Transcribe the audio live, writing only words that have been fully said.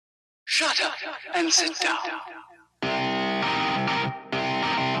Shut up and sit down.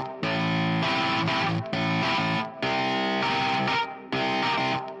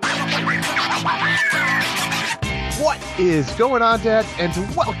 What is going on, Dads? And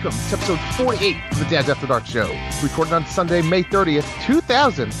welcome to episode 48 of the Dads After Dark Show, recorded on Sunday, May 30th,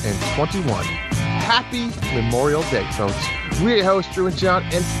 2021. Happy Memorial Day, folks. We're your hosts, Drew and John,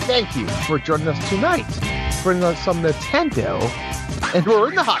 and thank you for joining us tonight for some Nintendo. And we're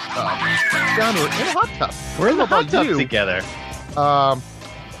in the hot tub. John, we're in a hot tub. We're in the hot tub together.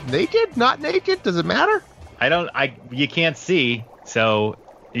 Naked? Not naked? Does it matter? You can't see, so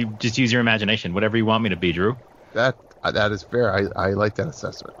you just use your imagination. Whatever you want me to be, Drew. That is fair. I like that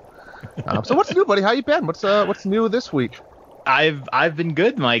assessment. So what's new, buddy? How you been? What's new this week? I've been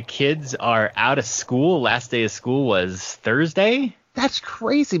good. My kids are out of school. Last day of school was Thursday. That's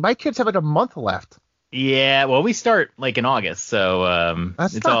crazy. My kids have like a month left. Yeah, well, we start like in August, so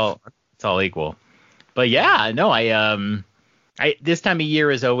it's all equal. But yeah, no, I this time of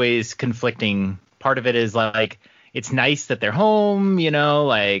year is always conflicting. Part of it is like it's nice that they're home, you know,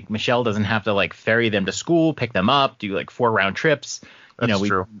 like Michelle doesn't have to like ferry them to school, pick them up, do like 4 round trips. That's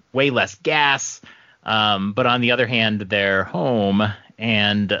true. Way less gas. But on the other hand, they're home.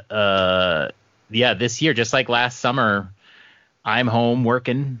 And this year, just like last summer, I'm home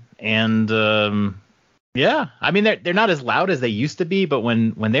working. And I mean, they're not as loud as they used to be. But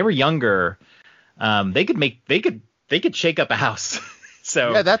when they were younger, they could shake up a house.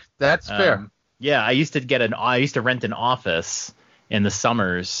 So yeah, that's fair. Yeah, I used to rent an office in the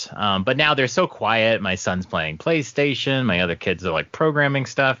summers, but now they're so quiet. My son's playing PlayStation. My other kids are like programming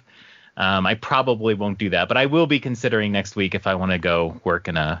stuff. I probably won't do that, but I will be considering next week if I want to go work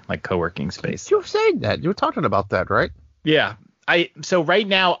in a like co-working space. You were saying that. You were talking about that, right? Yeah. So right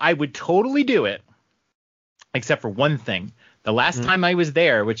now I would totally do it, except for one thing. The last time I was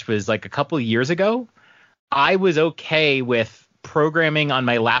there, which was like a couple of years ago, I was okay with programming on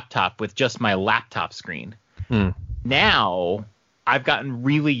my laptop with just my laptop screen. Now I've gotten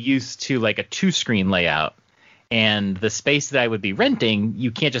really used to like a 2-screen layout, and the space that I would be renting,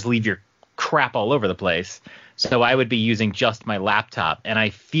 you can't just leave your crap all over the place. So I would be using just my laptop, and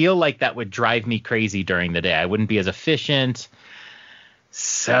I feel like that would drive me crazy during the day. I wouldn't be as efficient.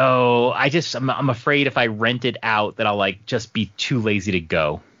 So I'm afraid if I rent it out that I'll like just be too lazy to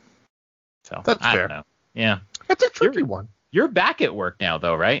go. So that's I fair. don't know. Yeah. That's a tricky one. You're back at work now,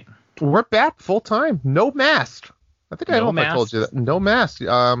 though, right? We're back full time. No mask. I think I don't know if I told you that. No mask.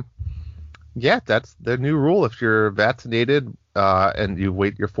 Yeah, that's the new rule. If you're vaccinated and you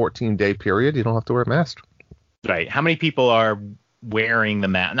wait your 14-day period, you don't have to wear a mask. Right. How many people are wearing the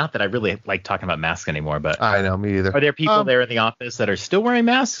mask? Not that I really like talking about masks anymore, but I know, me either. Are there people there in the office that are still wearing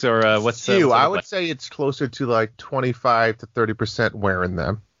masks, or what's the? I would say it's closer to like 25 to 30% wearing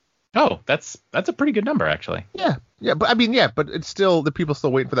them. Oh, that's a pretty good number, actually. Yeah, but it's still, the people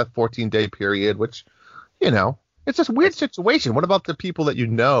still waiting for that 14-day period, which, you know, it's just a weird situation. What about the people that you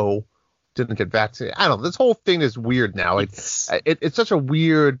know didn't get vaccinated? I don't know. This whole thing is weird now. It's such a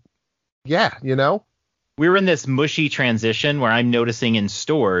weird, you know? We're in this mushy transition where I'm noticing in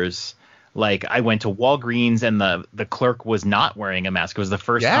stores, like I went to Walgreens and the clerk was not wearing a mask. It was the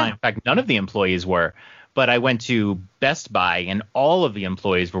first time. In fact, none of the employees were. But I went to Best Buy and all of the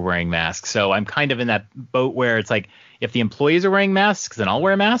employees were wearing masks. So I'm kind of in that boat where it's like, if the employees are wearing masks, then I'll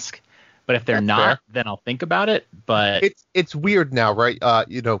wear a mask. But if they're not, then I'll think about it. But it's weird now, right?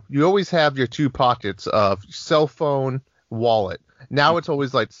 You know, you always have your 2 pockets of cell phone, wallet. Now it's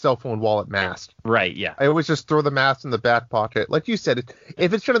always like cell phone, wallet, mask. Right, yeah. I always just throw the mask in the back pocket. Like you said,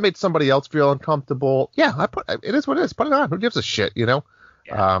 if it's going to make somebody else feel uncomfortable, it is what it is. Put it on. Who gives a shit, you know?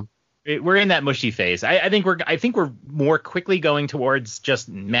 Yeah. We're in that mushy phase. I think we're more quickly going towards just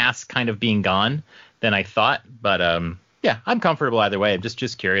masks kind of being gone than I thought. But I'm comfortable either way. I'm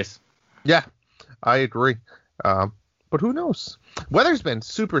just curious. Yeah, I agree. But who knows? Weather's been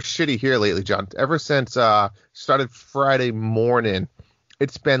super shitty here lately, John. Ever since started Friday morning,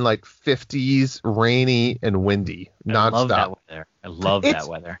 it's been like 50s, rainy and windy, nonstop. I love that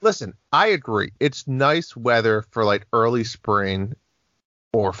weather. Listen, I agree. It's nice weather for like early spring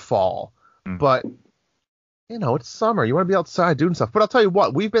or fall, but you know, it's summer. You want to be outside doing stuff. But I'll tell you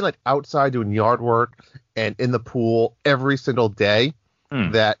what, we've been like outside doing yard work and in the pool every single day.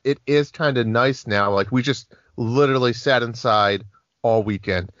 That it is kind of nice now. Like we just literally sat inside all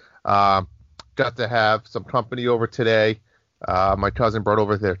weekend. Got to have some company over today. My cousin brought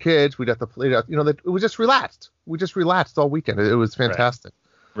over their kids. We got to play. You know, it was just relaxed. We just relaxed all weekend. It was fantastic.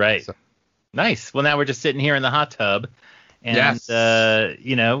 Right. So. Nice. Well, now we're just sitting here in the hot tub. And,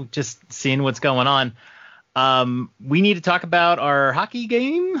 you know, just seeing what's going on. We need to talk about our hockey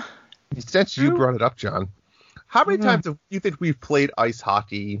game. Since you brought it up, John, how many times do you think we've played ice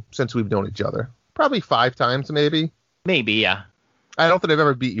hockey since we've known each other? Probably 5 times, maybe. Maybe, yeah. I don't think I've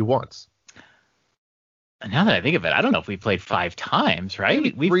ever beat you once. Now that I think of it, I don't know if we played 5 times, right?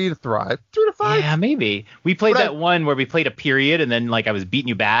 Maybe 3 to 5. 3 to 5? Yeah, maybe. We played one where we played a period, and then like I was beating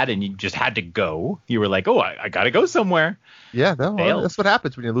you bad, and you just had to go. You were like, "Oh, I gotta go somewhere." Yeah, that's what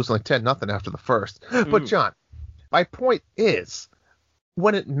happens when you're losing like 10-0 after the first. But John, my point is,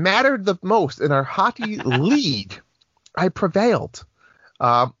 when it mattered the most in our hockey league, I prevailed.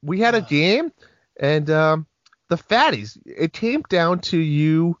 We had a game, and the Fatties. It came down to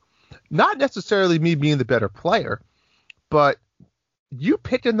you. Not necessarily me being the better player, but you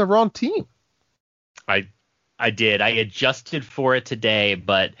picked in the wrong team. I did. I adjusted for it today,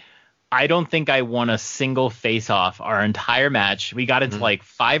 but I don't think I won a single face-off our entire match. We got into like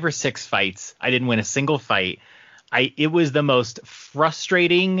 5 or 6 fights. I didn't win a single fight. It was the most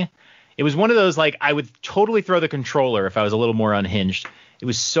frustrating. It was one of those, like, I would totally throw the controller if I was a little more unhinged. It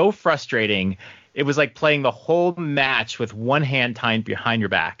was so frustrating. It was like playing the whole match with one hand tied behind your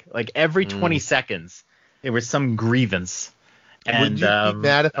back. Like every 20 seconds, there was some grievance. And, would you be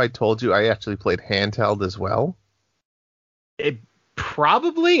mad if I told you I actually played handheld as well? It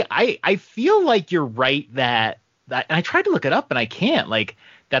probably. I feel like you're right that and I tried to look it up and I can't. Like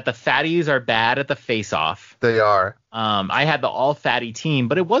that the Fatties are bad at the face-off. They are. I had the all-fatty team,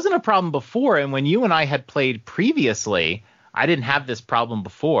 but it wasn't a problem before. And when you and I had played previously, I didn't have this problem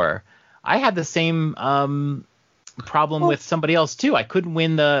before. I had the same problem with somebody else too. I couldn't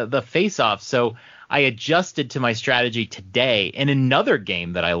win the face-off, so I adjusted to my strategy today in another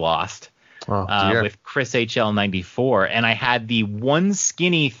game that I lost with Chris HL94, and I had the one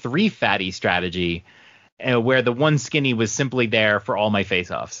skinny 3 fatty strategy, where the one skinny was simply there for all my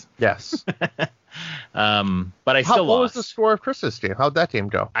face-offs. Yes. But I still lost. What was the score of Chris's game? How'd that game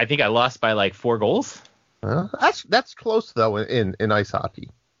go? I think I lost by like 4 goals. That's close though in ice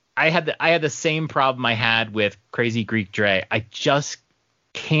hockey. I had the same problem I had with Crazy Greek Dre. I just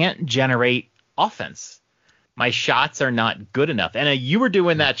can't generate offense. My shots are not good enough. And you were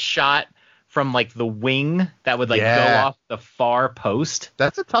doing that shot from like the wing that would go off the far post.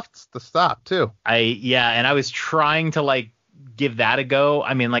 That's a tough to stop too. And I was trying to like give that a go.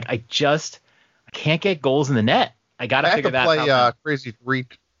 I mean, like I can't get goals in the net. I got to figure that out. I have to play Crazy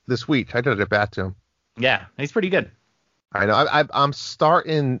Greek this week. I did it back to him. Yeah, he's pretty good. I know. I'm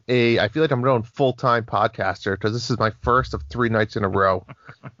starting I feel like I'm going full-time podcaster because this is my first of 3 nights in a row.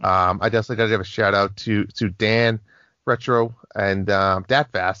 I definitely got to give a shout out to Dan Retro and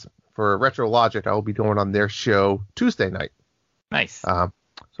DatFast for Retro Logic. I will be going on their show Tuesday night. Nice. So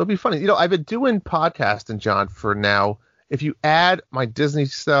it'll be funny. I've been doing podcasting, John, for now. If you add my Disney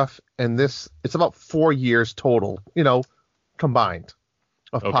stuff and this, it's about 4 years total, combined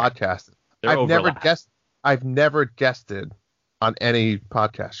of podcasting. I've never guested on any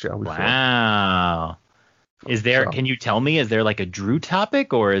podcast show before. Wow. Can you tell me, is there like a Drew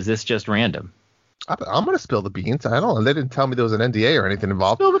topic or is this just random? I'm going to spill the beans. I don't know. They didn't tell me there was an NDA or anything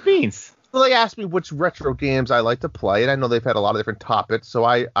involved. Spill the beans. Well, they asked me which retro games I like to play, and I know they've had a lot of different topics. So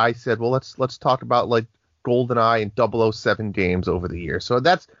I said, well, let's talk about like GoldenEye and 007 games over the years. So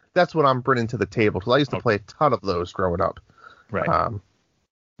that's what I'm bringing to the table because I used to play a ton of those growing up. Right.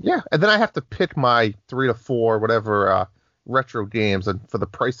 Yeah, and then I have to pick my 3 to 4 whatever retro games for the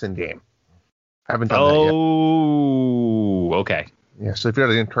pricing game. I haven't done that yet. Oh, okay. Yeah, so if you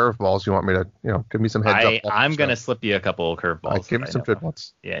got any curveballs, you want me to, give me some heads up. I'm gonna slip you a couple of curveballs. Give me some good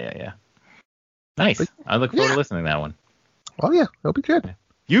ones. Yeah. Nice. I look forward to listening to that one. Oh yeah, it'll be good.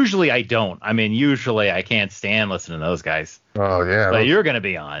 Usually I don't. I mean, usually I can't stand listening to those guys. Oh yeah. But you're gonna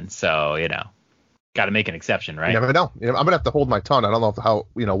be on, so got to make an exception, right? You never know. I'm gonna have to hold my tongue. I don't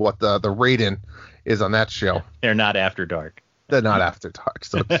know what the rating is on that show. They're not after dark. They're not after dark.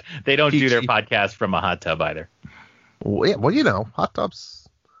 So they don't do their podcast from a hot tub either. Well, hot tubs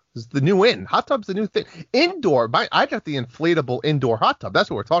is the new in. Hot tub's the new thing. Indoor. I got the inflatable indoor hot tub. That's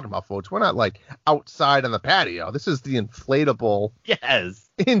what we're talking about, folks. We're not like outside on the patio. This is the inflatable. Yes.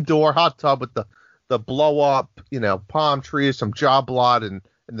 Indoor hot tub with the blow up, palm trees, some job lot, and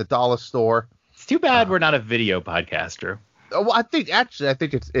in the dollar store. It's too bad we're not a video podcaster. Well, I think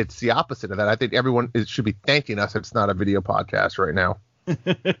it's the opposite of that. I think everyone should be thanking us it's not a video podcast right now.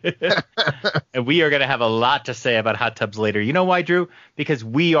 And we are going to have a lot to say about hot tubs later. You know why, Drew? Because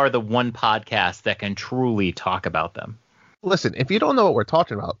we are the one podcast that can truly talk about them. Listen, if you don't know what we're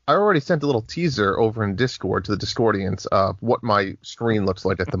talking about, I already sent a little teaser over in Discord to the Discordians of what my screen looks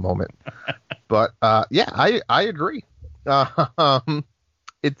like at the moment. But I agree.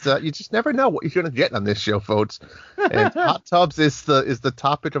 It's you just never know what you're gonna get on this show, folks. And hot tubs is the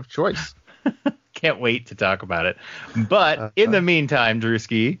topic of choice. Can't wait to talk about it. But in the meantime,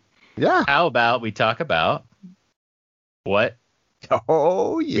 Drewski, yeah, how about we talk about what?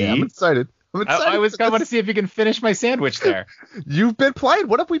 Oh yeah, I'm excited. I want to see if you can finish my sandwich there. You've been playing.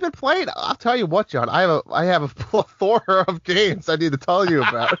 What have we been playing? I'll tell you what, John. I have a plethora of games I need to tell you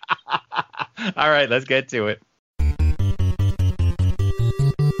about. All right, let's get to it.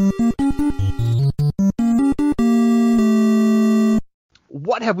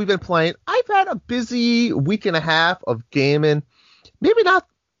 What have we been playing? I've had a busy week and a half of gaming. Maybe not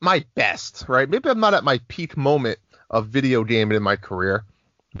my best, right? Maybe I'm not at my peak moment of video gaming in my career.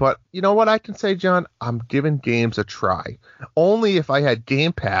 But you know what I can say, John? I'm giving games a try. Only if I had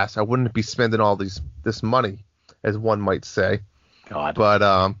Game Pass, I wouldn't be spending all this money, as one might say. God.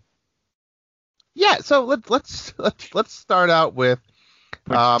 But yeah. So let's start out with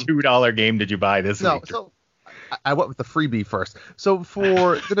which $2 game did you buy this week? So I went with the freebie first. So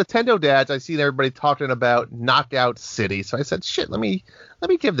for the Nintendo dads, I seen everybody talking about Knockout City. So I said, shit, let me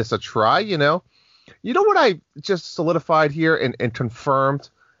give this a try. You know what I just solidified here and confirmed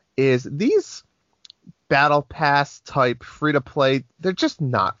is these battle pass type free to play. They're just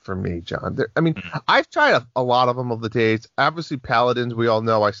not for me, John. I've tried a lot of them over the days. Obviously, Paladins, we all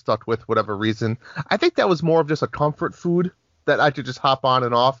know I stuck with whatever reason. I think that was more of just a comfort food that I could just hop on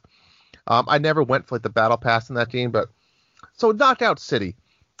and off. I never went for the battle pass in that game, but so Knockout City.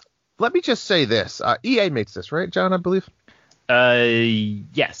 Let me just say this: EA makes this, right, John? I believe.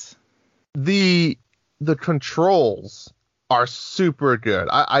 Yes. The controls are super good.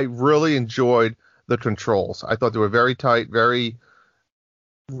 I really enjoyed the controls. I thought they were very tight, very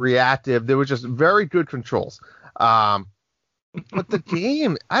reactive. They were just very good controls. But the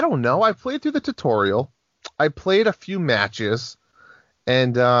game, I don't know. I played through the tutorial. I played a few matches,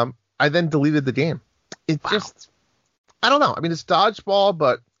 and I then deleted the game. It just, I don't know. I mean, it's dodgeball,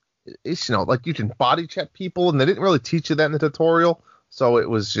 but it's, like you can body check people, and they didn't really teach you that in the tutorial. So it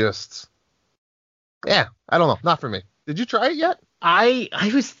was just, yeah, I don't know. Not for me. Did you try it yet? I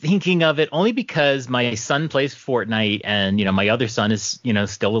was thinking of it only because my son plays Fortnite and, my other son is,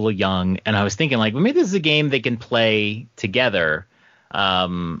 still a little young. And I was thinking like, well, maybe this is a game they can play together.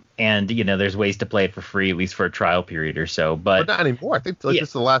 And, there's ways to play it for free, at least for a trial period or so. But not anymore. I think this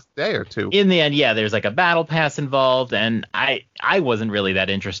is the last day or two. In the end, yeah, there's like a battle pass involved. And I wasn't really that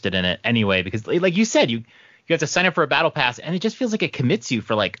interested in it anyway, because like you said, you have to sign up for a battle pass and it just feels like it commits you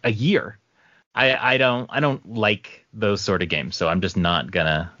for like a year. I don't like those sort of games, so I'm not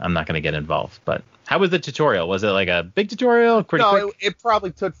gonna get involved. But how was the tutorial? Was it like a big tutorial? Pretty quick? It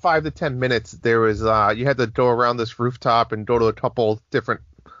probably took 5 to 10 minutes. There was you had to go around this rooftop and go to a couple different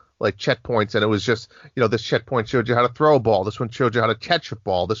like checkpoints, and it was just this checkpoint showed you how to throw a ball. This one showed you how to catch a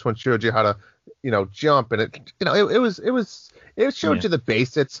ball. This one showed you how to jump, and it showed you the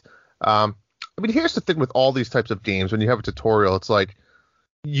basics. Here's the thing with all these types of games: when you have a tutorial, it's like,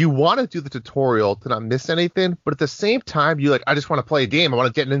 you want to do the tutorial to not miss anything, but at the same time, I just want to play a game. I want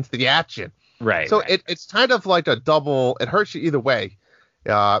to get into the action. Right. So it's kind of like a double. It hurts you either way.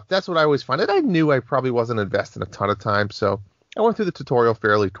 That's what I always find. And I knew I probably wasn't investing a ton of time, so I went through the tutorial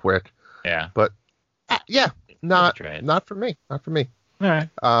fairly quick. Yeah. But not for me. Not for me. All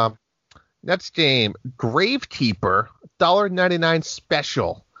right. Next game, Gravekeeper, $1.99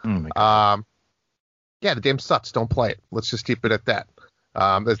 special. Oh my God. Yeah, the game sucks. Don't play it. Let's just keep it at that.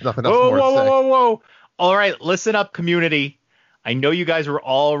 There's nothing else more to say. Whoa. All right, listen up, community. I know you guys were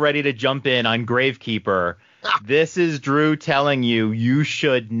all ready to jump in on Gravekeeper. This is Drew telling you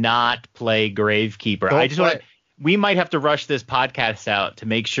should not play Gravekeeper. We might have to rush this podcast out to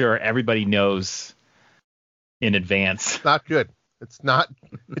make sure everybody knows in advance. It's not good. It's not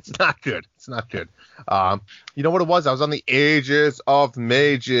good. It's not good. You know what it was? I was on the Ages of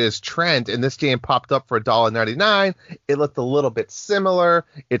Mages trend, and this game popped up for $1.99. It looked a little bit similar.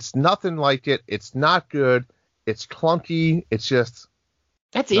 It's nothing like it. It's not good. It's clunky. It's just.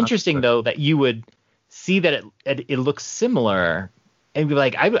 That's interesting, good. Though, that you would see that it looks similar and be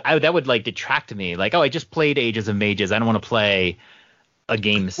like, I that would like detract me. Like, I just played Ages of Mages. I don't want to play a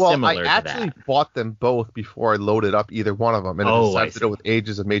game similar to that. I actually bought them both before I loaded up either one of them, and I decided to go with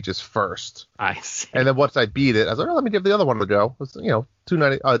Ages of Mages first. I see. And then once I beat it, I was like, let me give the other one a go. It was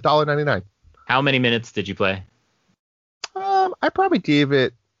 $1.99. How many minutes did you play? I probably gave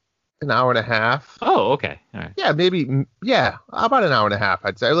it an hour and a half. Oh, okay. All right. Yeah, maybe. Yeah, about an hour and a half,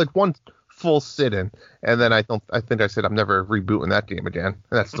 I'd say. Like one full sit-in, and then I think I said I'm never rebooting that game again,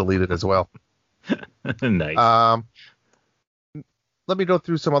 and that's deleted as well. Nice. let me go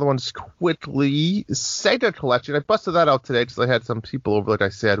through some other ones quickly. Sega Collection. I busted that out today because I had some people over, like I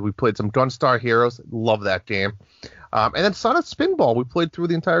said. We played some Gunstar Heroes. Love that game. And then Sonic Spinball. We played through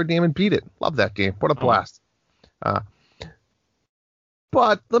the entire game and beat it. Love that game. What a blast.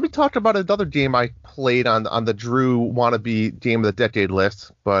 But let me talk about another game I played on the Drew wannabe Game of the Decade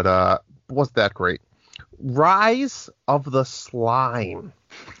list, but wasn't that great. Rise of the Slime.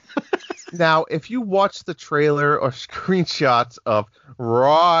 Now, if you watch the trailer or screenshots of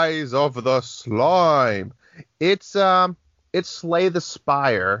Rise of the Slime, it's Slay the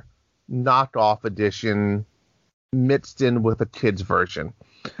Spire knockoff edition mixed in with a kid's version.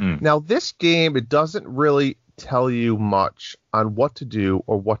 Now, this game, it doesn't really tell you much on what to do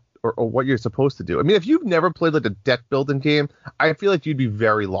or what you're supposed to do. I mean, if you've never played like a deck building game, I feel like you'd be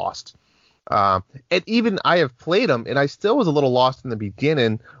very lost. And even I have played them, and I still was a little lost in the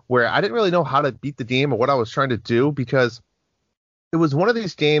beginning where I didn't really know how to beat the game or what I was trying to do, because it was one of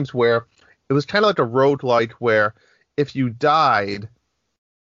these games where it was kind of like a roguelike where if you died,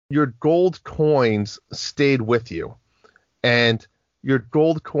 your gold coins stayed with you. And your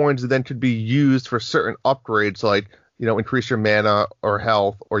gold coins then could be used for certain upgrades, like, increase your mana or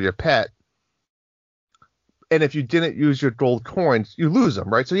health or your pet. And if you didn't use your gold coins, you lose them,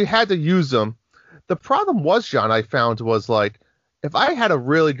 right? So you had to use them. The problem was, John, I found was like, if I had a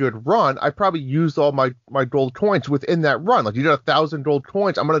really good run, I probably used all my gold coins within that run. Like, you got 1,000 gold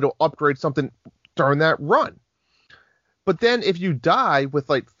coins, I'm going to go upgrade something during that run. But then if you die with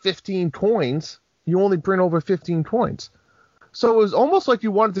like 15 coins, you only bring over 15 coins. So it was almost like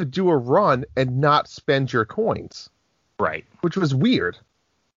you wanted to do a run and not spend your coins. Right. Which was weird.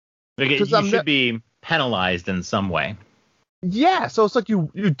 Like, you should be penalized in some way. Yeah, so it's like you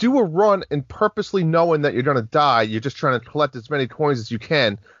do a run and purposely knowing that you're going to die, you're just trying to collect as many coins as you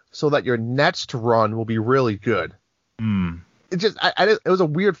can so that your next run will be really good. It just, it was a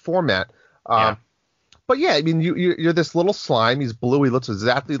weird format. Yeah. But yeah, I mean, you're this little slime. He's blue. He looks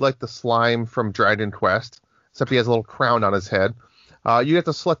exactly like the slime from Dragon Quest, except he has a little crown on his head. You have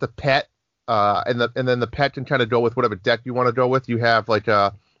to select a pet, and then the pet can kind of go with whatever deck you want to go with. You have like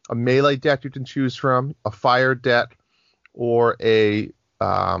a melee deck you can choose from, a fire deck, or a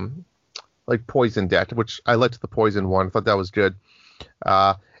like poison deck, which I liked the poison one. I thought that was good.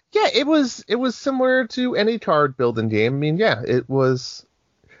 Yeah, it was similar to any card building game. I mean, yeah, it was.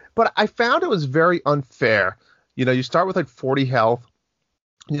 But I found it was very unfair. You start with like 40 health.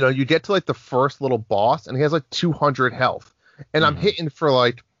 You get to like the first little boss, and he has like 200 health. And I'm hitting for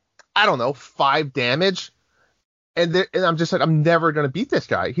like, I don't know, 5 damage. And I'm just like, I'm never going to beat this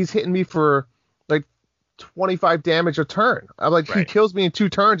guy. He's hitting me for like 25 damage a turn. I'm like, He kills me in 2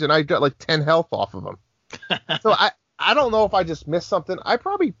 turns, and I got like 10 health off of him. So I don't know if I just missed something. I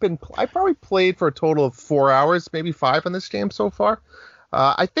probably played for a total of 4 hours, maybe 5 on this game so far.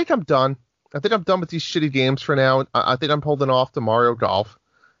 I think I'm done. I think I'm done with these shitty games for now. I think I'm holding off to Mario Golf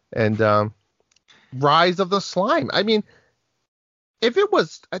and Rise of the Slime. I mean, if it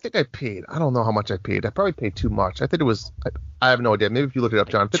was, I think I paid. I don't know how much I paid. I probably paid too much. I think it was. I have no idea. Maybe if you look it up,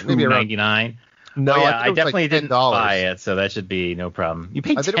 John. Maybe around $2.99. No, I definitely didn't buy it, so that should be no problem. You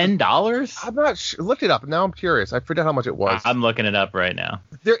paid $10? I'm not sure. Look it up. Now I'm curious. I forget how much it was. I'm looking it up right now.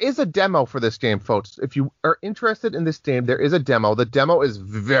 There is a demo for this game, folks. If you are interested in this game, there is a demo. The demo is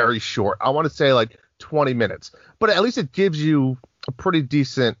very short. I want to say like 20 minutes. But at least it gives you a pretty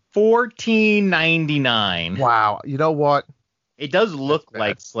decent... $14.99. Wow. You know what? It does look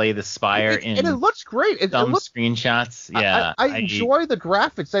like Slay the Spire and it looks great. It looks, screenshots. Yeah, I enjoy the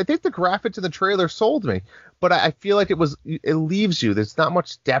graphics. I think the graphics in the trailer sold me, but I feel like it leaves you. There's not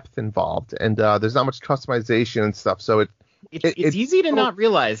much depth involved, and there's not much customization and stuff. So it's easy to not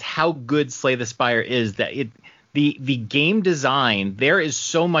realize how good Slay the Spire is. That the game design, there is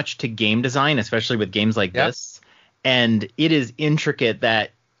so much to game design, especially with games like this, and it is intricate.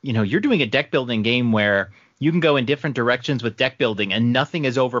 That you're doing a deck building game where you can go in different directions with deck building, and nothing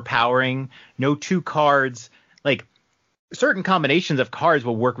is overpowering. No 2 cards, like certain combinations of cards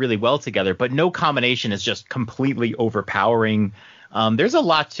will work really well together, but no combination is just completely overpowering. There's a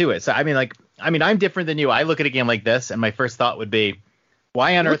lot to it. So I'm different than you. I look at a game like this, and my first thought would be,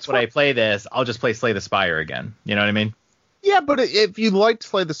 why on earth would I play this? I'll just play Slay the Spire again. You know what I mean? Yeah, but if you like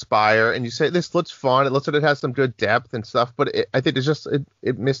Slay the Spire and you say this looks fun, it looks like it has some good depth and stuff, but I think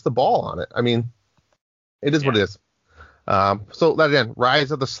it missed the ball on it. I mean, it is what it is. So again,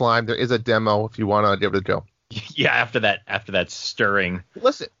 Rise of the Slime. There is a demo if you want to give it a go. Yeah, after that stirring.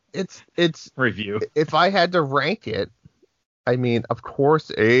 Listen, it's review. If I had to rank it, I mean, of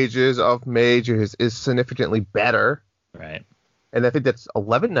course, Ages of Mages is significantly better. Right. And I think that's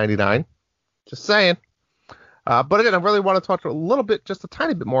 $11.99. Just saying. But again, I really want to talk a little bit, just a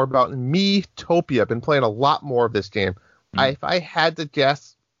tiny bit more about Miitopia. I've been playing a lot more of this game. If I had to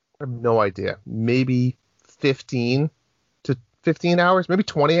guess, I have no idea. Maybe 15 to 15 hours, maybe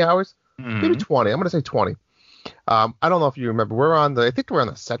 20 hours, maybe 20. I'm going to say 20. I don't know if you remember. I think we're on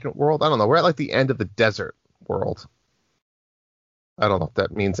the second world. I don't know. We're at like the end of the desert world. I don't know if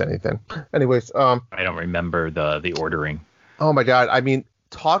that means anything. Anyways, I don't remember the ordering. Oh my God. I mean,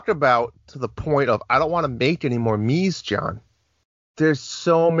 talk about to the point of I don't want to make any more Miis, John. There's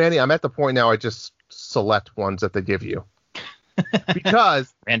so many. I'm at the point now I just select ones that they give you.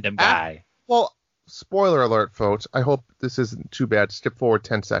 Because random guy. Well, spoiler alert, folks. I hope this isn't too bad. Skip forward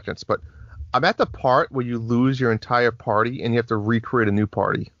 10 seconds. But I'm at the part where you lose your entire party and you have to recreate a new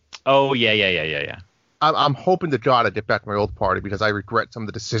party. Oh, yeah. I'm hoping to God I get back to my old party because I regret some of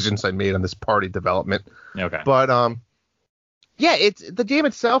the decisions I made on this party development. Okay. But yeah, it's the game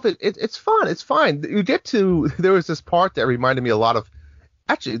itself. It's fun. It's fine. There was this part that reminded me a lot of.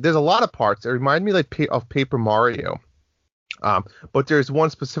 Actually, there's a lot of parts that remind me of Paper Mario. But there's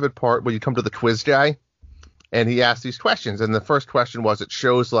one specific part where you come to the quiz guy, and he asks these questions. And the first question was, it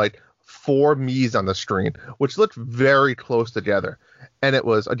shows like 4 Miis on the screen, which looked very close together. And it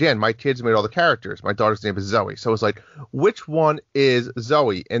was, again, my kids made all the characters. My daughter's name is Zoe. So it was like, which one is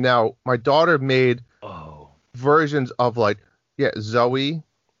Zoe? And now my daughter made versions of like, Zoe,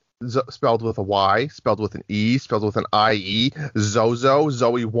 spelled with a Y, spelled with an E, spelled with an IE, Zozo,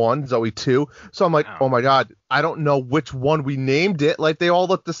 Zoe 1, Zoe 2. So I'm like, oh my God, I don't know which one we named it. Like, they all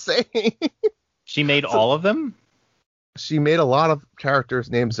look the same. She made all of them? She made a lot of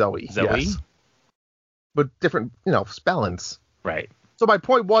characters named Zoe. Yes. But different, spellings. Right. So my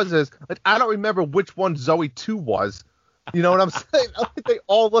point is like, I don't remember which one Zoe 2 was. You know what I'm saying? I think they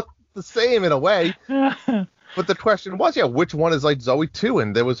all look the same in a way. But the question was, which one is like Zoe 2?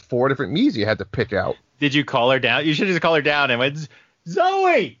 And there was 4 different Miis you had to pick out. Did you call her down? You should just call her down and went,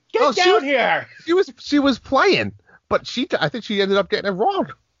 Zoe, get down here. She was playing, but I think she ended up getting it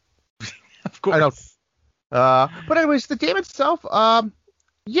wrong. Of course. But anyways, the game itself, I'm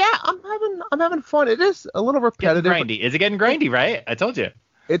having fun. It is a little repetitive. Grindy. Is it getting grindy, right? I told you.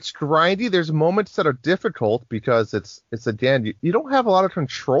 It's grindy. There's moments that are difficult because it's again, you don't have a lot of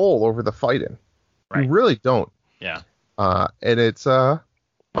control over the fighting. Right. You really don't. Yeah. And it's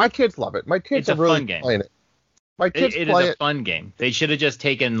my kids love it. My kids are really playing it. My kids it play is a fun game. They should have just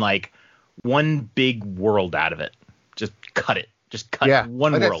taken like one big world out of it. Just cut it. Just cut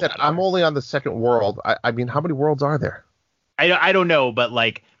one like world. I said, out of I'm only on the second world. I mean, how many worlds are there? I don't know, but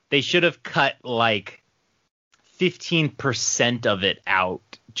like they should have cut like 15% of it out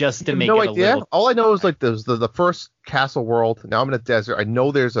just to make it a little. All I know is like the first castle world. Now I'm in a desert. I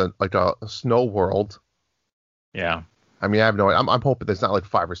know there's a snow world. Yeah. I mean, I have no idea. I'm hoping there's not like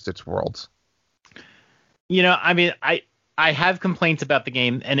 5 or 6 worlds. I mean, I have complaints about the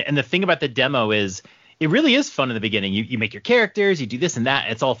game, and the thing about the demo is it really is fun in the beginning. You make your characters, you do this and that.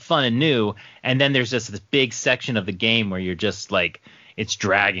 It's all fun and new, and then there's just this big section of the game where you're just like it's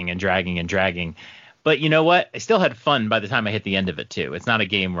dragging and dragging and dragging. But you know what? I still had fun by the time I hit the end of it too. It's not a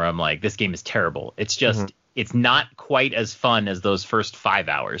game where I'm like, this game is terrible. It's just it's not quite as fun as those first 5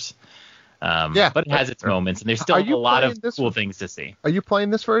 hours. But it has its moments, and there's still a lot of cool things to see. Are you playing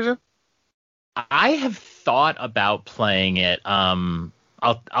this version? I have thought about playing it.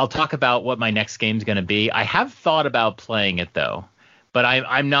 I'll talk about what my next game's going to be. I have thought about playing it though, but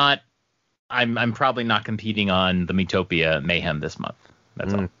I'm not. I'm probably not competing on the Miitopia Mayhem this month.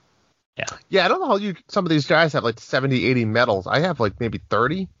 That's all. Yeah, I don't know how some of these guys have like 70, 80 medals. I have like maybe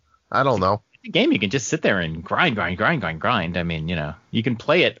 30. I don't know. It's a game you can just sit there and grind. I mean, you can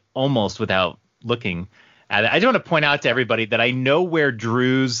play it almost without looking at it. I just want to point out to everybody that I know where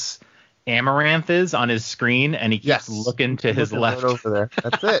Drew's Amaranth is on his screen, and he keeps looking to his left. Right over there.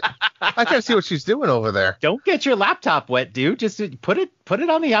 That's it. I can't see what she's doing over there. Don't get your laptop wet, dude. Just put it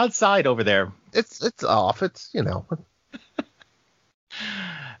on the outside over there. It's off. It's No,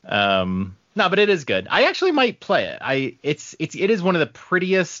 but it is good. I actually might play it. It is one of the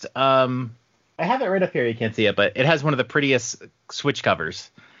prettiest. I have it right up here. You can't see it, but it has one of the prettiest Switch covers.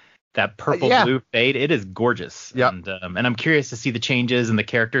 That purple blue fade. It is gorgeous. Yeah. And I'm curious to see the changes and the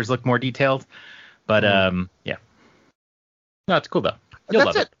characters look more detailed. But yeah. No, it's cool though. You'll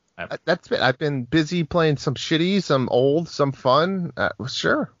love it. That's it. I've been busy playing some shitty, some old, some fun.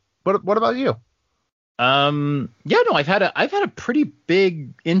 Sure. What about you? I've had a pretty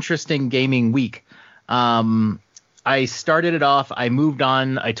big, interesting gaming week. I started it off. I moved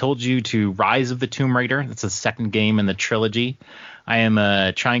on. I told you to Rise of the Tomb Raider. That's the second game in the trilogy. I am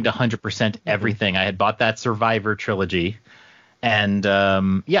trying to 100% everything. I had bought that Survivor trilogy, And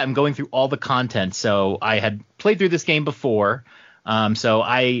yeah, I'm going through all the content. So I had played through this game before. So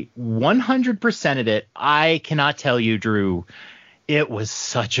I 100%ed it. I cannot tell you, Drew, it was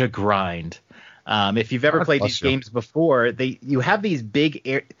such a grind. If you've ever played these games before, you have these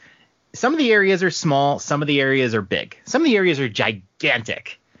big some of the areas are small, some of the areas are big. Some of the areas are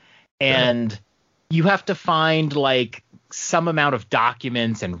gigantic. And you have to find like some amount of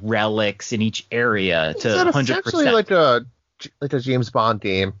documents and relics in each area to 100%. Essentially like a James Bond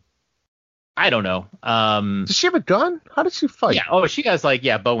game. I don't know. Does she have a gun? How does she fight? Yeah. Oh, she has like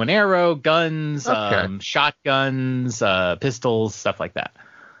bow and arrow, guns, shotguns, pistols, stuff like that.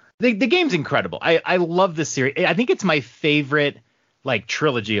 The game's incredible. I love this series. I think it's my favorite like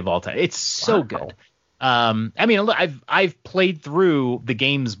trilogy of all time. It's so good. I mean, I've played through the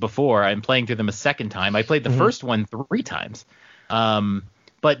games before. I'm playing through them a second time. I played the first one 3 times.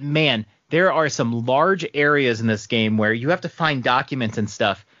 But man, there are some large areas in this game where you have to find documents and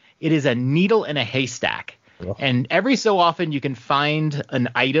stuff. It is a needle in a haystack. Oh. And every so often you can find an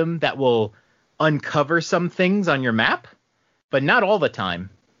item that will uncover some things on your map, but not all the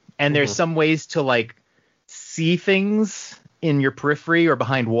time. And there's some ways to like see things in your periphery or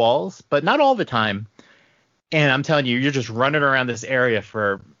behind walls, but not all the time. And I'm telling you, you're just running around this area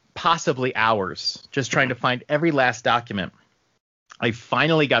for possibly hours, just trying to find every last document. I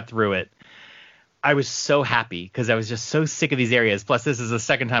finally got through it. I was so happy because I was just so sick of these areas. Plus, this is the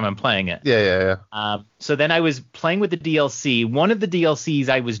second time I'm playing it. Yeah. So then I was playing with the DLC. One of the DLCs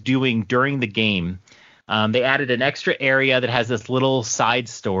I was doing during the game, they added an extra area that has this little side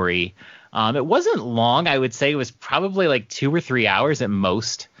story. It wasn't long. I would say it was probably like 2 or 3 hours at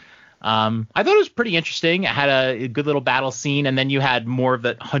most. I thought it was pretty interesting. It had a good little battle scene, and then you had more of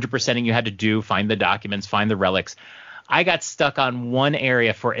the 100%ing you had to do, find the documents, find the relics. I got stuck on one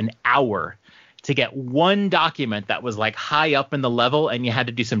area for an hour to get one document that was like high up in the level, and you had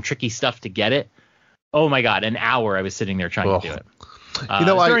to do some tricky stuff to get it. Oh my God, an hour I was sitting there trying to do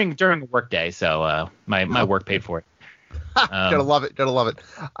it. During a work day, so my work paid for it. Gotta love it.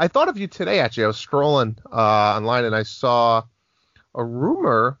 I thought of you today, actually. I was scrolling online and I saw a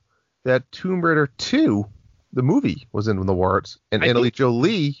rumor that Tomb Raider 2, the movie, was in the works, and Angelina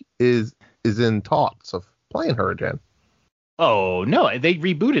Jolie is in talks of playing her again. Oh no, they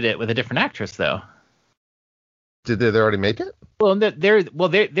rebooted it with a different actress though. Did they already make it? Well,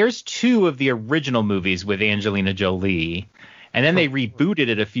 there's 2 of the original movies with Angelina Jolie, and then they rebooted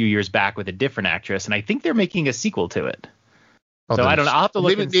it a few years back with a different actress, and I think they're making a sequel to it. So I don't know. I'll have to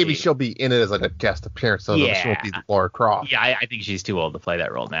look. Maybe she'll be in it as like a guest appearance, so she won't be Lara Croft. Yeah, I think she's too old to play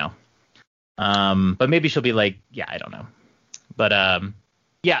that role now. But maybe she'll be like, I don't know. But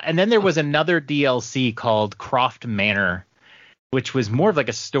and then there was another DLC called Croft Manor, which was more of like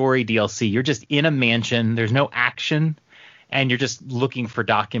a story DLC. You're just in a mansion. There's no action, and you're just looking for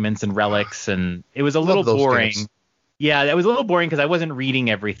documents and relics. And it was a little boring. Games. Yeah, that was a little boring because I wasn't reading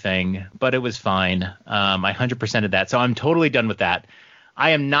everything, but it was fine. I 100%ed that. So I'm totally done with that.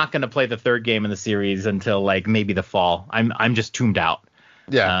 I am not going to play the third game in the series until like maybe the fall. I'm just tombed out.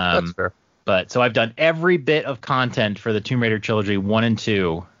 Yeah, that's fair. But so I've done every bit of content for the Tomb Raider trilogy 1 and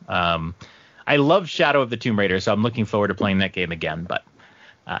 2. I love Shadow of the Tomb Raider, so I'm looking forward to playing that game again, but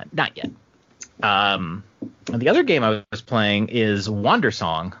not yet. The other game I was playing is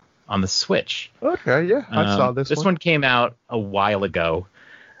Wandersong on the Switch. Okay, yeah, I saw this one. This one came out a while ago.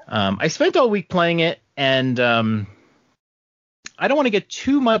 I spent all week playing it, and I don't want to get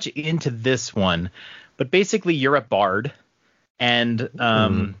too much into this one, but basically you're a bard, and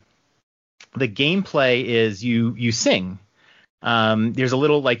the gameplay is you sing. There's a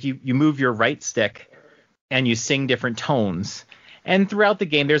little like you move your right stick and you sing different tones. And throughout the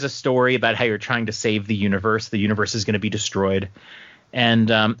game, there's a story about how you're trying to save the universe. The universe is going to be destroyed. And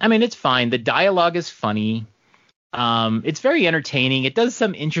I mean, it's fine. The dialogue is funny. It's very entertaining. It does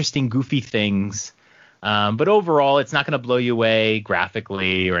some interesting, goofy things. But overall, it's not going to blow you away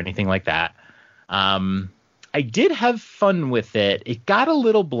graphically or anything like that. I did have fun with it. It got a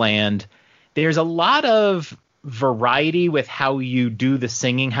little bland. There's a lot of variety with how you do the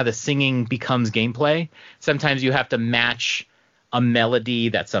singing, how the singing becomes gameplay. Sometimes you have to match a melody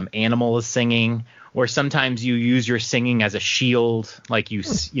that some animal is singing, or sometimes you use your singing as a shield. Like you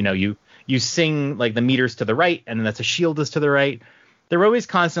sing like the meters to the right, and then that's a shield is to the right. They're always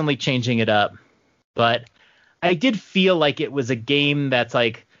constantly changing it up. But I did feel like it was a game that's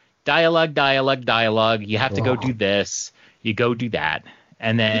like dialogue. You have to go do this. You go do that.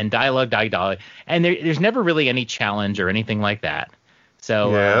 And then dialogue. And there's never really any challenge or anything like that.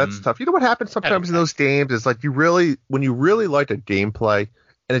 So yeah, that's tough. You know what happens sometimes in those games is like when you really like a gameplay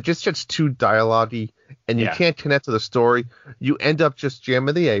and it just gets too dialogue-y, and you can't connect to the story, you end up just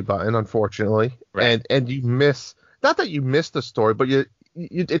jamming the A button, unfortunately, and you miss, not that you miss the story, but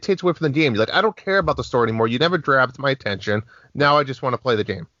it takes away from the game. You're like, I don't care about the story anymore. You never grabbed my attention. Now I just want to play the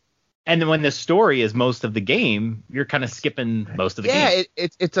game. And then when the story is most of the game, you're kind of skipping most of the game. Yeah,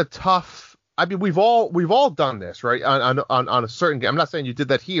 it's a tough. I mean, we've all done this, right? On a certain game. I'm not saying you did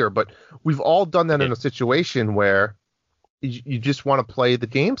that here, but we've all done that in a situation where you just want to play the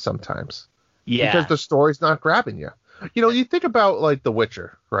game sometimes. Yeah. Because the story's not grabbing you. You know, you think about like The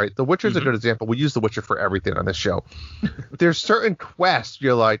Witcher, right? The Witcher's a good example. We use The Witcher for everything on this show. There's certain quests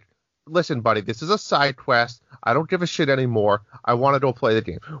you're like, listen, buddy, this is a side quest. I don't give a shit anymore. I want to go play the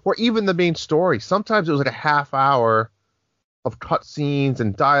game. Or even the main story. Sometimes it was like a half hour of cutscenes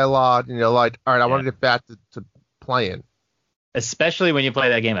and dialogue, and you're like, all right, I want to get back to playing. Especially when you play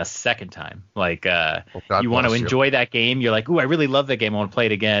that game a second time. Like, you want to enjoy that game. You're like, ooh, I really love that game. I want to play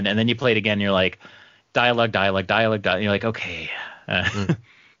it again. And then you play it again, and you're like, dialogue. And you're like, okay.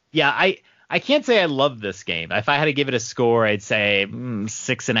 Yeah, I can't say I love this game. If I had to give it a score, I'd say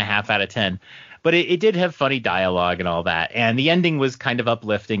 6.5 out of 10. But it did have funny dialogue and all that. And the ending was kind of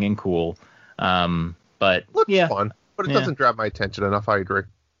uplifting and cool. But looks fun. But it doesn't grab my attention enough. I agree.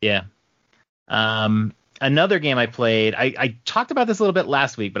 Yeah. Another game I played, I talked about this a little bit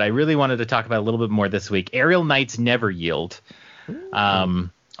last week, but I really wanted to talk about it a little bit more this week. Aerial Knights Never Yield. A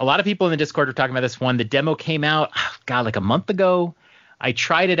lot of people in the Discord were talking about this one. The demo came out, like a month ago. I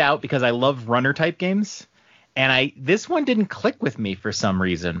tried it out because I love runner type games, and this one didn't click with me for some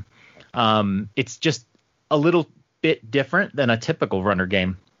reason. It's just a little bit different than a typical runner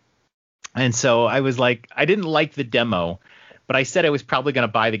game. And so I was like, I didn't like the demo, but I said I was probably going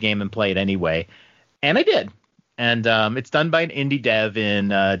to buy the game and play it anyway. And I did. And it's done by an indie dev in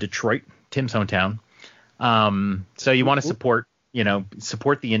Detroit, Tim's hometown. So you want to support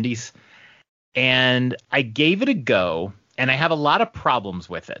the indies. And I gave it a go, and I have a lot of problems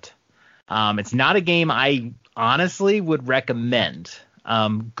with it. It's not a game I honestly would recommend.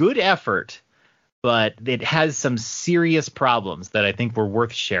 Good effort, but it has some serious problems that I think were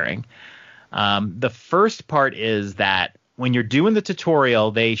worth sharing. The first part is that when you're doing the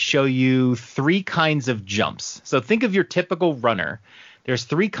tutorial, they show you 3 kinds of jumps. So think of your typical runner. There's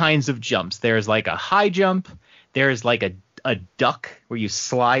 3 kinds of jumps. There's like a high jump. There's like a duck where you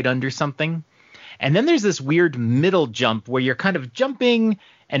slide under something. And then there's this weird middle jump where you're kind of jumping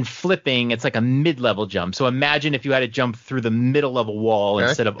and flipping. It's like a mid-level jump. So imagine if you had to jump through the middle of a wall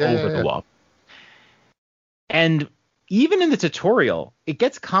instead of over the wall. And even in the tutorial, it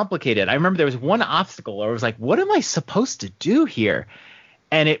gets complicated. I remember there was one obstacle where I was like, what am I supposed to do here?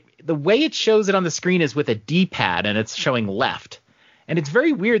 And the way it shows it on the screen is with a D-pad, and it's showing left. And it's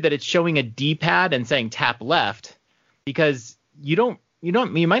very weird that it's showing a D-pad and saying tap left, because you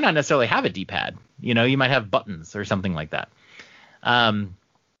might not necessarily have a D-pad. You might have buttons or something like that.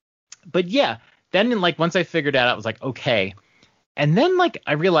 But yeah, then once I figured it out, I was like, okay. And then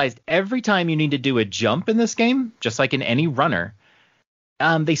I realized every time you need to do a jump in this game, just like in any runner,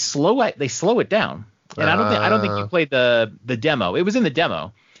 they slow it down. And I don't think you played the demo. It was in the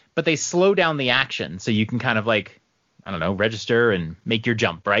demo, but they slow down the action so you can kind of register and make your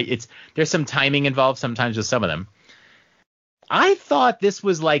jump, right? There's some timing involved sometimes with some of them. I thought this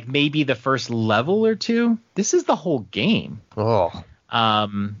was maybe the first level or 2. This is the whole game. Oh.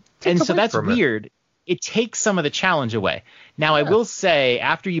 And so that's weird. It takes some of the challenge away. Now, I will say,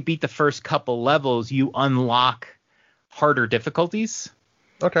 after you beat the first couple levels, you unlock harder difficulties.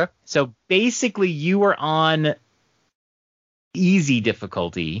 Okay. So basically, you are on easy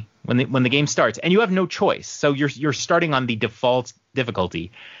difficulty when the game starts, and you have no choice. So you're starting on the default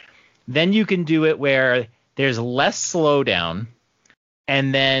difficulty. Then you can do it where there's less slowdown,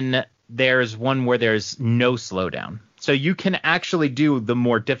 and then there's one where there's no slowdown. So you can actually do the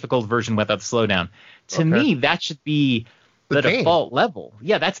more difficult version without the slowdown. To me, that should be the default level.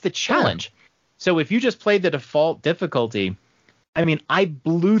 Yeah, that's the challenge. Yeah. So if you just played the default difficulty, I mean, I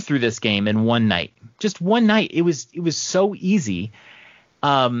blew through this game in one night. Just one night. It was so easy.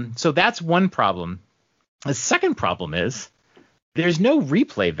 So that's one problem. The second problem is there's no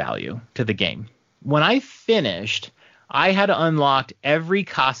replay value to the game. When I finished, I had unlocked every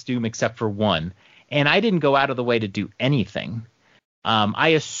costume except for one, and I didn't go out of the way to do anything. I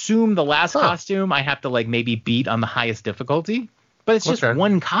assume the last costume I have to maybe beat on the highest difficulty, but it's just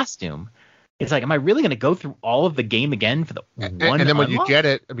one costume. It's am I really going to go through all of the game again for the one? And then when you get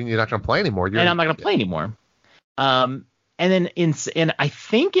it, I mean, you're not going to play anymore. And I'm not going to play anymore. And then I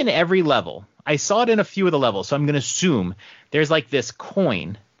think in every level, I saw it in a few of the levels, so I'm going to assume there's this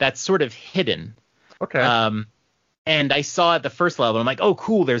coin that's sort of hidden. Okay. And I saw at the first level, I'm like, oh,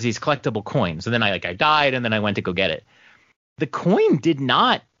 cool, there's these collectible coins. And then I died, and then I went to go get it. The coin did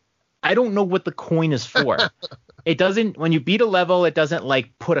not. I don't know what the coin is for. It doesn't. When you beat a level, it doesn't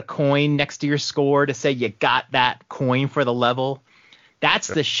like put a coin next to your score to say you got that coin for the level. That's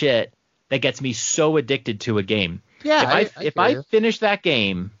the shit that gets me so addicted to a game. Yeah. If I finish that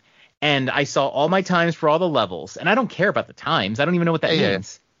game and I saw all my times for all the levels, and I don't care about the times, I don't even know what that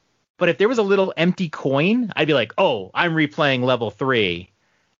means. But if there was a little empty coin, I'd be like, oh, I'm replaying level 3,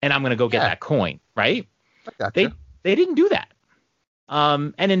 and I'm gonna go get that coin, right? I gotcha. They didn't do that.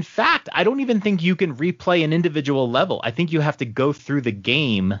 And in fact, I don't even think you can replay an individual level. I think you have to go through the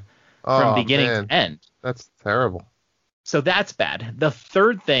game from beginning to end. That's terrible. So that's bad. The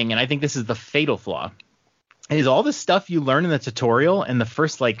third thing, and I think this is the fatal flaw, is all the stuff you learn in the tutorial in the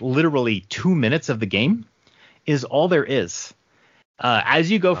first like literally 2 minutes of the game is all there is.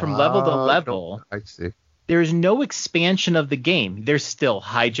 As you go from level to level, I see. There's no expansion of the game. There's still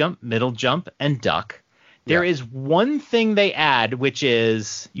high jump, middle jump, and duck. There is one thing they add, which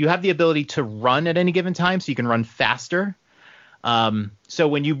is you have the ability to run at any given time, so you can run faster. So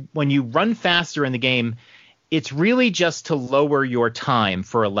when you run faster in the game, it's really just to lower your time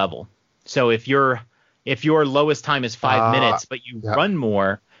for a level. So if your lowest time is 5 minutes, but you run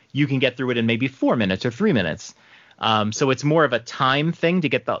more, you can get through it in maybe 4 minutes or 3 minutes. So it's more of a time thing to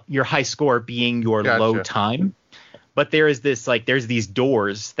get your high score being your low time. But there's these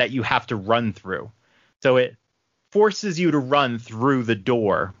doors that you have to run through. So it forces you to run through the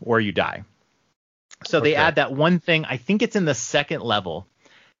door or you die. So they add that one thing. I think it's in the second level.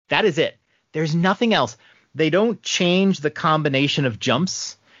 That is it. There's nothing else. They don't change the combination of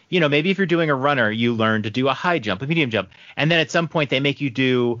jumps. You know, maybe if you're doing a runner, you learn to do a high jump, a medium jump. And then at some point they make you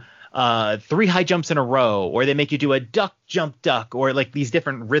do 3 high jumps in a row, or they make you do a duck, jump, duck, or like these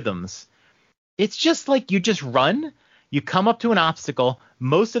different rhythms. It's just like you just run. You come up to an obstacle.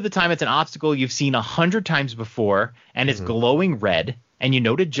 Most of the time it's an obstacle you've seen 100 times before, and it's glowing red, and you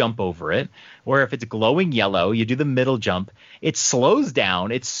know to jump over it. Or if it's glowing yellow, you do the middle jump. It slows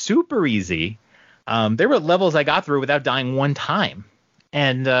down. It's super easy. There were levels I got through without dying one time.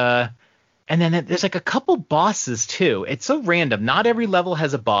 And then there's like a couple bosses too. It's so random. Not every level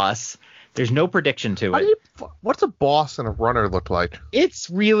has a boss. There's no prediction to it. What's a boss and a runner look like? It's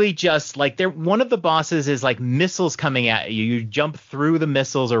really just like one of the bosses is like missiles coming at you. You jump through the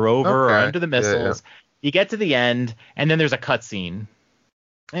missiles or over or under the missiles. Yeah. You get to the end, and then there's a cutscene.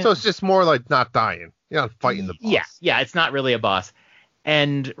 So it's just more like not dying. You're not fighting the boss. Yeah, it's not really a boss.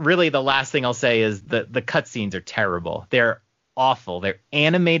 And really the last thing I'll say is the cutscenes are terrible. They're awful. They're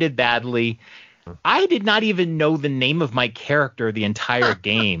animated badly. I did not even know the name of my character the entire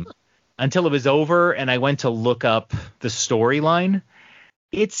game. Until it was over and I went to look up the storyline.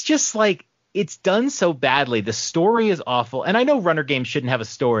 It's just like it's done so badly. The story is awful. And I know runner games shouldn't have a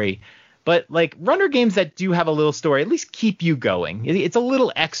story, but like runner games that do have a little story at least keep you going. It's a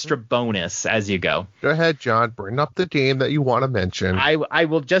little extra bonus as you go. Go ahead, John. Bring up the game that you want to mention. I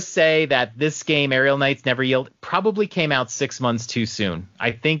will just say that this game, Aerial Knights Never Yield, probably came out 6 months too soon.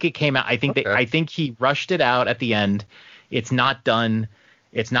 I think it came out. I think he rushed it out at the end. It's not done.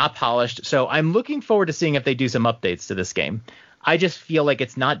 It's not polished. So I'm looking forward to seeing if they do some updates to this game. I just feel like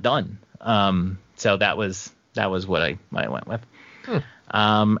it's not done. So that was what I went with.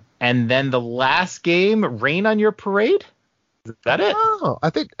 And then the last game, Rain on Your Parade. Is that it? Oh,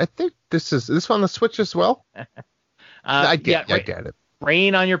 I think this on the Switch as well. I get it.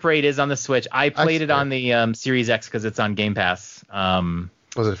 Rain on Your Parade is on the Switch. I played it on the Series X because it's on Game Pass. Was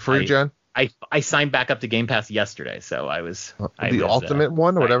it free, Jen? I signed back up to Game Pass yesterday, so I was the ultimate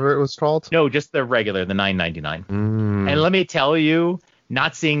one, whatever it was called. No, just the regular, the $9.99. And let me tell you,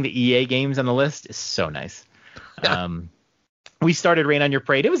 not seeing the EA games on the list is so nice. We started Rain on Your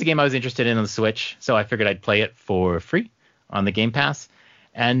Parade. It was a game I was interested in on the Switch, so I figured I'd play it for free on the Game Pass.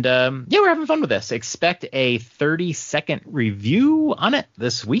 And we're having fun with this. Expect a 30-second review on it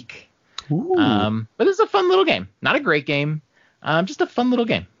this week. But it's a fun little game. Not a great game, just a fun little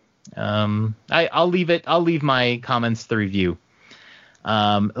game. I'll leave my comments to the review.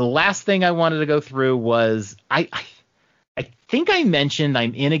 The last thing I wanted to go through was I think I mentioned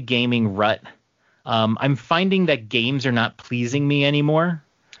I'm in a gaming rut. I'm finding that games are not pleasing me anymore.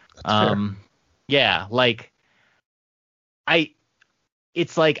 Yeah, like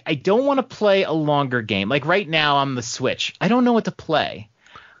it's like I don't want to play a longer game. Like right now on the Switch, I don't know what to play.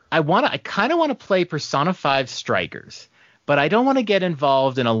 I kind of want to play Persona 5 Strikers, but I don't want to get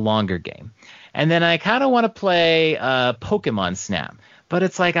involved in a longer game. And then I kind of want to play Pokemon Snap, but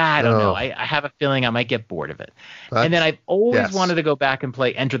it's like, I don't know. Oh. I have a feeling I might get bored of it. That's- And then I've always yes. wanted to go back and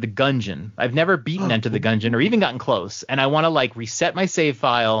play Enter the Gungeon. I've never beaten Enter the Gungeon or even gotten close. And I want to like reset my save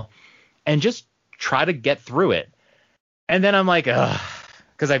file and just try to get through it. And then I'm like, ugh,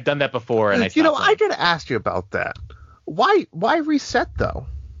 because I've done that before. And I gotta ask you about that. Why reset though?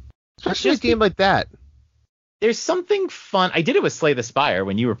 Especially a Just game like that. there's something fun. I did it with Slay the Spire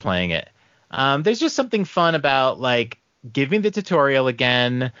when you were playing it. There's just something fun about like giving the tutorial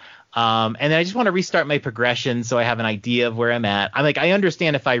again. And then I just want to restart my progression so I have an idea of where I'm at. I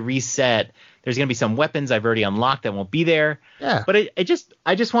understand if I reset, there's going to be some weapons I've already unlocked that won't be there. Yeah. But I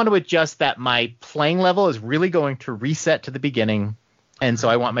just want to adjust that my playing level is really going to reset to the beginning. And so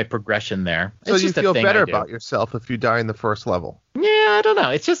I want my progression there. So It's you just a feel thing better I do. about yourself if you die in the first level. Yeah, I don't know.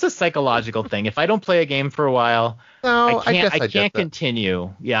 It's just a psychological thing. If I don't play a game for a while, No, I guess I can't get that.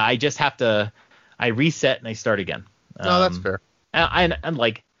 continue. Yeah, I just have to. I reset and I start again. No, that's fair. I'm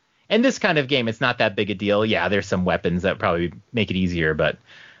like, in this kind of game, it's not that big a deal. Yeah, there's some weapons that probably make it easier, but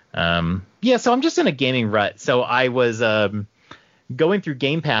yeah. So I'm just in a gaming rut. So I was going through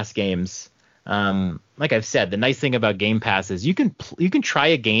Game Pass games. Like I've said, the nice thing about Game Pass is you can try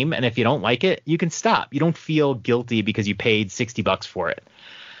a game, and if you don't like it, you can stop. You don't feel guilty because you paid $60 for it.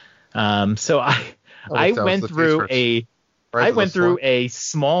 So I went through a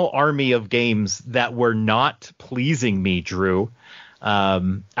small army of games that were not pleasing me, Drew.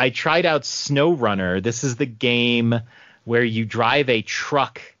 I tried out SnowRunner. This is the game where you drive a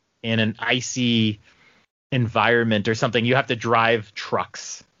truck in an icy environment or something. You have to drive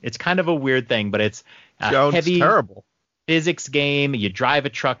trucks. It's kind of a weird thing, but it's a heavy terrible physics game. You drive a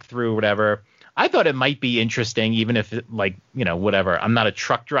truck through whatever. I thought it might be interesting, even if it, like, you know, whatever. I'm not a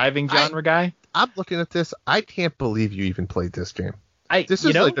truck driving genre guy. I'm looking at this. I can't believe you even played this game. This you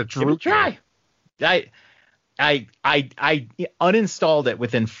is know, like a give it Drew try. I uninstalled it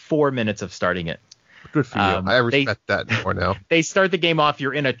within 4 minutes of starting it. Good for you. I respect that more now. They start the game off.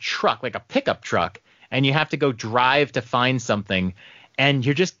 You're in a truck, like a pickup truck, and you have to go drive to find something. And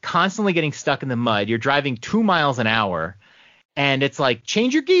you're just constantly getting stuck in the mud. You're driving 2 miles an hour, and it's like,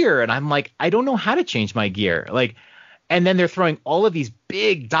 change your gear. And I'm like, I don't know how to change my gear. Like, and then they're throwing all of these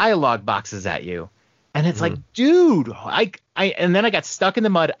big dialogue boxes at you. And it's like, dude, and then I got stuck in the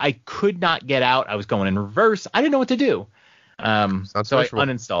mud. I could not get out. I was going in reverse. I didn't know what to do. So I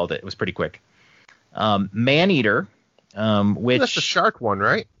uninstalled it. It was pretty quick. Maneater, which that's the shark one,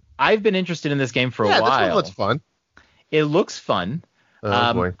 right? I've been interested in this game for a while. Yeah, this one looks fun. It looks fun.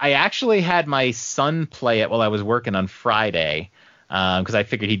 Oh, boy. I actually had my son play it while I was working on Friday because I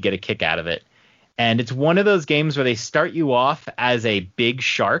figured he'd get a kick out of it. And it's one of those games where they start you off as a big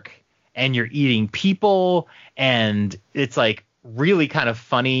shark and you're eating people, and it's like really kind of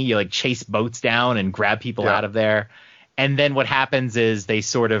funny. You like chase boats down and grab people out of there. And then what happens is they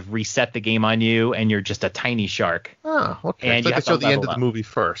sort of reset the game on you, and you're just a tiny shark. Oh, okay. And So you they have show to the end level of the up. movie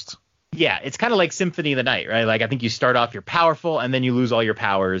first. Yeah, it's kind of like Symphony of the Night, right? Like I think you start off, you're powerful, and then you lose all your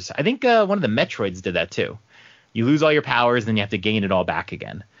powers. I think one of the Metroids did that too. You lose all your powers, and then you have to gain it all back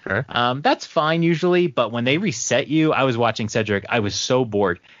again. Okay. That's fine usually, but when they reset you, I was watching Cedric. I was so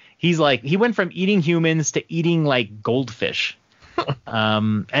bored. He went from eating humans to eating like goldfish.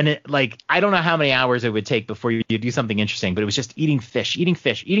 And it, like, I don't know how many hours it would take before you do something interesting, but it was just eating fish,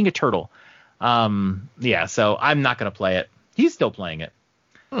 eating a turtle. Yeah, so I'm not going to play it. He's still playing it.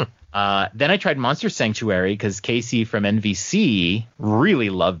 Then I tried Monster Sanctuary because Casey from NVC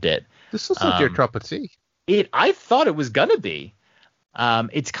really loved it. This looks like your cup of tea. I thought it was gonna be.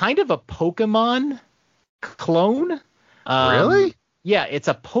 It's kind of a Pokemon clone. Really? Yeah, it's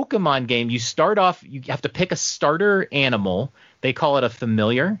a Pokemon game. You start off, you have to pick a starter animal. They call it a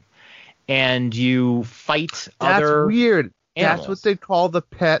familiar, and you fight other. That's weird. animals. That's what they call the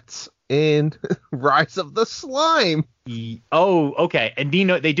pets in Rise of the Slime. Oh, okay. And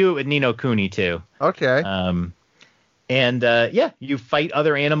they do it with Ni no Kuni too. Okay. Yeah, you fight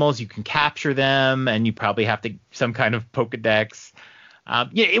other animals. You can capture them, and you probably have to some kind of Pokedex.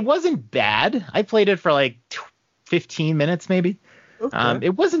 Yeah, it wasn't bad. I played it for like 15 minutes maybe. Okay.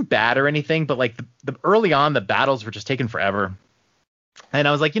 It wasn't bad or anything, but like the early on, the battles were just taking forever. And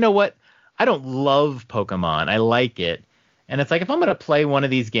I was like, you know what? I don't love Pokemon. I like it. And it's like, if I'm going to play one of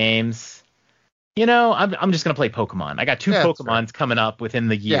these games, you know, I'm just going to play Pokemon. I got two Pokemons coming up within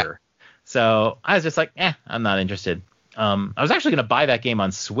the year. Yeah. So I was just like, I'm not interested. I was actually going to buy that game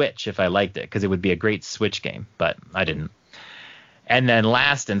on Switch if I liked it, because it would be a great Switch game, but I didn't. And then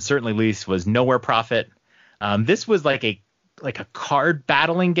last and certainly least was Nowhere Prophet. This was like a card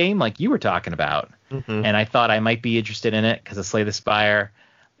battling game like you were talking about. Mm-hmm. And I thought I might be interested in it because of Slay the Spire.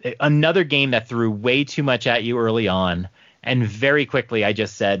 Another game that threw way too much at you early on. And very quickly, I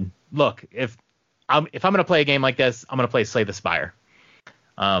just said, look, if I'm going to play a game like this, I'm going to play Slay the Spire.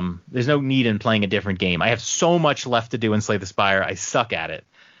 There's no need in playing a different game. I have so much left to do in Slay the Spire. I suck at it.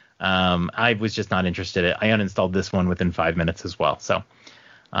 I was just not interested in it. I uninstalled this one within 5 minutes as well. So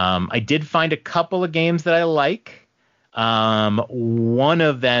I did find a couple of games that I like. One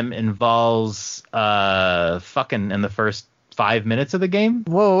of them involves fucking in the first 5 minutes of the game.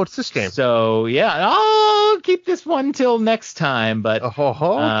 Whoa, what's this game? So yeah, I'll keep this one till next time. But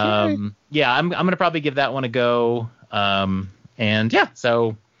okay. yeah, I'm gonna probably give that one a go. And yeah,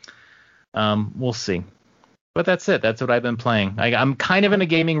 so we'll see. But that's it. That's what I've been playing. I'm kind of in a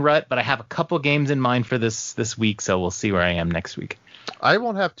gaming rut, but I have a couple games in mind for this week, so we'll see where I am next week. I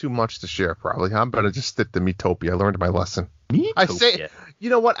won't have too much to share, probably. I'm going to just stick to Miitopia. I learned my lesson. Miitopia. I say, you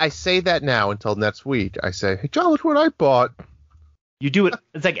know what? I say that now until next week. I say, hey, John, look what I bought. You do it.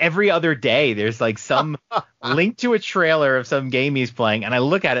 It's like every other day. There's like some link to a trailer of some game he's playing, and I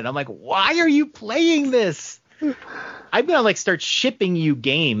look at it and I'm like, why are you playing this? I'm gonna like start shipping you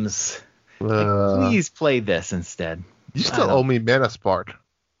games. Like, please play this instead. You still owe me Manaspark.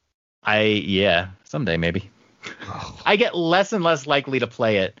 Someday maybe. I get less and less likely to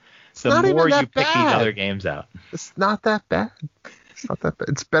play it the more you pick these other games out. It's not that bad. It's not that bad.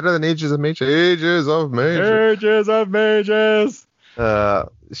 It's better than Ages of Mages. Ages of Mages. Ages of Mages.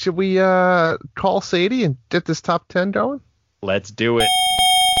 Should we call Sadie and get this top 10 going? Let's do it.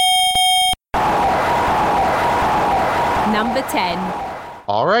 Number 10.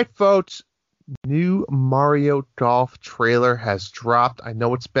 All right, folks. New Mario Golf trailer has dropped. I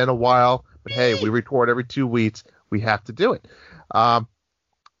know it's been a while, but hey, we record every 2 weeks. We have to do it.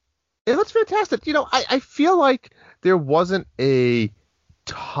 It looks fantastic. You know, I feel like there wasn't a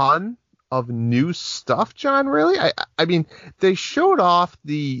ton of new stuff, John, really. I mean, they showed off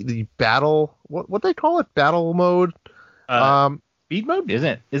the battle, what they call it, battle mode. Speed mode,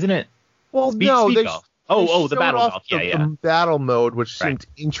 isn't it? Well, speed golf. The battle golf. The battle mode, which seemed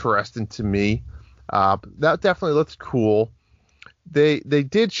interesting to me. That definitely looks cool. They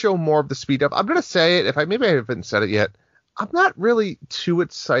did show more of the speed up. I'm gonna say it. Maybe I haven't said it yet. I'm not really too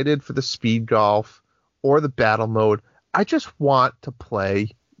excited for the speed golf or the battle mode. I just want to play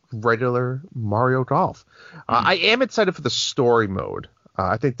regular Mario Golf. I am excited for the story mode.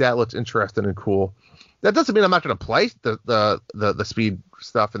 I think that looks interesting and cool. That doesn't mean I'm not going to play the speed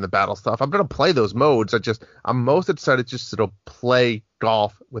stuff and the battle stuff. I'm going to play those modes. I'm most excited just to play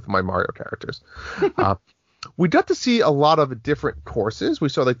golf with my Mario characters. We got to see a lot of different courses. We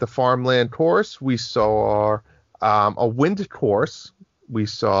saw like the farmland course. We saw a wind course. We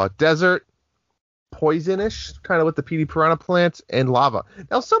saw desert, poisonish, kind of with the PD piranha plants, and lava.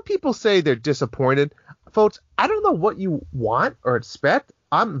 Now, some people say they're disappointed. Folks, I don't know what you want or expect.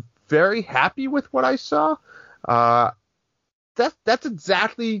 I'm very happy with what I saw. That's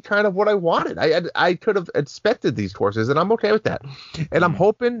exactly kind of what I wanted. I could have expected these courses, and I'm okay with that. And I'm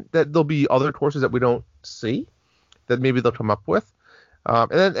hoping that there'll be other courses that we don't see that maybe they'll come up with.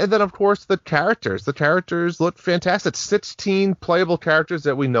 And then of course the characters. The characters look fantastic. 16 playable characters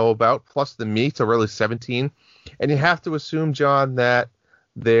that we know about, plus the me, so really 17. And you have to assume, John, that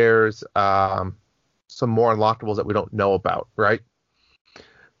there's some more unlockables that we don't know about, right?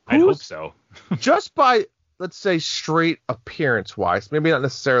 I hope so. Just by, let's say, straight appearance-wise, maybe not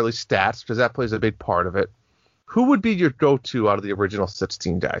necessarily stats, because that plays a big part of it. Who would be your go-to out of the original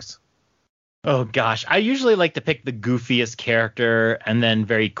 16 guys? Oh, gosh. I usually like to pick the goofiest character, and then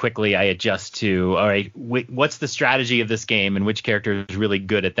very quickly I adjust to, all right, what's the strategy of this game, and which character is really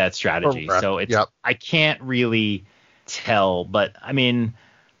good at that strategy? Correct. So I can't really tell, but, I mean,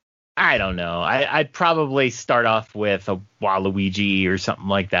 I don't know. I'd probably start off with a Waluigi or something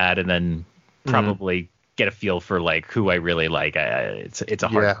like that, and then probably get a feel for, like, who I really like. It's a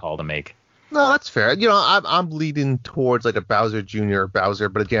hard call to make. No, that's fair. You know, I'm leading towards like a Bowser Jr. or Bowser,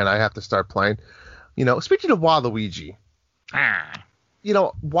 but again, I have to start playing. You know, speaking of Waluigi, you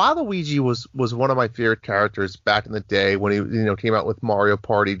know, Waluigi was one of my favorite characters back in the day when he came out with Mario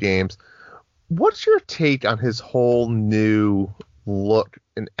Party games. What's your take on his whole new look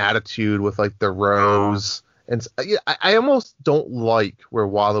and attitude with like the rose? And I almost don't like where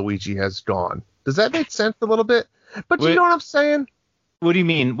Waluigi has gone. Does that make sense a little bit? But you know what I'm saying? What do you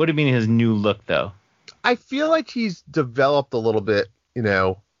mean? What do you mean his new look, though? I feel like he's developed a little bit, you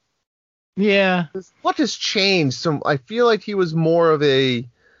know. Yeah. His look has changed. I feel like he was more of a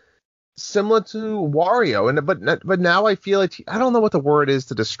similar to Wario, but now I feel like I don't know what the word is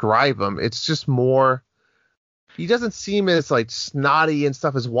to describe him. It's just more. he doesn't seem as like snotty and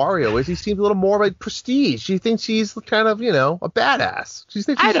stuff as Wario is. He seems a little more like prestige. She thinks he's kind of, a badass. She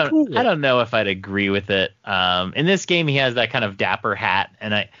thinks he's cool. I don't know if I'd agree with it. In this game, he has that kind of dapper hat,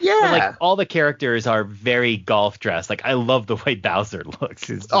 and but, like, all the characters are very golf dressed. Like, I love the way Bowser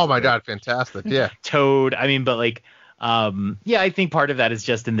looks. Oh my God, fantastic! Yeah. Toad. I mean, but like, I think part of that is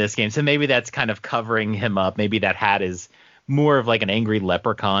just in this game. So maybe that's kind of covering him up. Maybe that hat is more of like an angry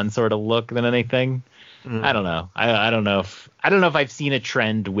leprechaun sort of look than anything. I don't know. I don't know if I've seen a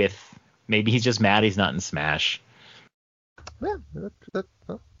trend with maybe he's just mad he's not in Smash. Yeah, that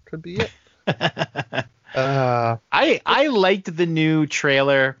could be it. I liked the new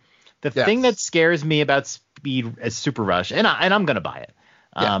trailer. The thing that scares me about Speed is Super Rush, and I'm gonna buy it.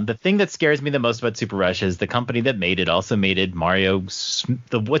 The thing that scares me the most about Super Rush is the company that made it also made Mario.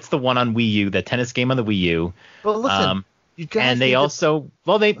 What's the one on Wii U? The tennis game on the Wii U. Well, listen. And they also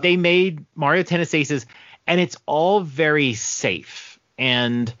they made Mario Tennis Aces, and it's all very safe,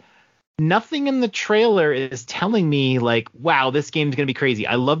 and nothing in the trailer is telling me like, wow, this game's gonna be crazy.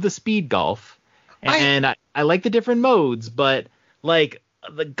 I love the speed golf, and I like the different modes, but like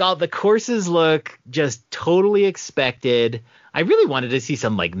the courses look just totally expected. I really wanted to see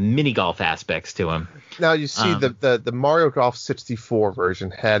some like mini golf aspects to them. Now you see the Mario Golf 64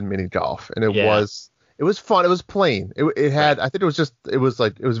 version had mini golf, and it was fun. It was plain. It had, I think it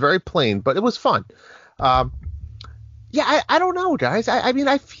was very plain, but it was fun. I don't know, guys. I mean,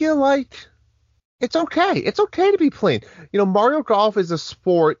 I feel like it's okay. It's okay to be plain. Mario Golf is a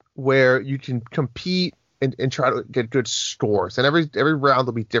sport where you can compete and try to get good scores, and every round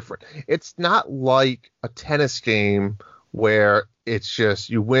will be different. It's not like a tennis game where it's just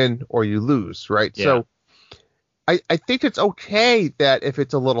you win or you lose, right? Yeah. So I think it's okay that if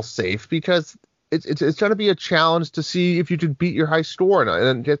it's a little safe, because it's going to be a challenge to see if you can beat your high score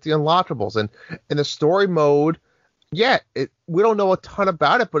and get the unlockables. And in the story mode, we don't know a ton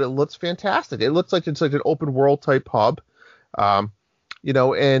about it, but it looks fantastic. It looks like it's like an open world type hub, and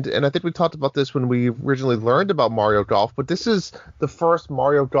I think we talked about this when we originally learned about Mario Golf, but this is the first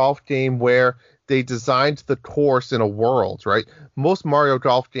Mario Golf game where they designed the course in a world, right? Most Mario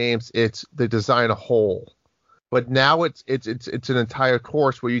Golf games, they design a hole, but now it's an entire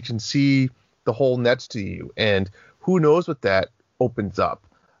course where you can see the hole next to you, and who knows what that opens up.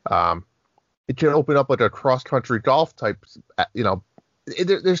 It can open up like a cross-country golf type,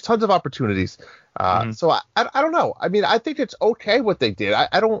 there's tons of opportunities. So I don't know. I mean, I think it's okay what they did.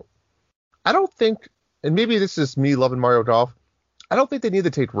 I don't think, and maybe this is me loving Mario Golf, I don't think they need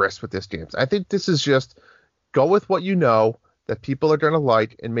to take risks with this game. I think this is just go with what you know that people are going to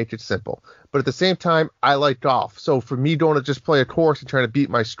like and make it simple. But at the same time, I like golf. So for me going to just play a course and trying to beat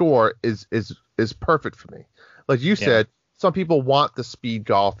my score is perfect for me. Like you said, some people want the speed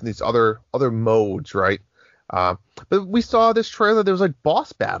golf and these other modes, right? But we saw this trailer, there was like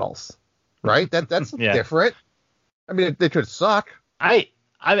boss battles, right? That's different. I mean, they could suck. I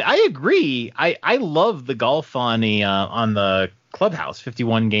agree. I love the golf on the Clubhouse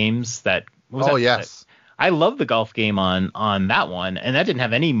 51 games that was. Oh, yes. I love the golf game on that one, and that didn't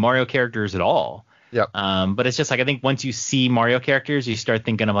have any Mario characters at all. Yep. But it's just like, I think once you see Mario characters, you start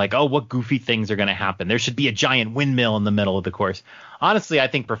thinking of like, oh, what goofy things are going to happen? There should be a giant windmill in the middle of the course. Honestly, I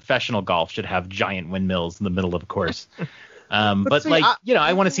think professional golf should have giant windmills in the middle of the course. But see,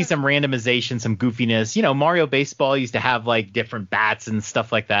 I want to see some randomization, some goofiness. Mario Baseball used to have like different bats and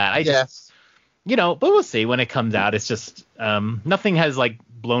stuff like that. But we'll see when it comes out. It's just nothing has like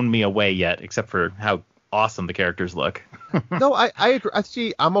blown me away yet, except for how awesome the characters look. No, I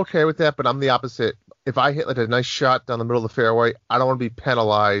agree. I'm okay with that, but I'm the opposite. If I hit like a nice shot down the middle of the fairway, I don't want to be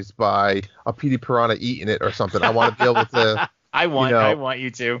penalized by a Petey Piranha eating it or something. I want to be able to. I want you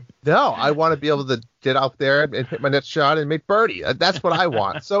to. No, I want to be able to get out there and hit my next shot and make birdie. That's what I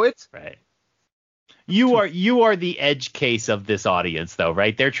want. So it's right. You are the edge case of this audience, though,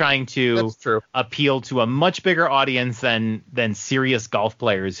 right? They're trying to appeal to a much bigger audience than serious golf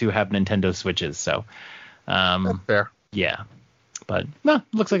players who have Nintendo Switches. So, that's fair. Yeah, but no,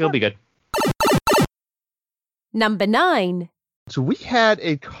 looks like it'll be good. Number 9. So we had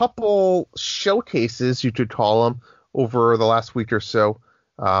a couple showcases, you could call them, over the last week or so.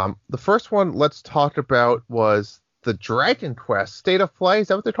 The first one let's talk about was the Dragon Quest State of Play. Is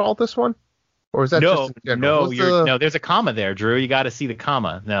that what they call this one? Or is that no, there's a comma there, Drew. You got to see the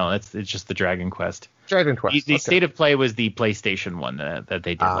comma. No, it's just the Dragon Quest. Dragon Quest. The State of Play was the PlayStation one that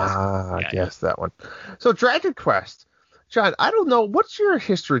they did last. Yes, that one. So Dragon Quest. John, I don't know. What's your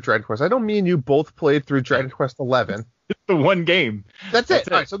history of Dragon Quest? I know me and you both played through Dragon Quest 11. It's the one game. That's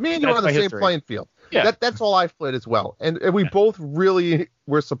it. All right, so me and you are on the same playing field. Yeah. That's all I've played as well. And we both really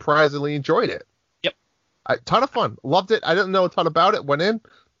were surprisingly enjoyed it. Yep. Ton of fun. Loved it. I didn't know a ton about it. Went in,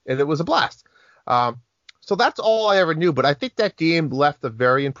 and it was a blast. So that's all I ever knew. But I think that game left a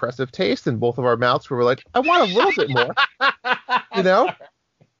very impressive taste in both of our mouths. Where we're like, I want a little bit more. You know?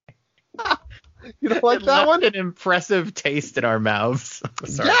 You don't like that one? An impressive taste in our mouths.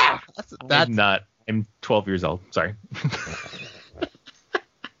 Sorry. Yeah. That's I'm not. I'm 12 years old. Sorry.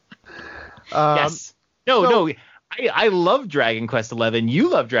 Yes. No. I love Dragon Quest XI. You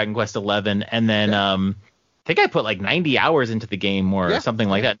love Dragon Quest XI, and then I think I put like 90 hours into the game or something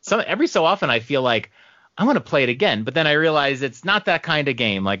like that. Every so often I feel like I want to play it again, but then I realize it's not that kind of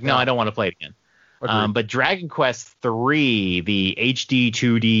game. Like, no, I don't want to play it again. But Dragon Quest III, the HD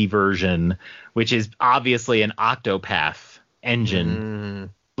 2D version, which is obviously an Octopath engine,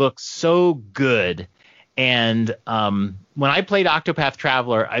 looks so good. And when I played Octopath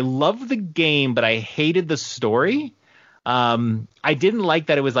Traveler, I loved the game, but I hated the story. I didn't like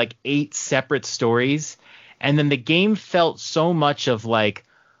that it was like 8 separate stories. And then the game felt so much of like,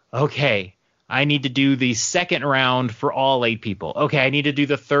 okay, I need to do the second round for all 8 people. Okay, I need to do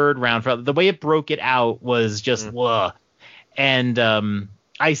the third round. The way it broke it out was just, ugh. And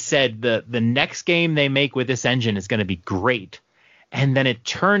I said the next game they make with this engine is going to be great. And then it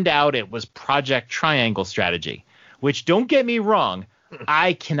turned out it was Project Triangle Strategy, which, don't get me wrong,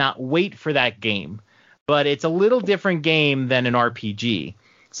 I cannot wait for that game. But it's a little different game than an RPG.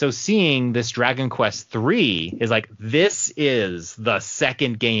 So seeing this Dragon Quest III is like, this is the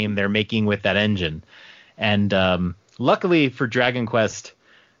second game they're making with that engine. And luckily for Dragon Quest,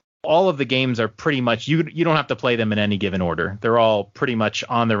 all of the games are pretty much, you don't have to play them in any given order. They're all pretty much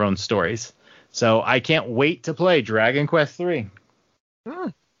on their own stories. So I can't wait to play Dragon Quest III.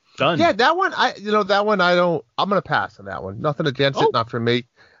 Done. Yeah, that one, I'm going to pass on that one. Nothing against it, not for me.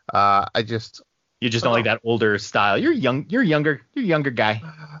 You just don't like that older style. You're younger guy.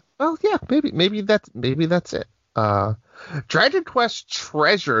 Well, yeah, maybe that's it. Dragon Quest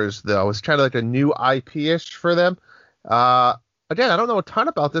Treasures, though, is kind of like a new IP-ish for them. Again, I don't know a ton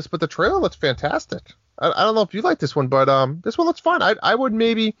about this, but the trailer looks fantastic. I don't know if you like this one, but this one looks fun. I would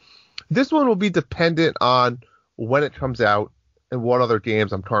maybe, this one will be dependent on when it comes out and what other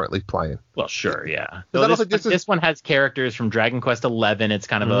games I'm currently playing. Well, sure, yeah. So this one has characters from Dragon Quest XI. It's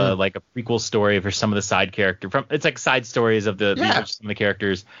kind of like a prequel story for some of the side characters. It's like side stories of some of the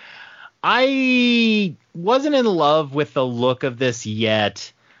characters. I wasn't in love with the look of this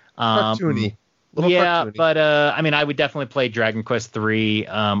yet. Cartoony. Cartoony. But I mean, I would definitely play Dragon Quest III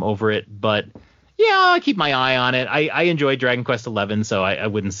over it. But yeah, I keep my eye on it. I enjoyed Dragon Quest XI, so I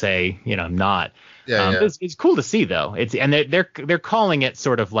wouldn't say not. It's cool to see though. They're calling it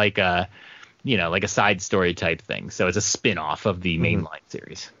sort of like a like a side story type thing. So it's a spin-off of the mainline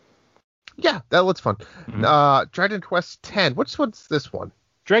series. Yeah, that looks fun. Dragon Quest X. What's this one?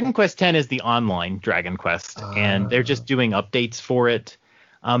 Dragon Quest X is the online Dragon Quest, and they're just doing updates for it.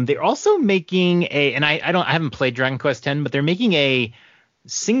 They're also making I haven't played Dragon Quest X, but they're making a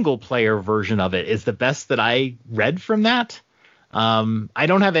single player version of it. Is the best that I read from that. I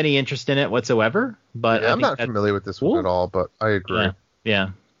don't have any interest in it whatsoever, but I'm not familiar with this one at all, but I agree.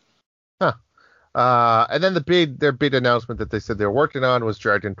 Yeah. Huh. And then their big announcement that they said they're working on was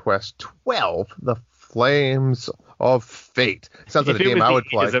Dragon Quest XII, The Flames of Fate. Sounds like a game I would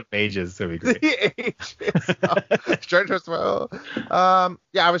play. Ages of Ages, that'd be great. The Ages. Dragon Quest XII.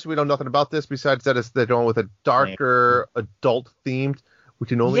 Yeah, obviously we know nothing about this besides that they're going with a darker, adult themed. We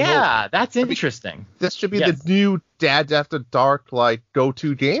can only hope. That's interesting. This should be the new Dads After Dark like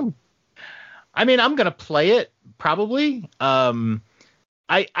go-to game. I mean, I'm gonna play it probably. I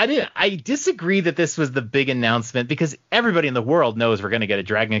disagree that this was the big announcement because everybody in the world knows we're gonna get a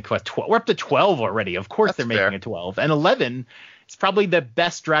Dragon Quest 12. We're up to 12 already. Of course they're making a 12, and 11 is probably the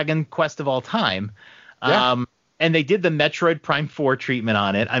best Dragon Quest of all time. Yeah. And they did the Metroid Prime 4 treatment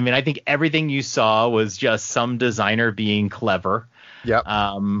on it. I mean, I think everything you saw was just some designer being clever. Yep.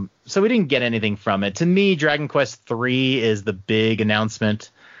 So we didn't get anything from it. To me, Dragon Quest 3 is the big announcement.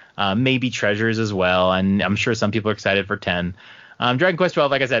 Maybe Treasures as well, and I'm sure some people are excited for 10. Dragon Quest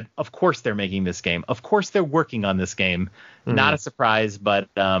 12, like I said, of course they're making this game. Of course they're working on this game. Not a surprise, but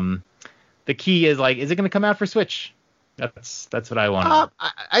the key is like, is it going to come out for Switch? That's what I want.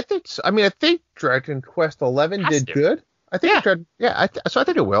 I think so. I mean, I think Dragon Quest 11 did good. I think so I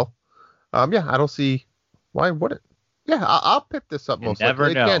think it will. I don't see why would it. Yeah, I'll pick this up most likely.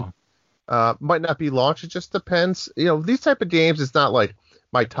 Never know. Again, might not be launched. It just depends. These type of games, it's not like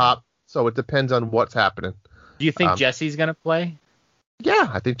my top, so it depends on what's happening. Do you think Jesse's gonna play? Yeah,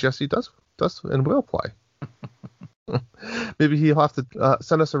 I think Jesse does and will play. Maybe he'll have to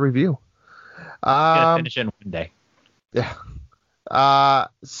send us a review. Gonna finish it in one day. Yeah.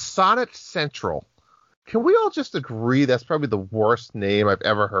 Sonic Central Can we all just agree that's probably the worst name I've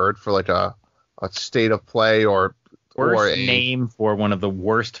ever heard for like a state of play or Worst name for one of the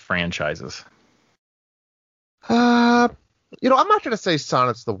worst franchises. I'm not going to say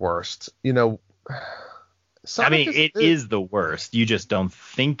Sonic's the worst. Sonic it is the worst. You just don't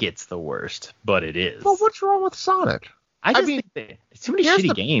think it's the worst, but it is. Well, what's wrong with Sonic? I mean, it's too many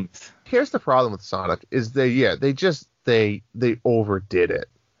shitty games. Here's the problem with Sonic is they overdid it.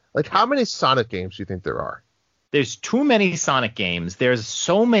 Like, how many Sonic games do you think there are? There's too many Sonic games. There's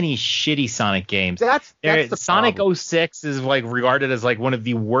so many shitty Sonic games. That's the Sonic problem. 06 is like regarded as like one of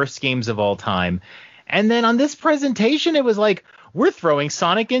the worst games of all time. And then on this presentation, it was like, we're throwing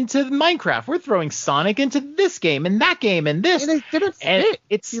Sonic into Minecraft. We're throwing Sonic into this game and that game and this. And it didn't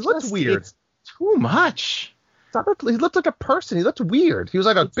fit. He looked weird. It's too much. Sonic, he looked like a person. He looked weird. He was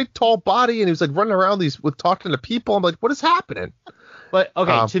like a big, tall body, and he was like running around with talking to people. I'm like, what is happening? But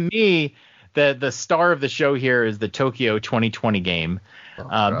okay, to me, the star of the show here is the Tokyo 2020 game.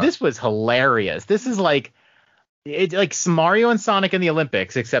 This was hilarious. This is like Mario and Sonic in the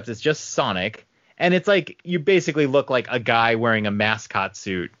Olympics, except it's just Sonic. And it's like you basically look like a guy wearing a mascot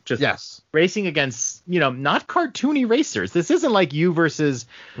suit, just racing against, not cartoony racers. This isn't like you versus,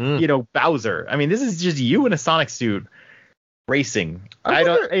 Bowser. I mean, this is just you in a Sonic suit racing.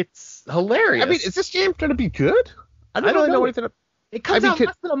 It's hilarious. I mean, is this game going to be good? I don't really know anything. It comes out in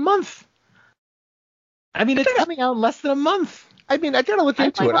less than a month. I mean, it's coming out in less than a month. I mean, I gotta look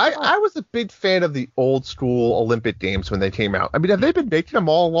into it. I was a big fan of the old school Olympic games when they came out. I mean, have they been making them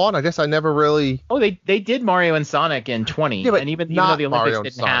all along? I guess I never really. Oh, they did Mario and Sonic in 20, and even though the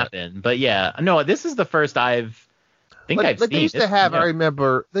Olympics didn't happen. But yeah, no, this is the first I've seen. They used to have. I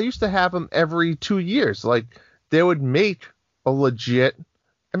remember they used to have them every 2 years. Like they would make a legit.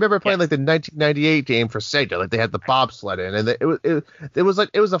 I remember playing like the 1998 game for Sega. Like they had the bobsled in, and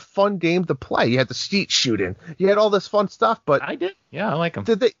it was a fun game to play. You had the skeet shooting. You had all this fun stuff. But I did. Yeah, I like them.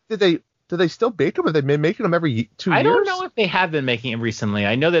 Did they still make them? Have they been making them every 2 years? I don't know if they have been making them recently.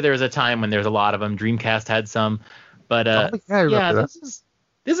 I know that there was a time when there was a lot of them. Dreamcast had some, but this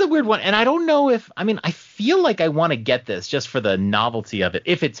is a weird one. And I don't know if I feel like I want to get this just for the novelty of it.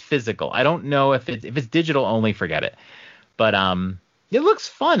 If it's physical, I don't know if it's digital only. Forget it. But it looks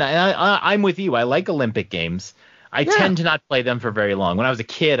fun. I'm with you. I like Olympic games. I tend to not play them for very long. When I was a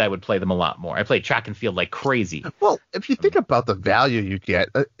kid, I would play them a lot more. I played track and field like crazy. Well, if you think about the value you get,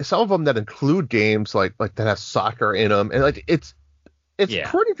 some of them that include games like that have soccer in them, and like it's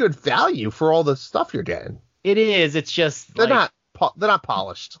pretty good value for all the stuff you're getting. It is. It's just they're not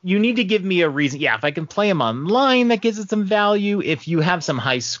polished. You need to give me a reason. Yeah, if I can play them online, that gives it some value. If you have some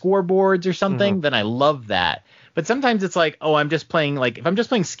high scoreboards or something, then I love that. But sometimes it's like, I'm just playing if I'm just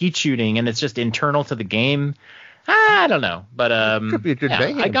playing skeet shooting and it's just internal to the game. I don't know. But could be a good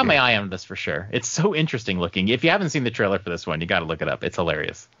I got my eye on this for sure. It's so interesting looking. If you haven't seen the trailer for this one, you got to look it up. It's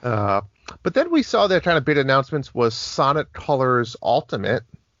hilarious. But then we saw their kind of big announcements was Sonic Colors Ultimate,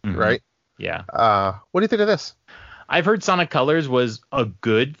 right? Yeah. What do you think of this? I've heard Sonic Colors was a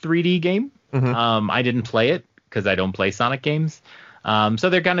good 3D game. I didn't play it because I don't play Sonic games. So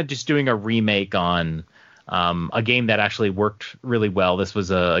they're kind of just doing a remake on a game that actually worked really well. This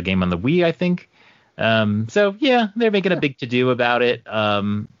was a game on the Wii, I think. So yeah, they're making a big to-do about it.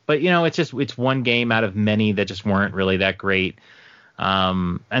 But it's one game out of many that just weren't really that great.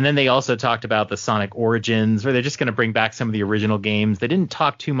 And then they also talked about the Sonic Origins, where they're just going to bring back some of the original games. They didn't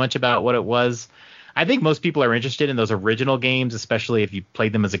talk too much about what it was. I think most people are interested in those original games, especially if you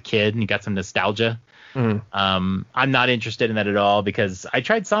played them as a kid and you got some nostalgia. I'm not interested in that at all because I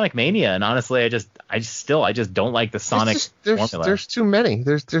tried Sonic Mania and honestly, I just don't like the Sonic formula. There's too many.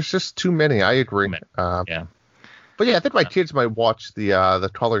 There's just too many. I agree. But yeah, I think my kids might watch the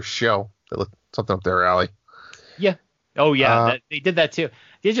Colors show. They look something up their alley. Yeah. Oh yeah, they did that too.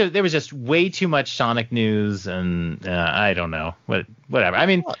 There was just way too much Sonic news, and I don't know. Whatever. I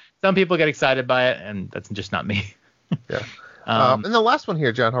mean, some people get excited by it, and that's just not me. Yeah. And the last one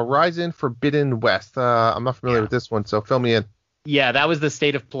here, John, Horizon Forbidden West. I'm not familiar with this one, so fill me in. Yeah, that was the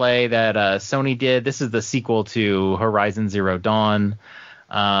state of play that Sony did. This is the sequel to Horizon Zero Dawn.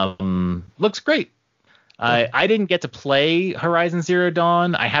 Looks great. I didn't get to play Horizon Zero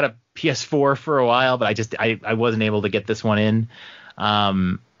Dawn. I had a PS4 for a while, but I wasn't able to get this one in.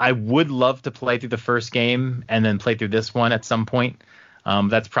 I would love to play through the first game and then play through this one at some point.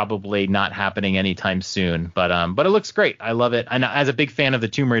 That's probably not happening anytime soon, but it looks great. I love it. And as a big fan of the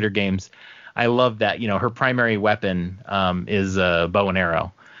Tomb Raider games, I love that, her primary weapon, is a bow and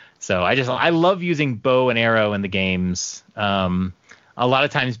arrow. So I love using bow and arrow in the games. A lot of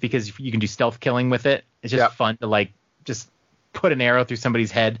times because you can do stealth killing with it. It's just fun to just put an arrow through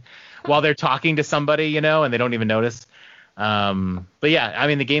somebody's head while they're talking to somebody, and they don't even notice. But yeah, I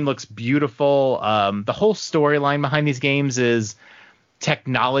mean, the game looks beautiful. The whole storyline behind these games is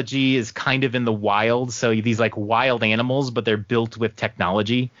technology is kind of in the wild. So these like wild animals, but they're built with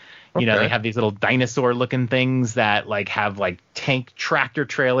technology. Okay. They have these little dinosaur looking things that like have like tank tractor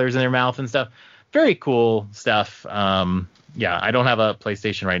trailers in their mouth and stuff. Very cool stuff. Yeah, I don't have a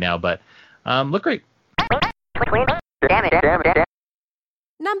PlayStation right now, but look great.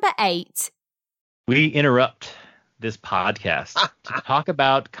 Number 8. We interrupt this podcast to talk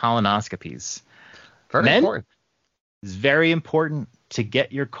about colonoscopies. Very Men, important. It's very important to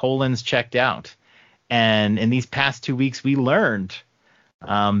get your colons checked out. And in these past 2 weeks, we learned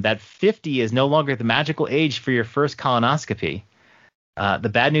that 50 is no longer the magical age for your first colonoscopy. The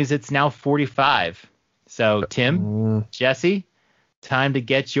bad news, it's now 45. So, Tim, Jesse, time to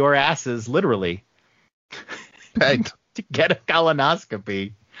get your asses, literally, Pegged. to get a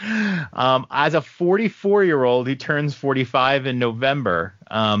colonoscopy. As a 44-year-old who turns 45 in November,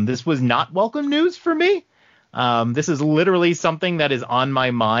 this was not welcome news for me. This is literally something that is on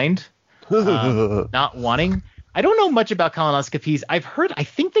my mind, not wanting. I don't know much about colonoscopies. I've heard, I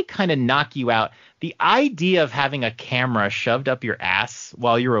think they kind of knock you out. The idea of having a camera shoved up your ass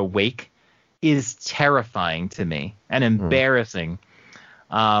while you're awake is terrifying to me and embarrassing.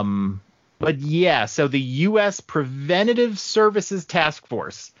 But yeah, so the U.S. Preventative Services Task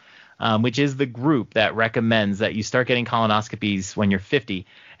Force, which is the group that recommends that you start getting colonoscopies when you're 50.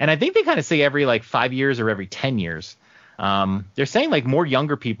 And I think they kind of say every like 5 years or every 10 years. They're saying like more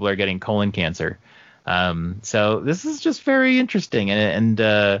younger people are getting colon cancer. So this is just very interesting. And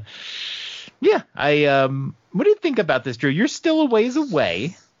yeah, what do you think about this, Drew? You're still a ways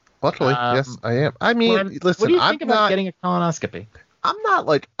away. Luckily, yes, I am. I mean, listen, what do you think I'm about not getting a colonoscopy? I'm not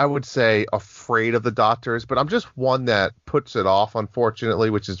like I would say afraid of the doctors, but I'm just one that puts it off,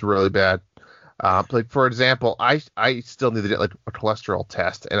 unfortunately, which is really bad. Like for example, I still need to get like a cholesterol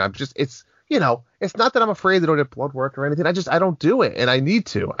test, and I'm just it's not that I'm afraid they don't get blood work or anything. I don't do it, and I need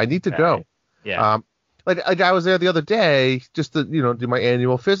to go. Yeah. Like I was there the other day just to do my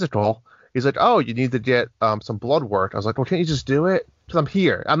annual physical. He's like, oh, you need to get some blood work. I was like, well, can't you just do it? Because I'm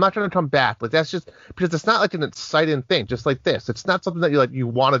here. I'm not trying to come back. Like that's just because it's not like an exciting thing. Just like this, it's not something that you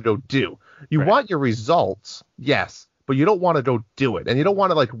want to go do. You want your results, yes, but you don't want to go do it, and you don't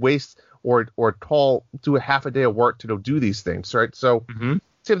want to like waste or do a half a day of work to go do these things, right? So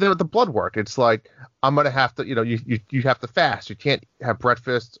same thing with the blood work. It's like I'm gonna have to, you have to fast. You can't have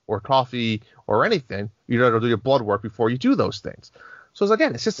breakfast or coffee or anything. You gotta do your blood work before you do those things. So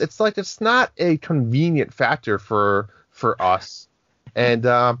again, it's not a convenient factor for us, and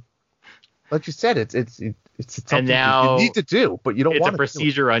like you said, it's something now you need to do, but you don't want to. It's a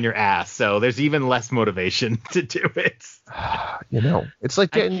procedure on your ass, so there's even less motivation to do it. It's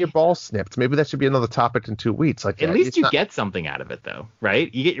like getting your balls snipped. Maybe that should be another topic in 2 weeks. Like at least you get something out of it, though,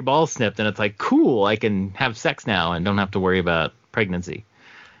 right? You get your balls snipped, and it's like, cool, I can have sex now and don't have to worry about pregnancy.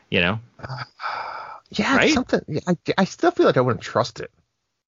 Yeah, right? It's something. I still feel like I wouldn't trust it.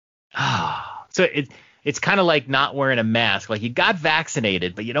 So it's kind of like not wearing a mask. Like you got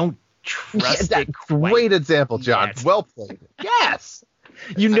vaccinated, but you don't trust it. Great example, John. Yet. Well played. Yes.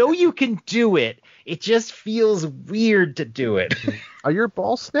 You can do it. It just feels weird to do it. Are your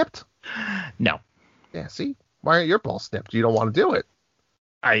balls snipped? No. Yeah. See, why aren't your balls snipped? You don't want to do it.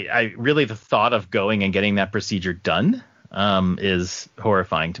 I really, the thought of going and getting that procedure done is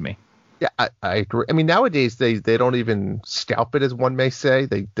horrifying to me. Yeah, I agree. I mean, nowadays they don't even scalp it, as one may say.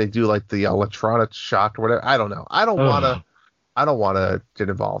 They do like the electronic shock or whatever. I don't know. I don't want to get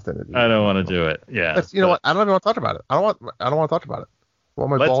involved in it. I don't want to do it. Yeah. What? I don't even want to talk about it. I don't want to talk about it. Well,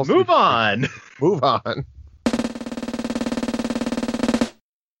 let's move on. Move on.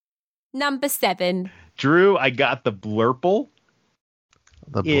 Number 7. Drew, I got the Blurple.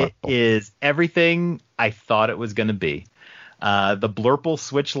 It is everything I thought it was going to be. The Blurple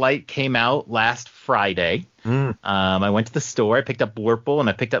Switch Lite came out last Friday. I went to the store. I picked up Blurple and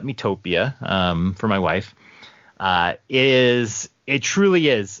I picked up Metopia for my wife. It truly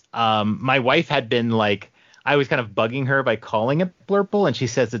is. My wife had been like, I was kind of bugging her by calling it Blurple, and she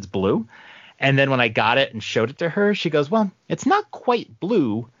says it's blue. And then when I got it and showed it to her, she goes, well, it's not quite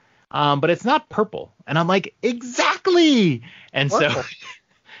blue, but it's not purple. And I'm like, exactly. And Blurple. So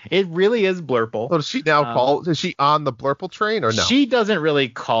it really is Blurple. So does she now is she on the Blurple train or no? She doesn't really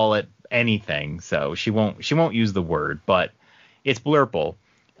call it anything, so she won't use the word, but it's Blurple.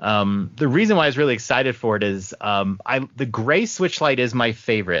 The reason why I was really excited for it is the gray Switch Lite is my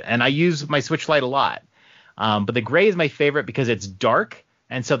favorite, and I use my Switch Lite a lot. But the gray is my favorite because it's dark,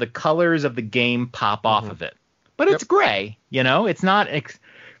 and so the colors of the game pop off of it. but Yep. it's gray. It's not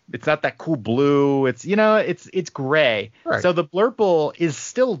that cool blue. It's it's gray. Right. So the Blurple is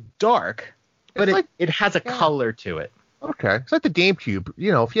still dark, but It's like- it has a color to it. Okay. It's like the GameCube.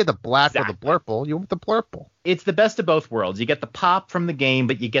 If you had the black or the Exactly. Blurple, you went with the Blurple. It's the best of both worlds. You get the pop from the game,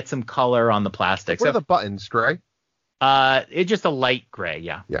 but you get some color on the plastic. What So are the buttons, Dre? it's just a light gray.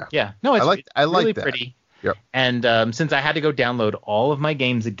 Yeah. Yeah. Yeah. No, it's I like really that. pretty. Yep. And since I had to go download all of my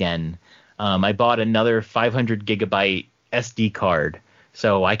games again, I bought another 500 gigabyte SD card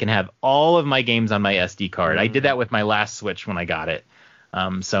so I can have all of my games on my SD card. I did that with my last Switch when I got it.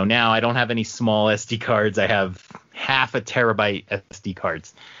 So now I don't have any small SD cards. I have half a terabyte SD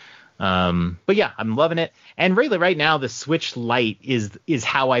cards. But yeah, I'm loving it. And really right now the Switch Lite is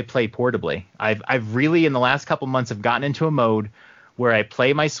how I play portably. I've really in the last couple months have gotten into a mode where I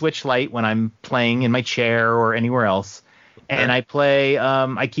play my Switch Lite when I'm playing in my chair or anywhere else. And I play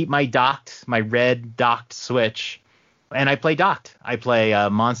I keep my red docked Switch, and I play docked. I play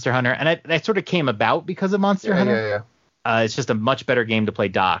Monster Hunter, and that sort of came about because of Monster Hunter. Yeah. It's just a much better game to play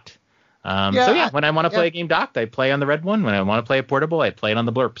docked. Yeah, So yeah, when I want to play a game docked, I play on the red one. When I want to play a portable, I play it on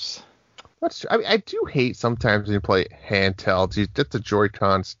the Blurps. I do hate sometimes when you play handhelds. The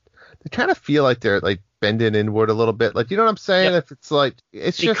Joy-Cons. They kind of feel like they're like bending inward a little bit. Like, you know what I'm saying? Yep. If it's like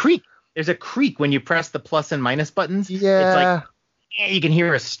it's They just creak. There's a creak when you press the plus and minus buttons. Yeah. It's like you can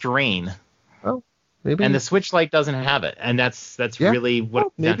hear a strain. Oh, maybe. And the Switch Lite doesn't have it, and that's Yeah. really what.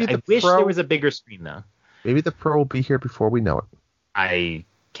 Well, maybe I the wish Pro- there was a bigger screen though. Maybe the Pro will be here before we know it. I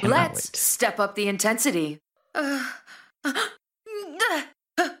cannot Let's wait. step up the intensity. Ouch!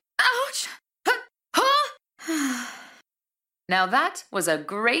 Now that was a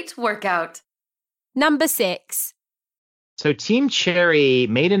great workout. Number 6. So Team Cherry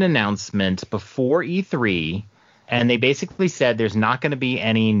made an announcement before E3, and they basically said there's not going to be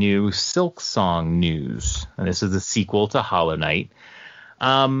any new Silk Song news. And this is the sequel to Hollow Knight.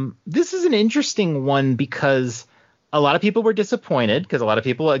 This is an interesting one because a lot of people were disappointed because a lot of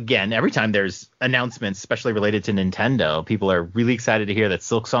people, again, every time there's announcements, especially related to Nintendo, people are really excited to hear that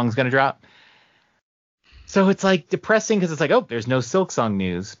Silk Song's going to drop. So it's like depressing because it's like, oh, there's no Silk Song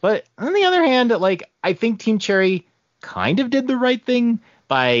news. But on the other hand, like I think Team Cherry kind of did the right thing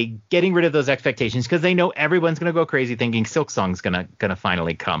by getting rid of those expectations because they know everyone's going to go crazy thinking Silk Song's gonna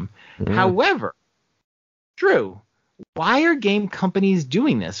finally come. However, Drew, why are game companies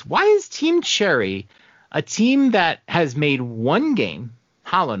doing this? Why is Team Cherry, a team that has made one game,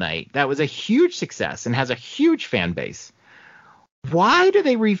 Hollow Knight, that was a huge success and has a huge fan base, why do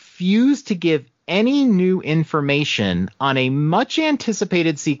they refuse to give any new information on a much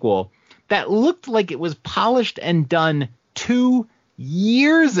anticipated sequel that looked like it was polished and done 2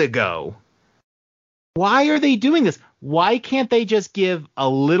 years ago? Why are they doing this? Why can't they just give a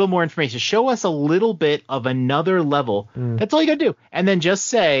little more information? Show us a little bit of another level. That's all you gotta do. And then just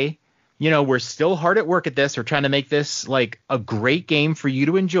say, we're still hard at work at this. We're trying to make this like a great game for you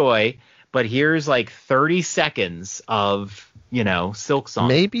to enjoy. But here's like 30 seconds of, Silk Song.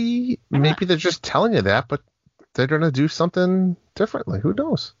 Maybe they're just telling you that, but they're gonna do something differently. Who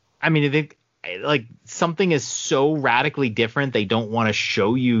knows? I mean, I think like something is so radically different they don't want to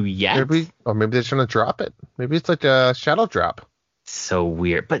show you yet. Maybe they're just gonna drop it. Maybe it's like a shadow drop. So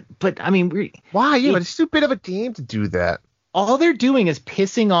weird. But I mean, Why? It's too bit of a game to do that. all they're doing is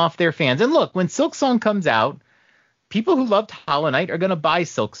pissing off their fans. And look, when Silk Song comes out, people who loved Hollow Knight are gonna buy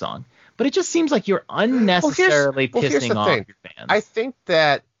Silk Song. But it just seems like you're unnecessarily here's pissing the off thing. your fans. I think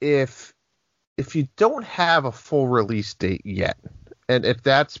that if you don't have a full release date yet, and if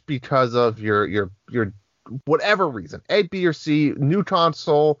that's because of your whatever reason, A, B, or C, new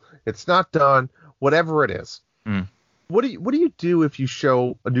console, it's not done, whatever it is. What do you do if you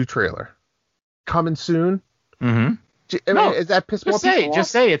show a new trailer coming soon? Mm-hmm. I mean, is that piss more people off? Just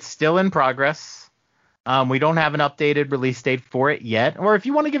say it's still in progress. We don't have an updated release date for it yet. Or if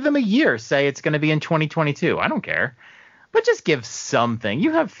you want to give them a year, say it's going to be in 2022. I don't care. But just give something.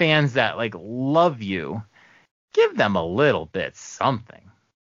 You have fans that like love you. Give them a little bit something.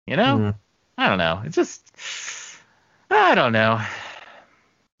 I don't know. It's just, I don't know.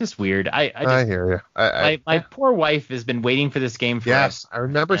 Just weird. I hear you. My poor wife has been waiting for this game forever. Yes, I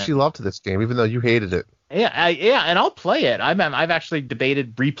remember she loved this game, even though you hated it. Yeah, and I'll play it. I've actually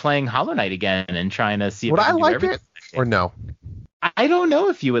debated replaying Hollow Knight again and trying to see if Would I can do like everything. it or no? I don't know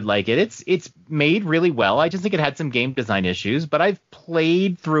if you would like it. It's made really well. I just think it had some game design issues, but I've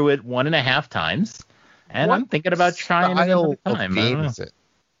played through it 1.5 times, and What I'm thinking about trying it another style time. of I don't game know. is it?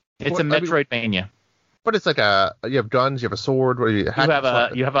 It's What- a I mean- Metroidvania. But it's like you have guns, you have a sword, what do you You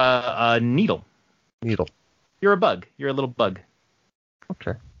have a needle. needle. You're a bug. You're a little bug.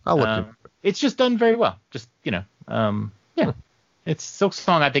 Okay, I'll look into it. it's just done very well. Just, yeah. It's Silk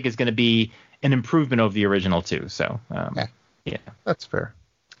Song, I think, is going to be an improvement over the original, too. So, yeah. That's fair.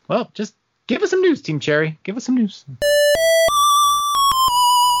 Well, just give us some news, Team Cherry. Give us some news.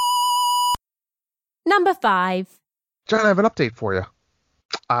 Number 5. John, I have an update for you.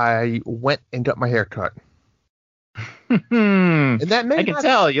 I went and got my hair cut. And that may I can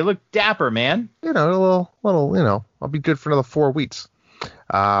tell. You look dapper, man. A little, I'll be good for another 4 weeks.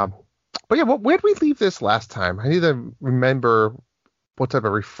 But yeah, where did we leave this last time? I need to remember what type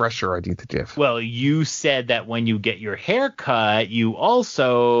of refresher I need to give. Well, you said that when you get your hair cut, you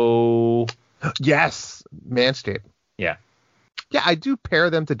also... Yes, Manscaped. Yeah. Yeah, I do pair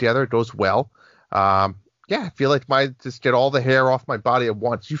them together. It goes well. Yeah, I feel like just get all the hair off my body at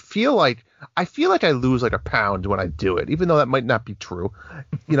once. I feel like I lose like a pound when I do it, even though that might not be true.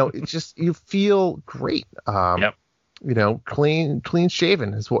 It's just, you feel great. Yep. Clean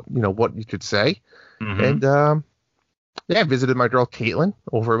shaven is what you could say. Mm-hmm. And I visited my girl Caitlin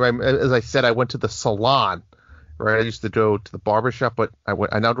as I said, I went to the salon. Right, I used to go to the barbershop, but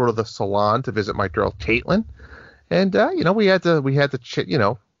I now go to the salon to visit my girl Caitlin. And we had to we had to do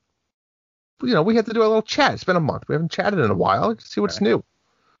a little chat. It's been a month. We haven't chatted in a while. Just see what's new.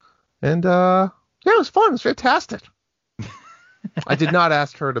 And yeah, it was fun. It was fantastic. I did not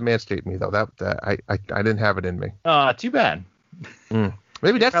ask her to manscape me though. That I didn't have it in me. Too bad.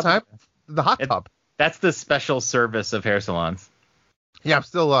 Maybe next time. The hot tub. That's the special service of hair salons. Yeah, I'm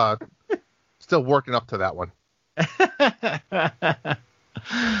still working up to that one.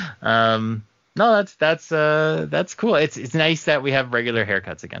 No, that's cool. It's nice that we have regular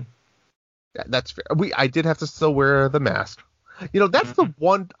haircuts again. Yeah, that's fair. I did have to still wear the mask. That's the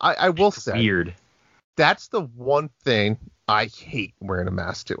one I will say. Weird. That's the one thing I hate wearing a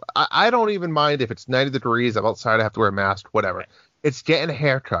mask too. I don't even mind if it's 90 degrees. I'm outside. I have to wear a mask. Whatever. Right. It's getting a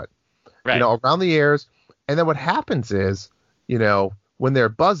haircut. Right. Around the ears. And then what happens is, when they're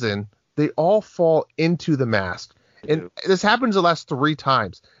buzzing, they all fall into the mask. And this happens the last 3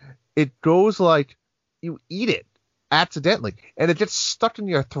 times. It goes like you eat it accidentally, and it gets stuck in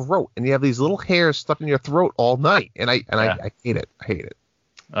your throat, and you have these little hairs stuck in your throat all night. And I hate it. I hate it.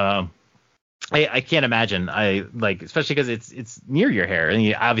 I can't imagine. I especially because it's near your hair,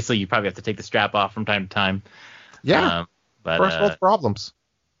 and obviously you probably have to take the strap off from time to time. Yeah. But first world problems.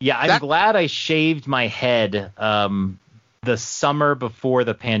 Yeah, I'm glad I shaved my head the summer before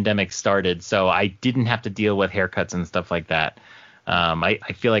the pandemic started, so I didn't have to deal with haircuts and stuff like that. I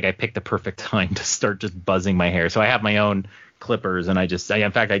feel like I picked the perfect time to start just buzzing my hair. So I have my own clippers, and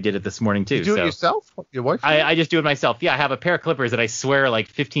in fact, I did it this morning too. You do it yourself? Your wife? I just do it myself. Yeah, I have a pair of clippers that I swear are like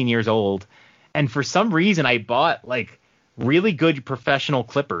 15 years old, and for some reason I bought like really good professional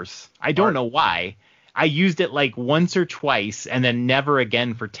clippers. I don't know why. I used it like once or twice, and then never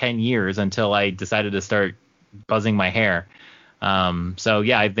again for 10 years until I decided to start buzzing my hair. So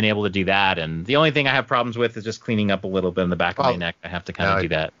yeah, I've been able to do that, and the only thing I have problems with is just cleaning up a little bit in the back of my neck. I have to kind of do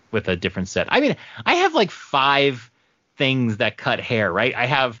that with a different set. I mean, I have like 5 things that cut hair, right? I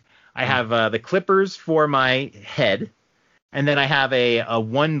have the clippers for my head, and then I have a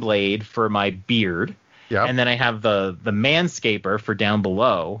one blade for my beard, and then I have the manscaper for down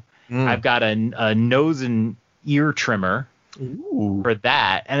below. I've got a nose and ear trimmer for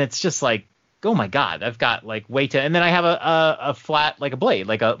that, and it's just like, oh my god, I've got like and then I have a flat, like a blade,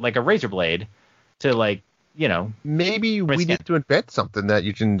 like a razor blade to maybe we need to invent something that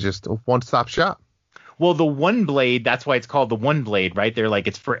you can just one-stop shop. Well, the one blade, that's why it's called the one blade, right? They're like,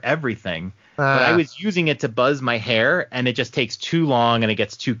 it's for everything. But I was using it to buzz my hair, and it just takes too long and it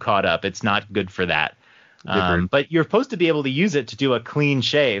gets too caught up. It's not good for that. But you're supposed to be able to use it to do a clean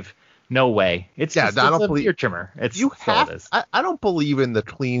shave. No way. It's just a beard trimmer. I don't believe in the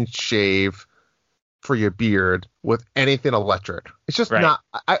clean shave for your beard with anything electric. It's just not.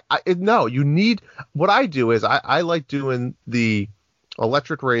 No, you need. What I do is I like doing the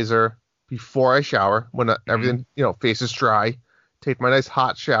electric razor before I shower when everything face is dry. Take my nice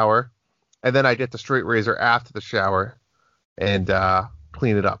hot shower, and then I get the straight razor after the shower and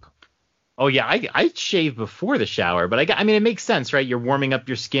clean it up. Oh yeah, I shave before the shower, but I mean it makes sense, right? You're warming up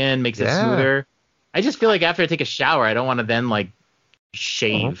your skin, makes it smoother. I just feel like after I take a shower, I don't want to then like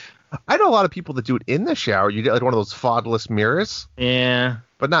shave. I know a lot of people that do it in the shower. You get like one of those fogless mirrors. Yeah.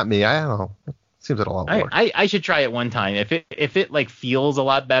 But not me. I don't know. It seems like a lot more. I should try it one time. If it like feels a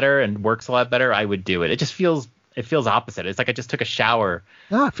lot better and works a lot better, I would do it. It just feels opposite. It's like I just took a shower.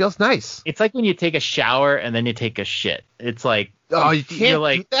 Ah, it feels nice. It's like when you take a shower and then you take a shit. It's like, you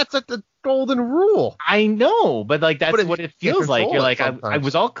can't. That's like the golden rule. I know, but like that's what it feels like. You're like, I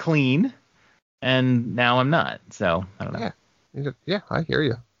was all clean, and now I'm not. So I don't know. Yeah, I hear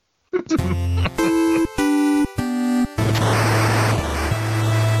you.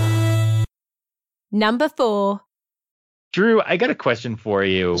 Number 4. Drew, I got a question for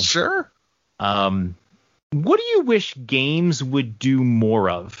you. Sure. What do you wish games would do more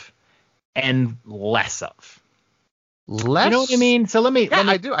of and less of? Less? You know what I mean? So let me.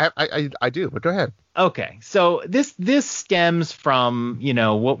 I do. I do. But go ahead. Okay, so this stems from,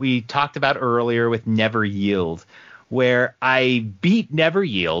 what we talked about earlier with Never Yield, where I beat Never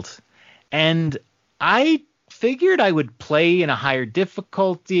Yield, and I figured I would play in a higher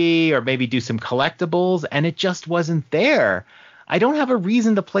difficulty or maybe do some collectibles, and it just wasn't there. I don't have a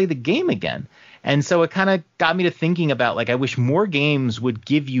reason to play the game again. And so it kind of got me to thinking about, like, I wish more games would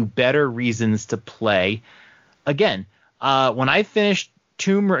give you better reasons to play. Again, when I finished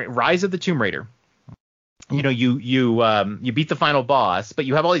Rise of the Tomb Raider, you beat the final boss, but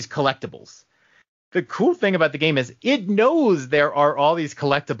you have all these collectibles. The cool thing about the game is it knows there are all these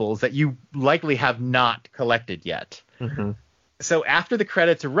collectibles that you likely have not collected yet. Mm-hmm. So after the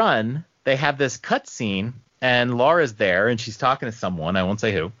credits run, they have this cutscene, and Laura's there, and she's talking to someone. I won't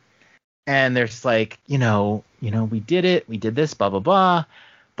say who. And they're just like, we did it. We did this, blah, blah, blah.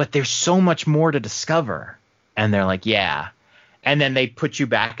 But there's so much more to discover. And they're like, yeah. And then they put you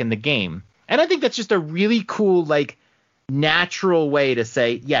back in the game. And I think that's just a really cool, like, natural way to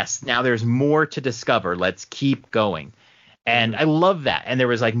say, yes, now there's more to discover. Let's keep going. And I love that. And there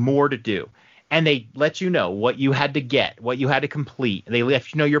was, like, more to do. And they let you know what you had to get, what you had to complete. They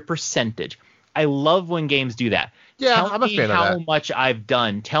let you know your percentage. I love when games do that. Yeah, Tell I'm a me fan of how that. much I've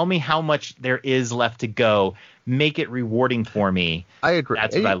done. Tell me how much there is left to go. Make it rewarding for me. I agree.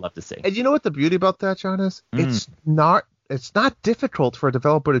 That's what I love to see. And you know what the beauty about that, John, is? It's not difficult for a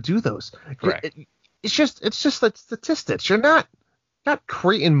developer to do those. Correct. It's just like statistics. You're not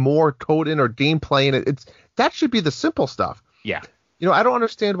creating more code in or gameplay in it. That should be the simple stuff. Yeah. I don't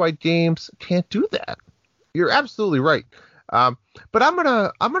understand why games can't do that. You're absolutely right. But I'm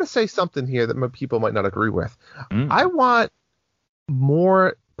gonna say something here that people might not agree with. I want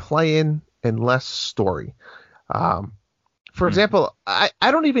more playing and less story. For example, I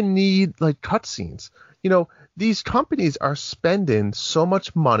don't even need, like, cutscenes. These companies are spending so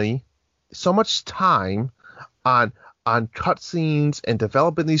much money, so much time on cutscenes and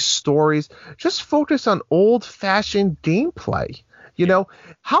developing these stories. Just focus on old-fashioned gameplay.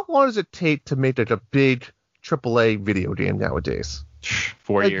 How long does it take to make, like, a big AAA video game nowadays?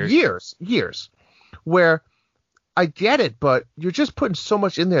 4 years. Years. Where I get it, but you're just putting so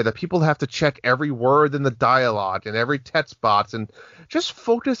much in there that people have to check every word in the dialogue and every text box, and just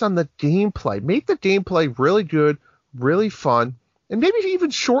focus on the gameplay. Make the gameplay really good, really fun, and maybe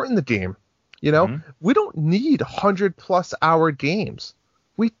even shorten the game. We don't need 100+ hour games.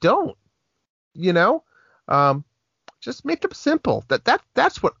 We don't. Just make them simple.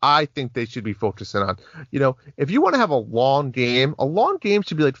 That's what I think they should be focusing on. If you want to have a long game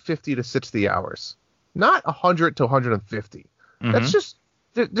should be like 50 to 60 hours, not 100 to 150. That's just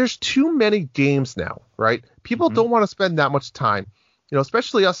there's too many games now, right? People don't want to spend that much time.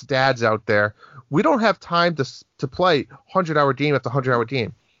 Especially us dads out there. We don't have time to play 100-hour game after 100-hour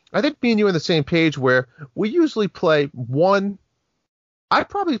game. I think me and you are on the same page where we usually play one. I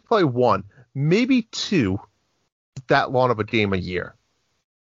probably play one, maybe two, that long of a game a year.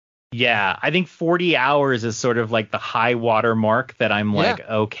 Yeah, I think 40 hours is sort of like the high water mark that I'm like,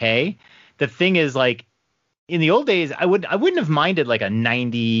 okay. The thing is, like, in the old days, I wouldn't have minded like a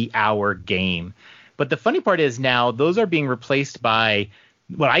 90-hour game. But the funny part is now those are being replaced by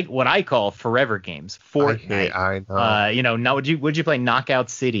what I call forever games. Fortnite. I know. Now would you play Knockout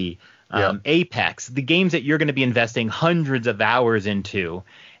City, Apex, the games that you're going to be investing hundreds of hours into.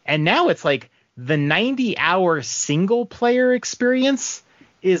 And now it's like the 90-hour single player experience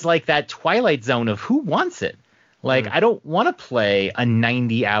is like that Twilight Zone of who wants it. Like, I don't want to play a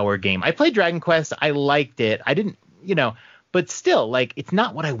 90-hour game. I played Dragon Quest. I liked it. I didn't, but still, like, it's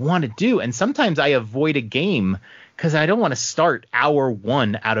not what I want to do. And sometimes I avoid a game because I don't want to start hour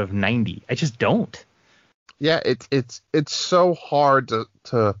 1 out of 90. I just don't. Yeah, it's so hard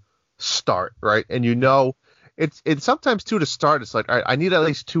to start, right? And it's sometimes too to start. It's like, all right, I need at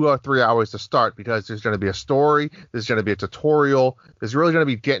least 2 or 3 hours to start because there's going to be a story, there's going to be a tutorial, there's really going to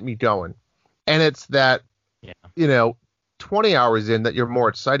be getting me going. And it's that, 20 hours in that you're more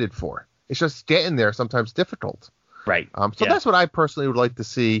excited for. It's just getting there sometimes difficult. Right. So that's what I personally would like to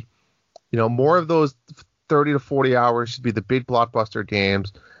see. More of those 30 to 40 hours should be the big blockbuster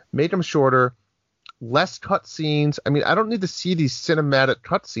games. Make them shorter, less cutscenes. I mean, I don't need to see these cinematic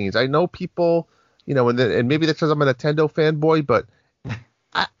cutscenes. I know people, and maybe that's because I'm a Nintendo fanboy, but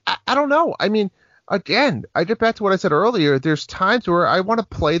I don't know. I mean, again, I get back to what I said earlier. There's times where I want to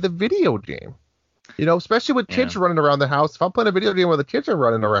play the video game. Especially with kids running around the house. If I'm playing a video game where the kids are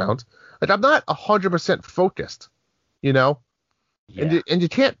running around, like I'm not 100% focused, Yeah. And you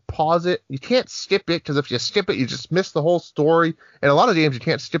can't pause it. You can't skip it, because if you skip it, you just miss the whole story. And a lot of games you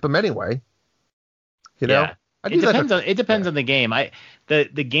can't skip them anyway. Yeah. It depends on the game.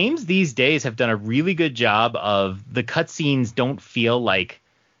 The games these days have done a really good job of the cutscenes don't feel like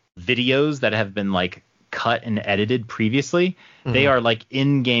videos that have been like cut and edited previously. Mm-hmm. They are like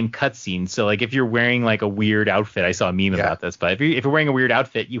in-game cutscenes. So like if you're wearing like a weird outfit, I saw a meme about this, but if you're wearing a weird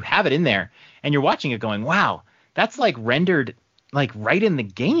outfit, you have it in there and you're watching it going, wow, that's like rendered like right in the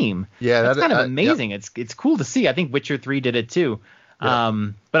game. Yeah, that's kind of amazing. Yep. It's cool to see. I think Witcher 3 did it too.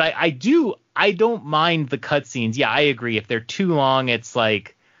 Yep. But I don't mind the cutscenes. Yeah, I agree. If they're too long, it's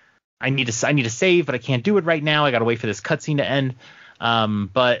like I need to save, but I can't do it right now. I got to wait for this cutscene to end.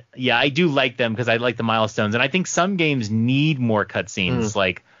 But yeah, I do like them because I like the milestones, and I think some games need more cutscenes,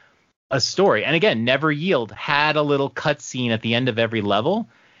 like a story. And again, Never Yield had a little cutscene at the end of every level.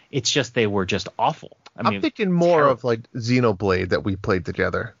 It's just they were just awful. I'm thinking more of like Xenoblade that we played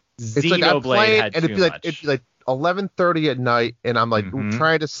together. Xenoblade had too much. It'd be like 11:30 at night, and I'm like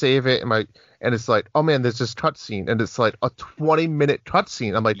trying to save it, and it's like, oh man, there's this cutscene, and it's like a 20-minute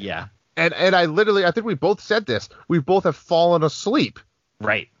cutscene. I'm like, yeah. And I think we both said this. We both have fallen asleep.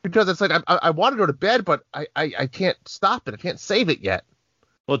 Right. Because it's like I want to go to bed, but I can't stop it. I can't save it yet.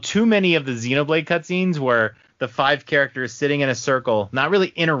 Well, too many of the Xenoblade cutscenes were the 5 characters sitting in a circle, not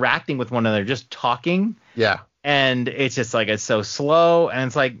really interacting with one another, just talking. Yeah. And it's just like it's so slow, and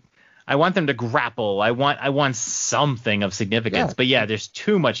it's like I want them to grapple. I want something of significance. Yeah. But yeah, there's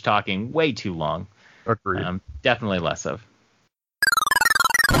too much talking, way too long. Agreed. Definitely less of.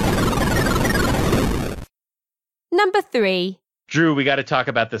 Number 3. Drew, we got to talk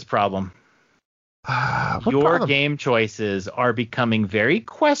about this problem. Your game choices are becoming very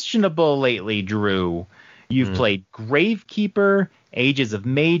questionable lately, Drew. You've played Gravekeeper, Ages of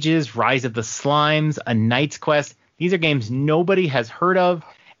Mages, Rise of the Slimes, A Knight's Quest. These are games nobody has heard of.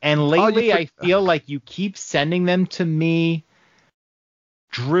 And lately, I feel like you keep sending them to me.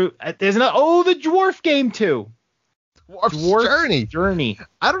 Drew, there's the Dwarf game too. Dwarf Journey.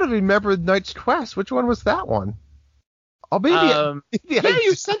 I don't even remember Knight's Quest. Which one was that one? Oh, maybe.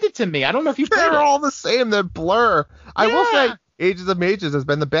 You sent it to me. I don't know if you played it. They're all the same. They're blur. Yeah. I will say Ages of Mages has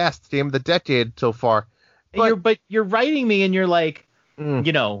been the best game of the decade so far. But you're writing me and you're like,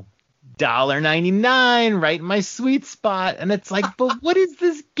 $1.99, right in my sweet spot. And it's like, but what is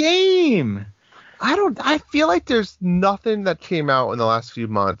this game? I feel like there's nothing that came out in the last few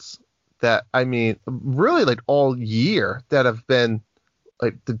months that, really like all year that have been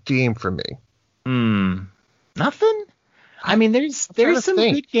like the game for me. Nothing? There's some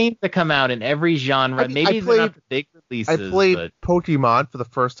good games that come out in every genre. Maybe they're not the big releases. I played Pokemon for the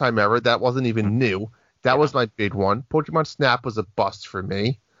first time ever. That wasn't even new. That was my big one. Pokemon Snap was a bust for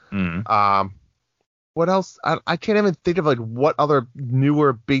me. What else? I can't even think of like what other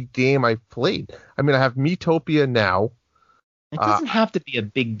newer big game I played. I have Miitopia now. It doesn't have to be a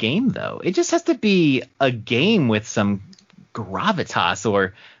big game though. It just has to be a game with some gravitas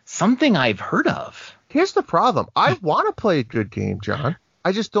or something I've heard of. Here's the problem. I want to play a good game, John.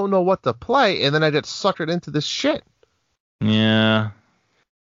 I just don't know what to play, and then I get suckered into this shit. Yeah.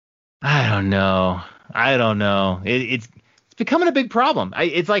 I don't know. It's becoming a big problem.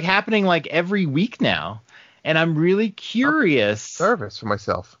 It's like happening like every week now, and I'm really curious. I'm nervous for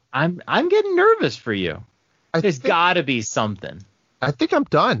myself. I'm getting nervous for you. There's got to be something. I think I'm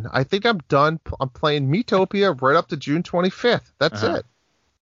done. I'm playing Miitopia right up to June 25th. That's it.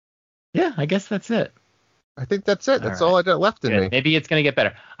 Yeah, I guess that's it. I think that's it. That's all I got left in me. Maybe it's going to get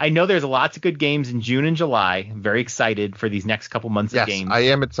better. I know there's lots of good games in June and July. I'm very excited for these next couple months of games. Yes, I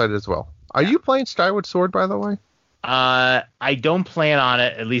am excited as well. Are you playing Skyward Sword, by the way? I don't plan on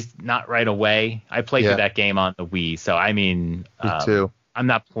it, at least not right away. I played through that game on the Wii, so me too. I'm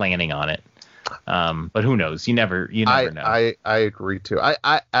not planning on it. But who knows? You never know. I agree too.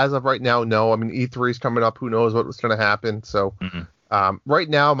 I as of right now, no. E3 is coming up. Who knows what's going to happen? So right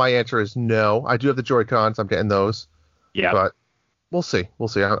now, my answer is no. I do have the Joy-Cons. I'm getting those. Yeah. But we'll see.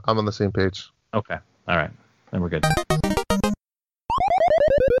 I'm on the same page. Okay. All right. Then we're good.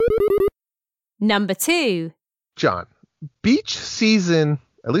 Number 2. John, beach season,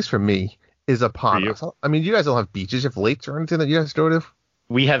 at least for me, is upon us. You guys don't have beaches. You have lakes or anything that you guys go to?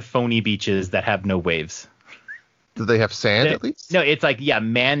 We have phony beaches that have no waves. Do they have sand at least? No, it's like,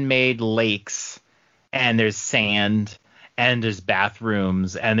 man-made lakes, and there's sand, and there's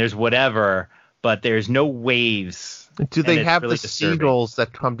bathrooms, and there's whatever, but there's no waves. Do they have really the disturbing. seagulls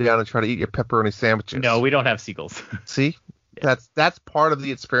that come down and try to eat your pepperoni sandwiches? No, we don't have seagulls. See, that's part of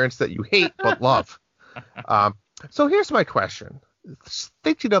the experience that you hate but love. So here's my question: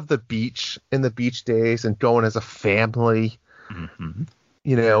 thinking of the beach in the beach days and going as a family, Mm-hmm.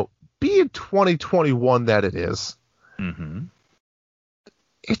 you know, being 2021 that it is, Mm-hmm.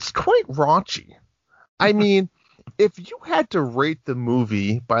 it's quite raunchy. I mean, if you had to rate the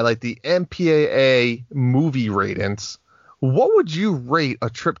movie by like the MPAA movie ratings, what would you rate A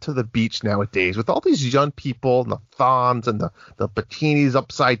Trip to the Beach nowadays with all these young people and the thons and the bikinis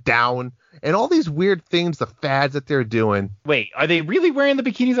upside down and all these weird things, the fads that they're doing? Wait, are they really wearing the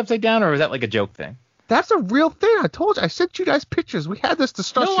bikinis upside down, or is that like a joke thing? That's a real thing. I told you. I sent you guys pictures. We had this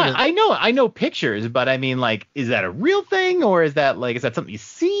discussion. No, I know pictures, but I mean, like, is that a real thing, or is that something you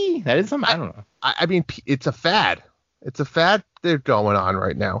see? That is something I don't know. I mean, it's a fad. It's a fad they're going on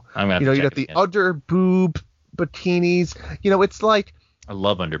right now. I'm gonna have to you check got the it again. under boob bikinis. It's like, I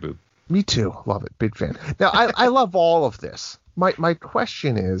love underboob. me too. Love it. Big fan. Now, I love all of this. My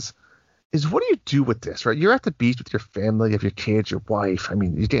question is what do you do with this, right? You're at the beach with your family, you have your kids, your wife. I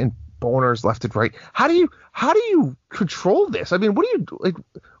mean, you're getting boners left and right. How do you control this? I mean,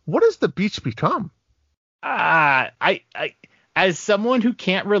 what does the beach become? I as someone who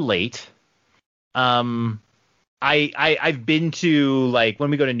can't relate, I've been to, like, when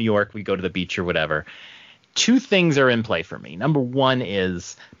we go to New York, we go to the beach or whatever. Two things are in play for me. Number one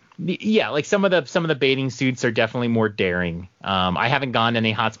is, yeah, like some of the bathing suits are definitely more daring. I haven't gone to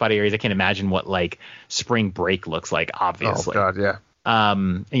any hotspot areas. I can't imagine what like spring break looks like, obviously. Oh God, yeah.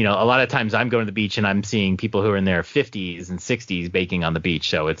 A lot of times I'm going to the beach and I'm seeing people who are in their 50s and 60s baking on the beach,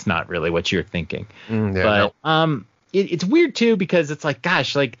 so it's not really what you're thinking. It's weird too, because it's like,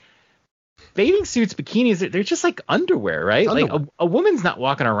 gosh, like, bathing suits, bikinis, they're just like underwear, right? Underwear. Like a woman's not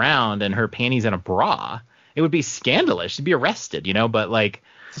walking around in her panties and a bra. It would be scandalous. She'd be arrested, but like,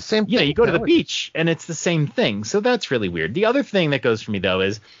 It's the same thing. you go to the beach and it's the same thing. So that's really weird. The other thing that goes for me though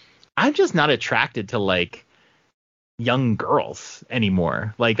is I'm just not attracted to like young girls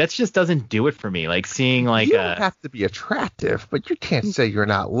anymore. Like that just doesn't do it for me. Like seeing like you don't have to be attractive, but you can't say you're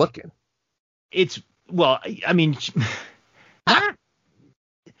not looking. I mean,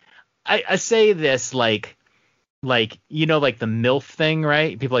 I say this like like the MILF thing,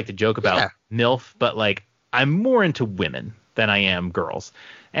 right? People like to joke about MILF, but like I'm more into women than I am girls.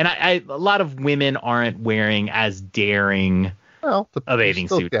 And a lot of women aren't wearing as daring bathing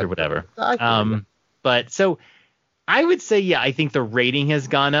suits or whatever. But so I would say, yeah, I think the rating has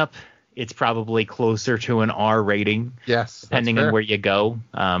gone up. It's probably closer to an R rating. Yes. Depending on where you go.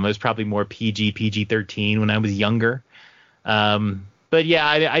 It was probably more PG-13 when I was younger. But yeah,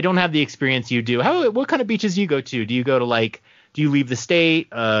 I don't have the experience you do. What kind of beaches do you go to? Do you go to do you leave the state,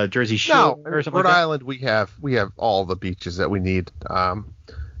 Jersey Shore or something Rhode like that? Island, we have all the beaches that we need.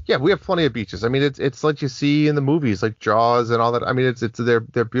 Yeah, we have plenty of beaches. I mean, it's like you see in the movies, like Jaws and all that. I mean,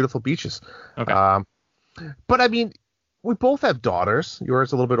 they're beautiful beaches. Okay. But I mean, we both have daughters.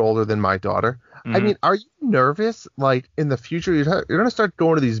 Yours a little bit older than my daughter. Mm-hmm. I mean, are you nervous? Like in the future, you're going to start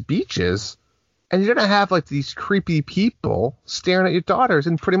going to these beaches, and you're going to have like these creepy people staring at your daughters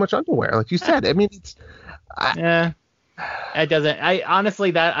in pretty much underwear, like you said. I mean, it's. It doesn't. I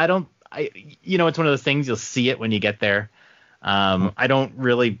honestly it's one of those things, you'll see it when you get there. I don't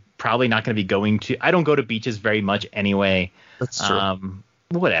really, probably not going to be going to. I don't go to beaches very much anyway. That's true.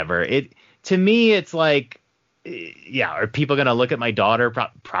 Whatever. To me, it's like, yeah, are people going to look at my daughter?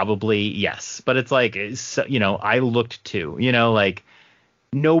 Probably yes. But it's like, I looked too. Like,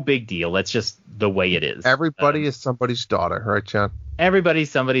 no big deal. That's just the way it is. Everybody is somebody's daughter, right, John? Everybody's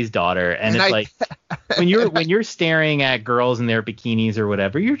somebody's daughter, and it's like when you're staring at girls in their bikinis or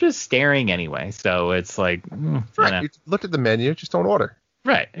whatever, you're just staring anyway. So it's like, right. You look at the menu, just don't order.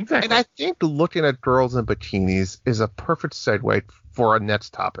 Right, exactly. And I think looking at girls in bikinis is a perfect segue for our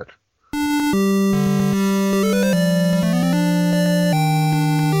next topic.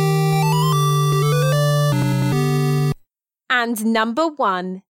 And number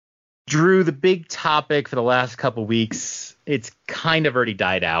 1. Drew, the big topic for the last couple weeks, it's kind of already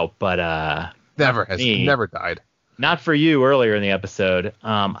died out, but never died. Not for you earlier in the episode.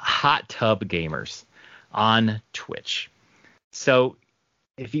 Hot tub gamers on Twitch. So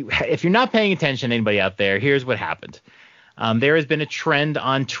if you're not paying attention, anybody out there, here's what happened. There has been a trend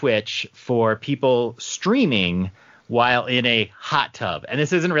on Twitch for people streaming while in a hot tub. And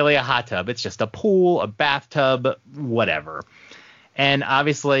this isn't really a hot tub. It's just a pool, a bathtub, whatever. And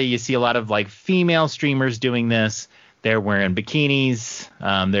obviously you see a lot of like female streamers doing this. They're wearing bikinis.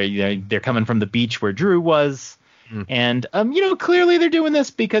 They're coming from the beach where Drew was. And, clearly they're doing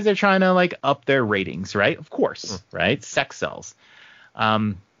this because they're trying to like up their ratings, right? Of course, right? Sex sells.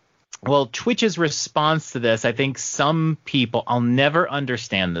 Well, Twitch's response to this, I think some people, I'll never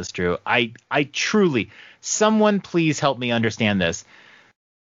understand this, Drew. I truly, someone please help me understand this.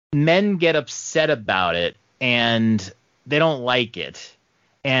 Men get upset about it and they don't like it.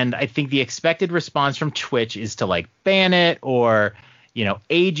 And I think the expected response from Twitch is to like ban it or,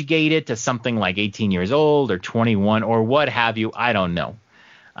 age gate it to something like 18 years old or 21 or what have you. I don't know.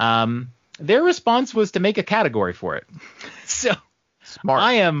 Their response was to make a category for it. So Smart.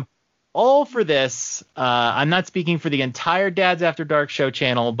 I am all for this. I'm not speaking for the entire Dads After Dark show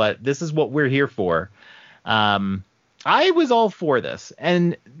channel, but this is what we're here for. I was all for this.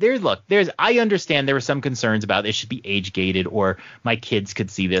 And I understand there were some concerns about it should be age gated or my kids could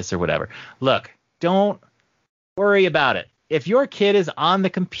see this or whatever. Look, don't worry about it. If your kid is on the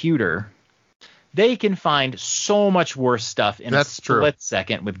computer, they can find so much worse stuff in a split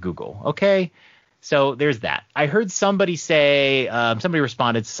second with Google. Okay. So there's that. I heard somebody say, somebody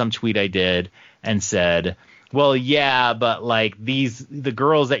responded to some tweet I did and said, well, yeah, but like the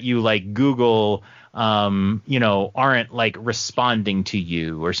girls that you like Google, aren't like responding to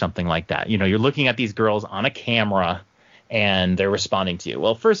you or something like that. You're looking at these girls on a camera and they're responding to you.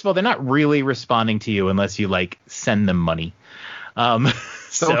 Well, first of all, they're not really responding to you unless you like send them money. Don't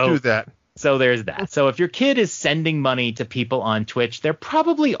do that. So there's that. So if your kid is sending money to people on Twitch, they're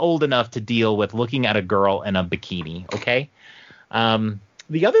probably old enough to deal with looking at a girl in a bikini. Okay.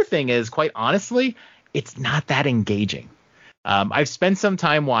 The other thing is, quite honestly, it's not that engaging. I've spent some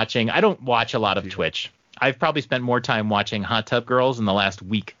time watching. I don't watch a lot of Twitch. I've probably spent more time watching Hot Tub Girls in the last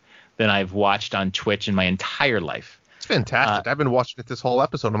week than I've watched on Twitch in my entire life. It's fantastic. I've been watching it this whole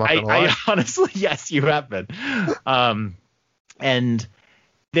episode. I'm not gonna lie. I honestly, yes, you have been. And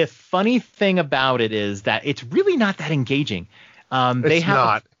the funny thing about it is that it's really not that engaging.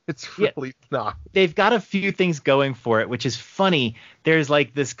 It's really not. They've got a few things going for it, which is funny. There's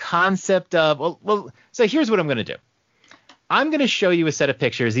like this concept of, so here's what I'm going to do. I'm going to show you a set of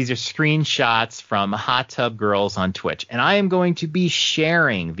pictures. These are screenshots from Hot Tub Girls on Twitch, and I am going to be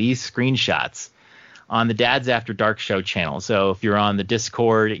sharing these screenshots on the Dads After Dark show channel. So if you're on the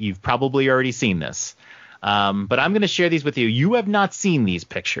Discord, you've probably already seen this. But I'm going to share these with you. You have not seen these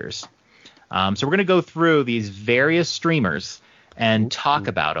pictures. So we're going to go through these various streamers and talk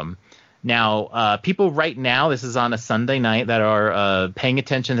about them. Now, people right now, this is on a Sunday night, that are paying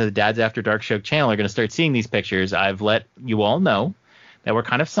attention to the Dads After Dark show channel are going to start seeing these pictures. I've let you all know that we're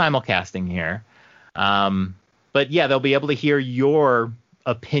kind of simulcasting here. But yeah, they'll be able to hear your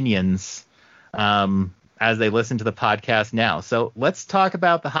opinions as they listen to the podcast now. So let's talk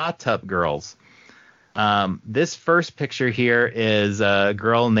about the Hot Tub Girls. This first picture here is a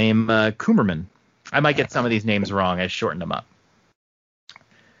girl named Coomerman. I might get some of these names wrong. I shortened them up.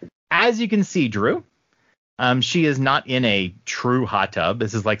 As you can see, Drew, she is not in a true hot tub.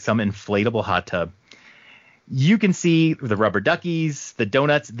 This is like some inflatable hot tub. You can see the rubber duckies, the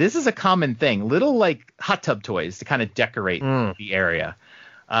donuts. This is a common thing. Little like hot tub toys to kind of decorate the area.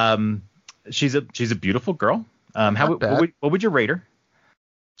 She's a beautiful girl. What would you rate her?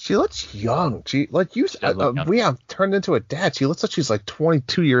 She looks young. We have turned into a dad. She looks like she's like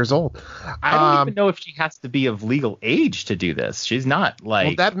 22 years old. I don't even know if she has to be of legal age to do this. She's not like.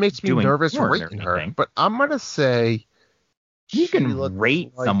 Well, that makes me nervous rating her. But I'm gonna say you can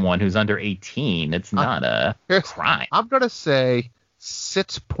rate someone who's under 18. It's not a crime. I'm gonna say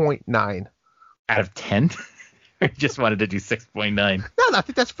 6.9 out of 10. I just wanted to do 6.9. No, I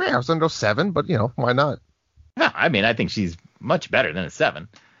think that's fair. I was gonna go 7, but why not? No, I mean I think she's much better than a 7.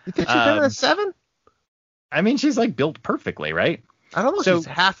 You think she's better than a 7? I mean, she's like built perfectly, right? I don't know. She's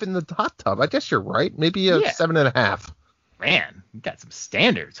half in the hot tub. I guess you're right. Maybe a 7.5. Man, you got some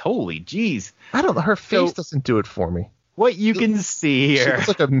standards. Holy jeez. I don't know. Her face doesn't do it for me. What you can see here.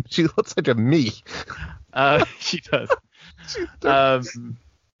 She looks like a me. She does.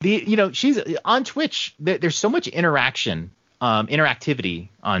 She's on Twitch. There's so much interactivity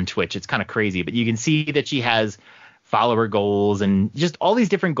on Twitch. It's kind of crazy, but you can see that she has follower goals and just all these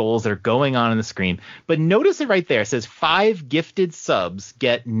different goals that are going on the screen. But notice it right there. It says 5 gifted subs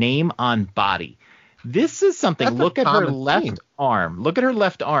get name on body. This is something. Look at her left arm. Look at her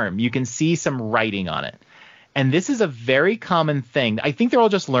left arm. You can see some writing on it. And this is a very common thing. I think they're all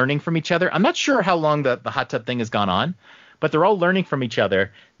just learning from each other. I'm not sure how long the hot tub thing has gone on, but they're all learning from each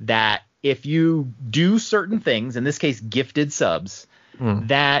other that if you do certain things, in this case, gifted subs,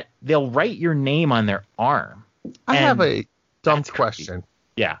 that they'll write your name on their arm. I have a dumb question.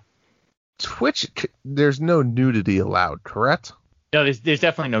 Yeah. Twitch, there's no nudity allowed, correct? No, there's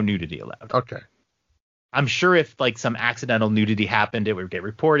definitely no nudity allowed. Okay. I'm sure if like some accidental nudity happened, it would get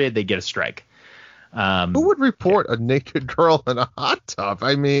reported. They'd get a strike. Who would report a naked girl in a hot tub?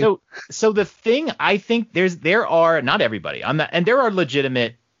 I mean, so the thing, I think there are, not everybody, and there are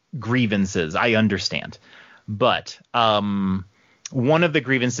legitimate grievances. I understand, but one of the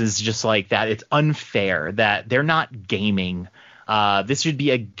grievances is just like that. It's unfair that they're not gaming. This should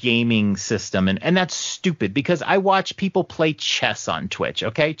be a gaming system, and that's stupid because I watch people play chess on Twitch.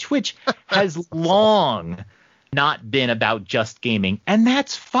 Okay, Twitch has long not been about just gaming, and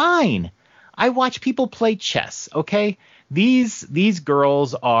that's fine. I watch people play chess, okay? These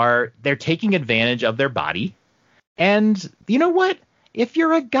girls they're taking advantage of their body. And you know what? If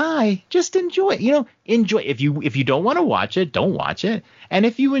you're a guy, just enjoy it. Enjoy. If you don't want to watch it, don't watch it. And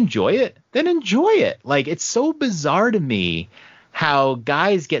if you enjoy it, then enjoy it. Like, it's so bizarre to me how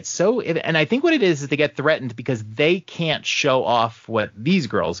guys get so, and I think what it is they get threatened because they can't show off what these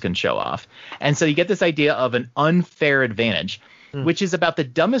girls can show off. And so you get this idea of an unfair advantage, which is about the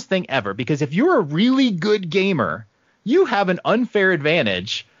dumbest thing ever, because if you're a really good gamer, you have an unfair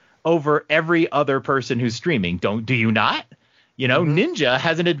advantage over every other person who's streaming. Do you not? Ninja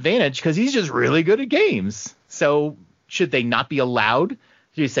has an advantage because he's just really good at games. So should they not be allowed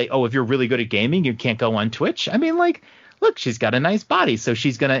to say, oh, if you're really good at gaming, you can't go on Twitch? I mean, like, look, she's got a nice body, so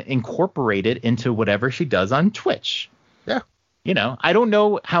she's going to incorporate it into whatever she does on Twitch. Yeah. I don't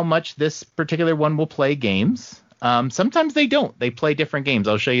know how much this particular one will play games. Sometimes they don't. They play different games.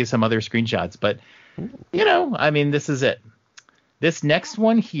 I'll show you some other screenshots. But, I mean, this is it. This next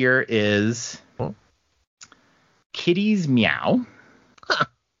one here is Kitty's Meow. Huh.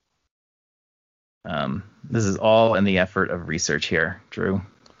 This is all in the effort of research here, Drew.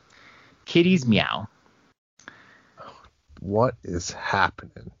 Kitty's Meow. What is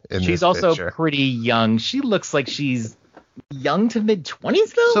happening in this She's also picture? pretty young. She looks like she's young to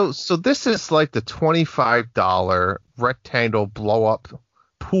mid-20s, though. So this is like the $25 rectangle blow-up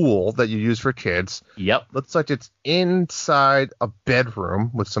pool that you use for kids. Yep. Looks like it's inside a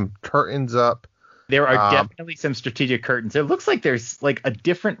bedroom with some curtains up. There are definitely some strategic curtains. It looks like there's like a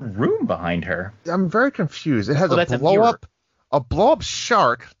different room behind her. I'm very confused. It has that's a blow-up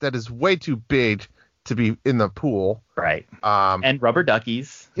shark that is way too big to be in the pool. Right. And rubber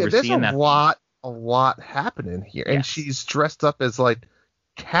duckies. Yeah, there's a lot happening here. Yes. And she's dressed up as like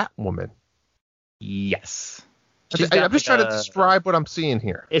Catwoman. Yes. I'm just trying to describe what I'm seeing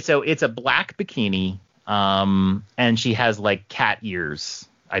here. It's a black bikini, and she has like cat ears,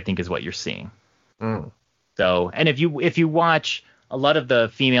 I think is what you're seeing. So, and if you watch a lot of the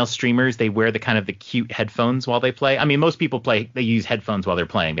female streamers, they wear the cute headphones while they play. I mean, most people they use headphones while they're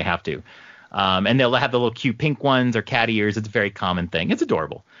playing. They have to. And they'll have the little cute pink ones or cat ears. It's a very common thing. It's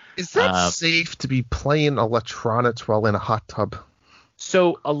adorable. Is that safe to be playing electronics while in a hot tub?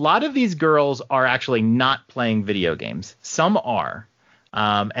 So a lot of these girls are actually not playing video games. Some are.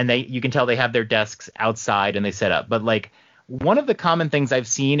 And you can tell they have their desks outside and they set up. But like one of the common things I've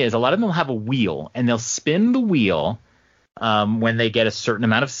seen is a lot of them will have a wheel and they'll spin the wheel when they get a certain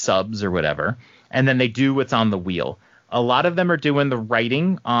amount of subs or whatever. And then they do what's on the wheel. A lot of them are doing the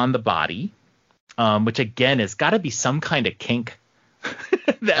writing on the body, which again has got to be some kind of kink.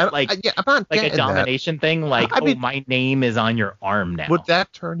 That like a domination thing, like my name is on your arm now. Would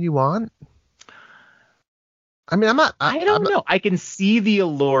that turn you on? I mean, I don't know. I can see the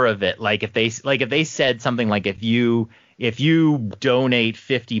allure of it. Like if they said something like if you donate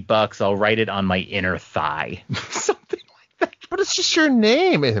 $50, I'll write it on my inner thigh, something like that. But it's just your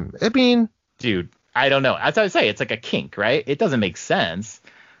name. I mean, dude, I don't know. That's how I say it's like a kink, right? It doesn't make sense,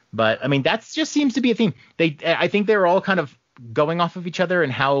 but I mean that just seems to be a theme. I think they're all kind of going off of each other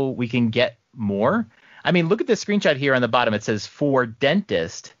and how we can get more. I mean, look at this screenshot here on the bottom. It says for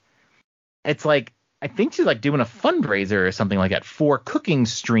dentist. It's like I think she's like doing a fundraiser or something like that for cooking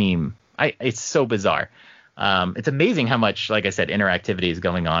stream. It's so bizarre. It's amazing how much, like I said, interactivity is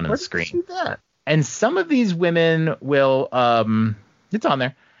going on the screen. Where did you see that? And some of these women will it's on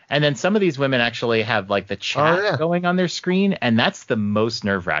there. And then some of these women actually have like the chat going on their screen, and that's the most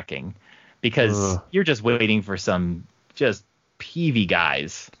nerve-wracking because you're just waiting for some just peevy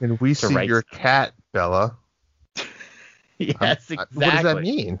guys. And we see your cat, Bella. Yes, exactly. What does that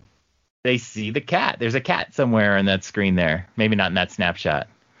mean? They see the cat. There's a cat somewhere on that screen there. Maybe not in that snapshot.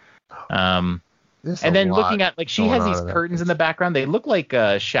 And then looking at, like, she has these curtains in the background. They look like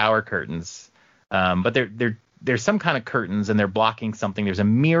shower curtains, but there's some kind of curtains, and they're blocking something. There's a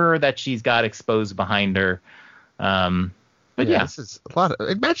mirror that she's got exposed behind her. But yeah, this is a lot.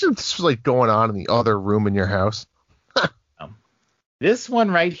 Imagine if this was like going on in the other room in your house. This one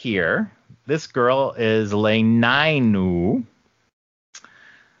right here, this girl is Leinainu.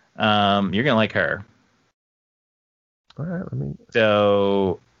 You're gonna like her. All right, let me.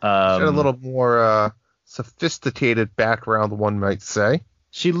 So She had a little more sophisticated background, one might say.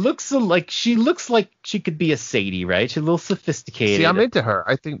 she looks like she could be a Sadie, right? She's a little sophisticated. See, I'm into her.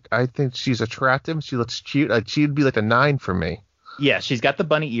 I think she's attractive. She looks cute. She'd be like a 9 for me. Yeah, she's got the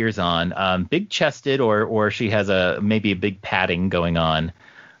bunny ears on, big chested, or she has maybe a big padding going on.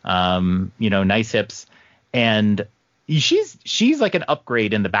 Nice hips, and she's like an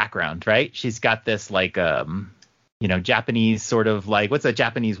upgrade in the background, right? She's got this like Japanese sort of like, what's that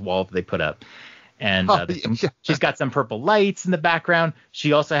Japanese wall that they put up? And she's got some purple lights in the background.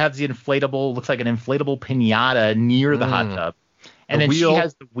 She also has the inflatable, looks like an inflatable piñata near the hot tub, and then she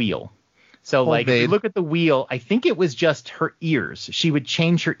has the wheel. So if you look at the wheel, I think it was just her ears. She would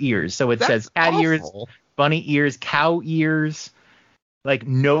change her ears. So it says cat ears, bunny ears, cow ears, like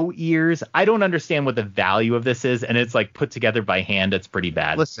no ears. I don't understand what the value of this is, and it's like put together by hand. It's pretty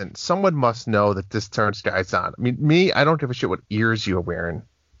bad. Listen, someone must know that this turns guys on. I mean, I don't give a shit what ears you're wearing.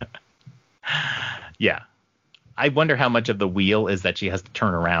 Yeah. I wonder how much of the wheel is that she has to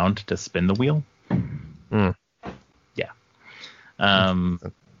turn around to spin the wheel. Yeah.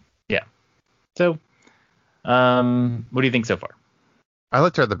 Yeah. So, what do you think so far? I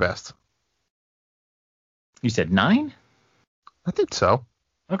liked her the best. You said 9? I think so.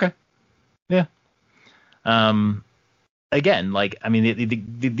 Okay. Yeah. Again,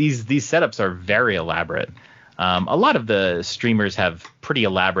 these setups are very elaborate. A lot of the streamers have pretty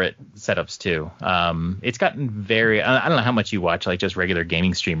elaborate setups too. It's gotten very, I don't know how much you watch, like just regular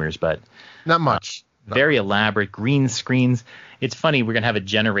gaming streamers, but not much. Very elaborate green screens. It's funny, we're going to have a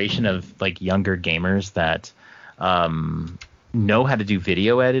generation of like younger gamers that know how to do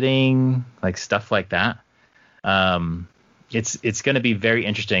video editing, like stuff like that. It's going to be very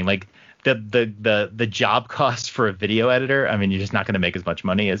interesting. Like the job cost for a video editor, I mean, you're just not going to make as much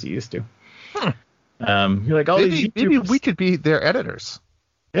money as you used to. You're like, maybe we could be their editors.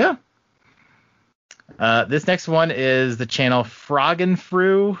 Yeah. This next one is the channel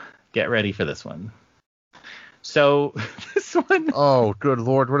Froggenfru. Get ready for this one. So this one. Oh, good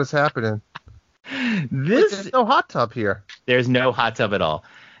Lord, what is happening? There's no hot tub here. There's no hot tub at all.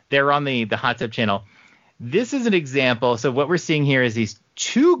 They're on the hot tub channel. This is an example. So what we're seeing here is these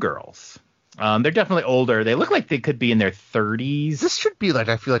two girls. They're definitely older. They look like they could be in their 30s. This should be like,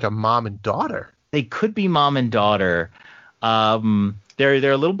 I feel like a mom and daughter. They could be mom and daughter. They're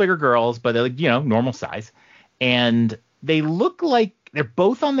a little bigger girls, but they're like, normal size. And they look like they're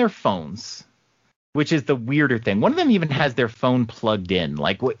both on their phones, which is the weirder thing. One of them even has their phone plugged in.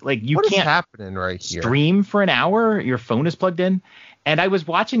 What is happening right here? Stream for an hour. Your phone is plugged in. And I was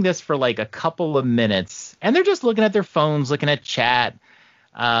watching this for like a couple of minutes, and they're just looking at their phones, looking at chat.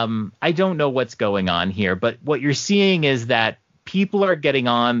 I don't know what's going on here, but what you're seeing is that people are getting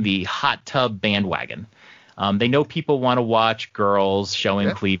on the hot tub bandwagon. They know people want to watch girls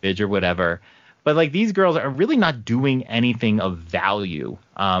showing cleavage or whatever, but like these girls are really not doing anything of value.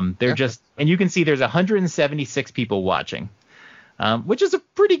 They're just, and you can see there's 176 people watching, which is a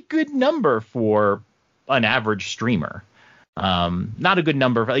pretty good number for an average streamer. Not a good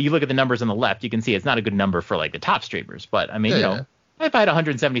number. You look at the numbers on the left, you can see it's not a good number for like the top streamers, but I mean, if I had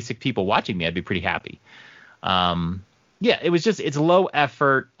 176 people watching me, I'd be pretty happy. It's low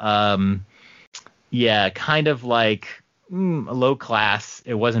effort. Kind of like low class.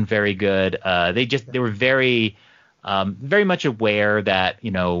 It wasn't very good. They were very much aware that,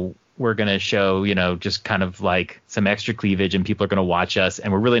 we're going to show, just kind of like some extra cleavage and people are going to watch us,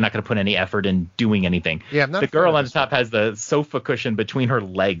 and we're really not going to put any effort in doing anything. Yeah, I'm not the girl on the top has the sofa cushion between her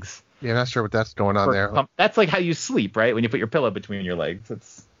legs. Yeah, not sure what that's going on there. That's like how you sleep, right? When you put your pillow between your legs.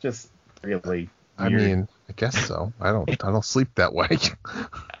 It's just really weird. I mean, I guess so. I don't sleep that way.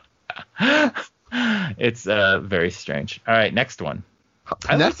 It's very strange. All right, next one.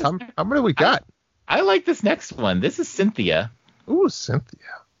 How many we got? I like this next one. This is Cynthia. Ooh, Cynthia.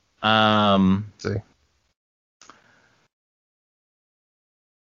 Let's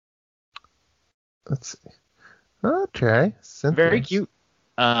see. Okay, Cynthia. Very cute.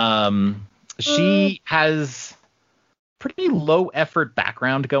 She has pretty low effort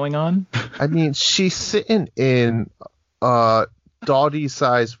background going on. I mean, she's sitting in a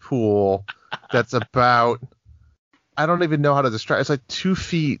doggy-sized pool that's about, I don't even know how to describe. It's like 2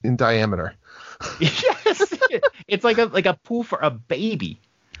 feet in diameter. Yes, it's like a pool for a baby.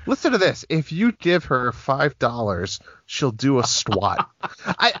 Listen to this. If you give her $5, she'll do a squat.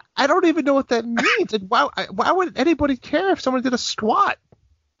 I don't even know what that means. And why would anybody care if someone did a squat?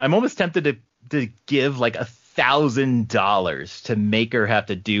 I'm almost tempted to give like $1,000 to make her have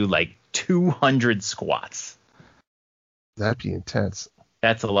to do like 200 squats. That'd be intense.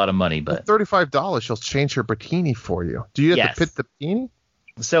 That's a lot of money, For but $35, she'll change her bikini for you. Do you have Yes. to fit the bikini?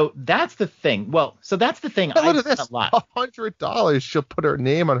 so that's the thing. Well, so that's the thing. Look I've at done this. a lot. $100, she'll put her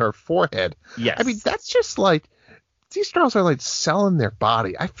name on her forehead. Yes. I mean, that's just like, these girls are like selling their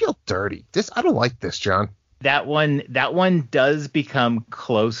body. I feel dirty. I don't like this, John. That one does become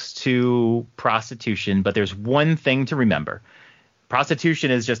close to prostitution, but there's one thing to remember.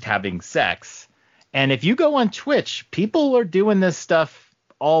 Prostitution is just having sex. And if you go on Twitch, people are doing this stuff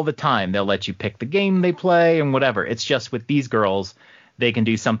all the time. They'll let you pick the game they play and whatever. It's just with these girls, they can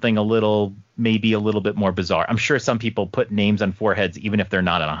do something maybe a little bit more bizarre. I'm sure some people put names on foreheads even if they're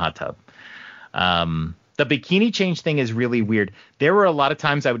not in a hot tub. The bikini change thing is really weird. There were a lot of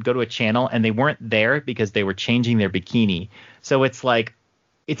times I would go to a channel and they weren't there because they were changing their bikini. So it's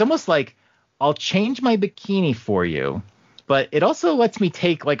almost like I'll change my bikini for you, but it also lets me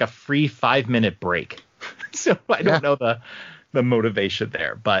take like a free 5-minute break. So I don't know the motivation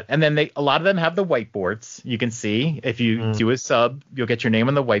there. And then a lot of them have the whiteboards. You can see if you do a sub, you'll get your name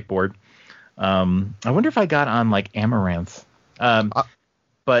on the whiteboard. I wonder if I got on like Amaranth.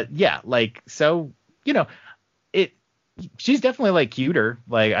 But yeah, like, so, you know, she's definitely like cuter.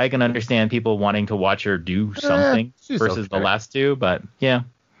 Like, I can understand people wanting to watch her do something versus the last two, but yeah.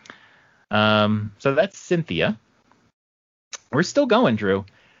 So that's Cynthia. We're still going, Drew.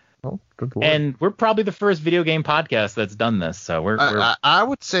 Oh, good Lord. And we're probably the first video game podcast that's done this. So we're I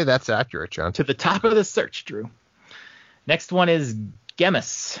would say that's accurate, John. to the top of the search, Drew. Next one is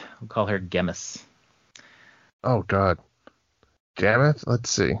Gemis. We'll call her Gemis. Oh, God. Damn it. Let's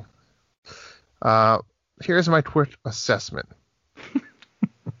see. Here's my Twitch assessment.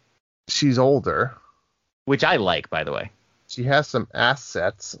 She's older. Which I like, by the way. She has some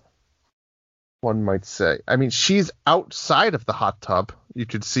assets, one might say. I mean, she's outside of the hot tub. You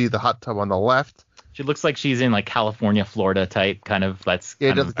could see the hot tub on the left. She looks like she's in like California, Florida type kind of. That's Yeah,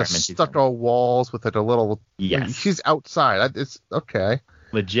 kind of like the environment she's in. stucco walls with like a little. Yes. She's outside. It's okay.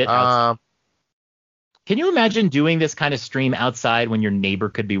 Legit outside. Can you imagine doing this kind of stream outside when your neighbor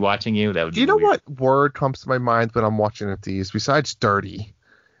could be watching you? That would. Do you know weird. what word comes to my mind when I'm watching these besides dirty?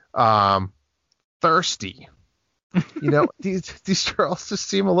 Thirsty. You know, these girls just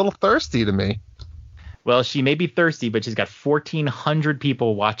seem a little thirsty to me. Well, she may be thirsty, but she's got 1,400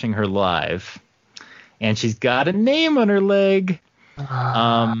 people watching her live, and she's got a name on her leg.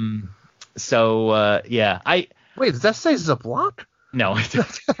 So yeah, Wait, does that say Zablock? No, it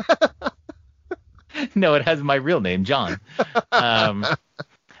doesn't. No, it has my real name, John. I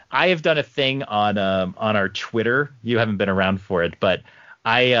have done a thing on our Twitter. You haven't been around for it, but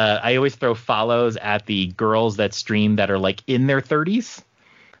I always throw follows at the girls that stream that are like in their 30s,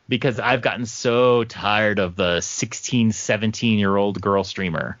 because I've gotten so tired of the 16, 17-year-old girl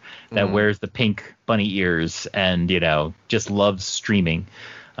streamer that wears the pink bunny ears and, you know, just loves streaming.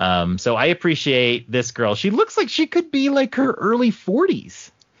 So I appreciate this girl. She looks like she could be like her early 40s.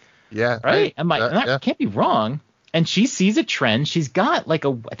 Yeah. Right? I can't be wrong. And she sees a trend. She's got like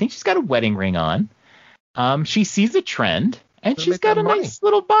I think she's got a wedding ring on. She sees a trend, and she's got a nice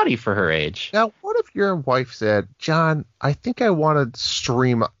little body for her age. Now, what if your wife said, John, I think I want to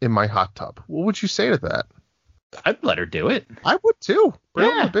stream in my hot tub? What would you say to that? I'd let her do it. I would too. Bring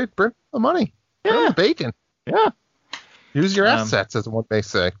the money. Yeah. Bring the bacon. Yeah. Use your assets, as one may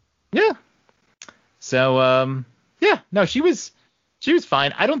say. Yeah. So, yeah. No, she was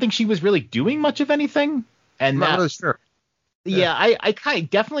fine. I don't think she was really doing much of anything. And I'm not really sure. Yeah, I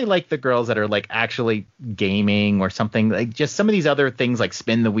definitely like the girls that are like actually gaming or something. Like just some of these other things like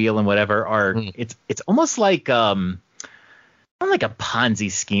spin the wheel and whatever are it's almost like not like a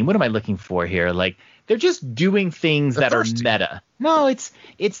Ponzi scheme. What am I looking for here? Like they're just doing things that are meta. No, it's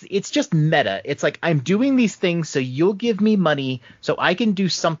just meta. It's like I'm doing these things so you'll give me money so I can do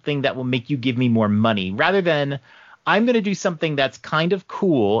something that will make you give me more money, rather than I'm going to do something that's kind of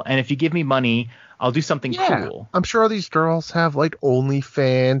cool, and if you give me money, I'll do something cool. I'm sure these girls have like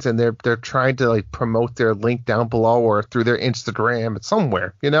OnlyFans, and they're trying to like promote their link down below or through their Instagram. It's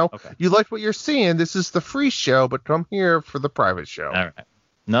somewhere, you know. Okay. You like what you're seeing. This is the free show, but come here for the private show. All right.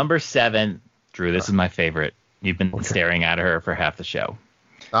 Number 7, Drew. This is my favorite. You've been staring at her for half the show.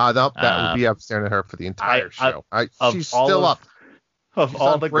 No, that would be up staring at her for the entire show. She's still up. Of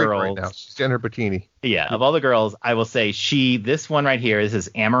all the girls right now, she's in her bikini. Yeah, of all the girls, I will say this one right here, this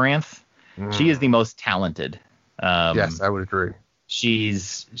is Amaranth. She is the most talented. Yes, I would agree.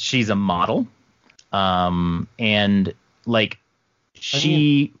 She's a model. And like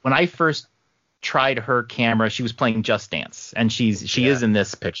when I first tried her camera, she was playing Just Dance, and she is in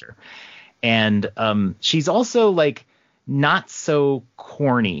this picture. And she's also like not so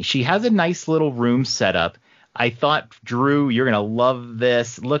corny. She has a nice little room set up. I thought, Drew, you're going to love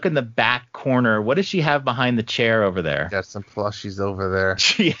this. Look in the back corner. What does she have behind the chair over there? Got some plushies over there.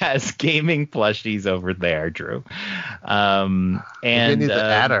 She has gaming plushies over there, Drew. And I need to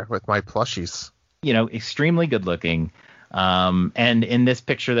add her with my plushies. Extremely good looking. And in this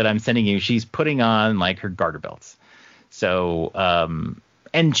picture that I'm sending you, she's putting on like her garter belts. So,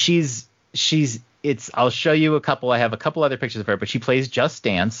 and I'll show you a couple. I have a couple other pictures of her, but she plays Just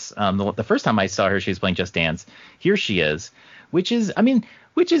Dance. The first time I saw her, she was playing Just Dance. Here she is, which is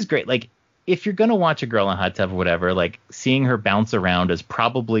great. Like, if you're going to watch a girl in a hot tub or whatever, like, seeing her bounce around is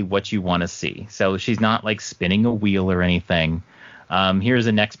probably what you want to see. So she's not like spinning a wheel or anything. Here's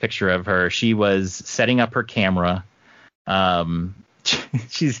the next picture of her. She was setting up her camera.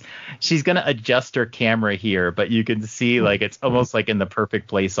 She's gonna adjust her camera here, but you can see like it's almost like in the perfect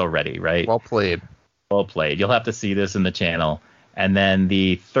place already, right? Well played. You'll have to see this in the channel. And then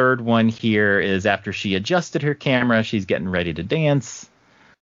the third one here is after she adjusted her camera, she's getting ready to dance.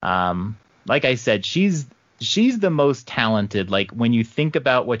 Like I said, she's the most talented. Like, when you think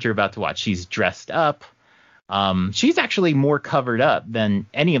about what you're about to watch, she's dressed up. She's actually more covered up than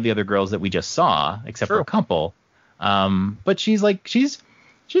any of the other girls that we just saw, except for a couple. But she's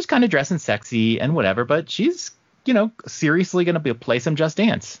kind of dressing sexy and whatever, but she's, seriously going to play some Just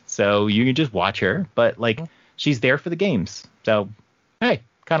Dance. So you can just watch her, but like, she's there for the games. So, hey,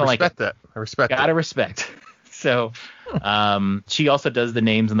 kind of like it. That. I respect that. Gotta respect. So, she also does the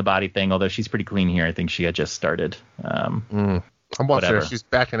names and the body thing, although she's pretty clean here. I think she had just started. I'm watching her. She's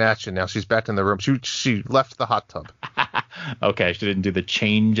back in action now. She's back in the room. She left the hot tub. Okay. She didn't do the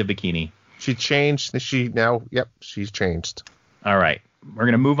change of bikini. She changed. She's changed. All right. We're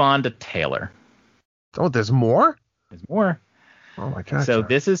going to move on to Taylor. Oh, there's more? There's more. Oh, my God. So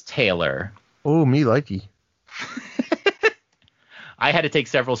this is Taylor. Oh, me likey. I had to take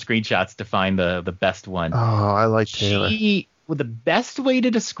several screenshots to find the best one. Oh, I like Taylor. The best way to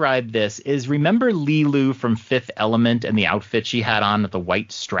describe this is, remember Lilu from Fifth Element and the outfit she had on with the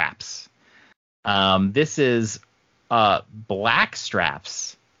white straps? This is black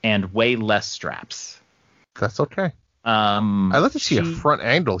straps and way less straps. That's okay. I like to see a front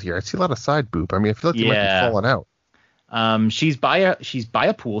angle here. I see a lot of side boob. I mean, I feel like they might be falling out. She's by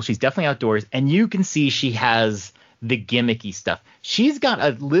a pool. She's definitely outdoors, and you can see she has the gimmicky stuff. She's got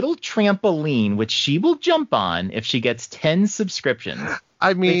a little trampoline which she will jump on if she gets 10 subscriptions.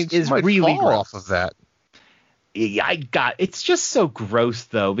 I mean, she might really fall off of that. It's just so gross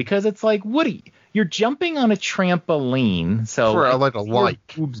though, because it's like, you're jumping on a trampoline, so for like a like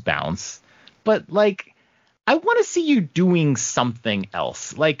boobs bounce, but like, I want to see you doing something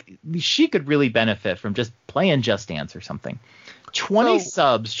else. Like, she could really benefit from just playing Just Dance or something. 20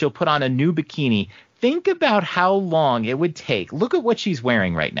 subs, she'll put on a new bikini. Think about how long it would take. Look at what she's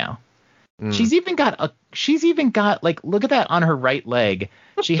wearing right now. She's even got like, look at that on her right leg.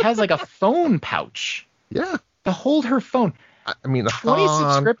 She has like a phone pouch. Yeah. To hold her phone. I mean, 20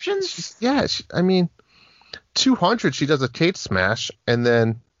 subscriptions? 200. She does a Kate smash, and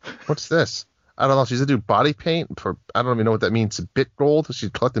then what's this? I don't know. She's gonna do body paint for, I don't even know what that means. Bit gold? She's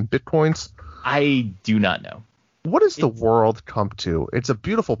collecting bitcoins? I do not know. What does the world come to? It's a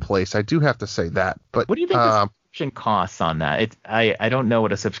beautiful place. I do have to say that. But what do you think the subscription costs on that? I don't know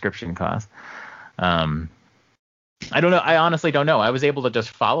what a subscription costs. I don't know. I honestly don't know. I was able to just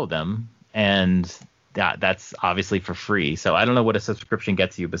follow them, and that's obviously for free. So I don't know what a subscription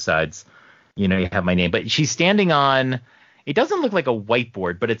gets you besides, you have my name. But she's standing on. It doesn't look like a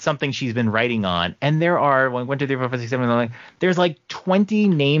whiteboard, but it's something she's been writing on. And there are 1, 2, 3, 4, 5, 6, 7, 8, there's like 20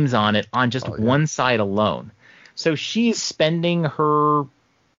 names on it on just one side alone. So she's spending her,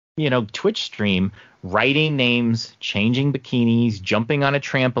 Twitch stream writing names, changing bikinis, jumping on a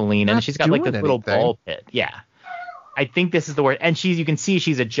trampoline, and she's got like this little ball pit. Yeah. I think this is the word. And you can see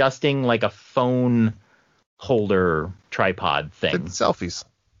she's adjusting like a phone holder tripod thing. Selfies.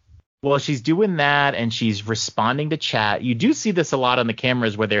 Well, she's doing that, and she's responding to chat. You do see this a lot on the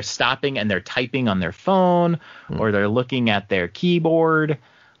cameras where they're stopping and they're typing on their phone or they're looking at their keyboard.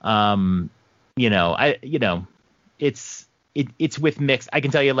 It's with mixed. I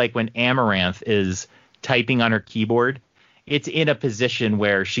can tell you, like, when Amaranth is typing on her keyboard, it's in a position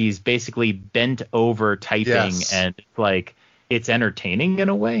where she's basically bent over typing, and like it's entertaining in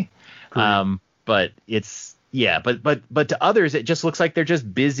a way. But it's but to others it just looks like they're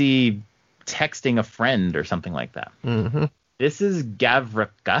just busy texting a friend or something like that. Mm-hmm. This is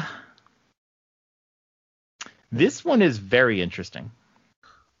Gavrika. This one is very interesting.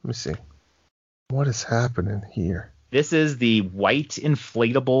 Let me see. What is happening here? This is the white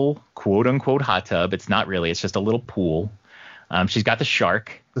inflatable quote unquote hot tub. It's not really. It's just a little pool. She's got the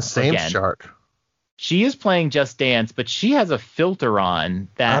shark. The same shark. She is playing Just Dance, but she has a filter on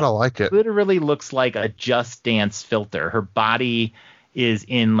that I don't like it. literally looks like a Just Dance filter. Her body is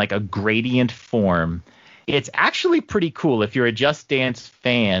in like a gradient form. It's actually pretty cool. If you're a Just Dance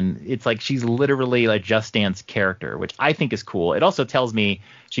fan, it's like she's literally a Just Dance character, which I think is cool. It also tells me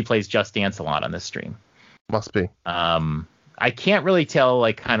she plays Just Dance a lot on this stream. Must be. I can't really tell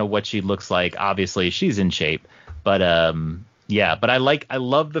like kind of what she looks like. Obviously, she's in shape, but yeah. But I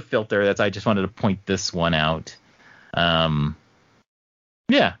love the filter. I just wanted to point this one out.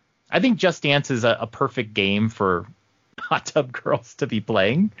 Yeah, I think Just Dance is a perfect game for Hot Tub Girls to be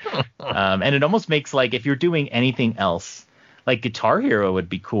playing. And it almost makes like if you're doing anything else, like Guitar Hero would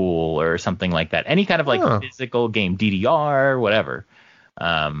be cool or something like that. Any kind of like physical game, DDR, whatever.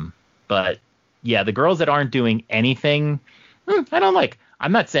 But yeah, the girls that aren't doing anything, I don't like.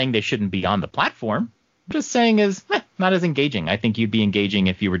 I'm not saying they shouldn't be on the platform. I'm just saying is not as engaging. I think you'd be engaging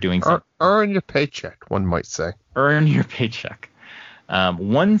if you were doing something. Earn your paycheck, one might say. Earn your paycheck.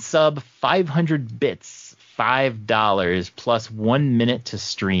 One sub, 500 bits, $5 plus 1 minute to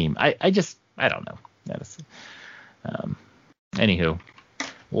stream. I don't know. That is, anywho,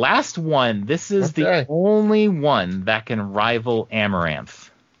 last one. This is the only one that can rival Amaranth.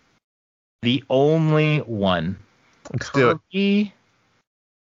 The only one. Let's do it.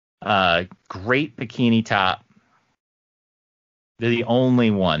 Great bikini top. They're the only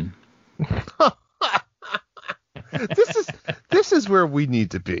one. This is where we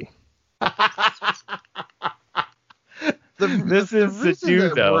need to be. This is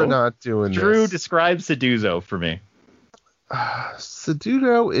Seduzo. We're not doing Drew, this. describe Seduzo for me.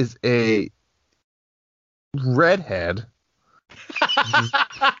 Seduzo is a redhead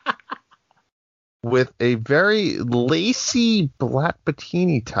with a very lacy black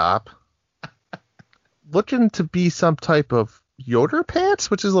bikini top, looking to be some type of Yoder pants,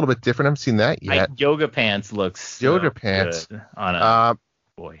 which is a little bit different. I haven't seen that yet. Yoga pants looks so Yoga pants good on a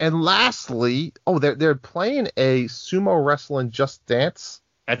boy. And lastly, they're playing a sumo wrestling Just Dance.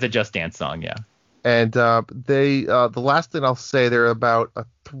 That's a Just Dance song, yeah. And they the last thing I'll say, they're about a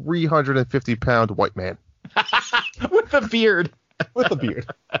 350-pound white man with a beard. With a beard.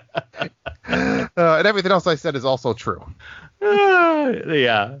 And everything else I said is also true.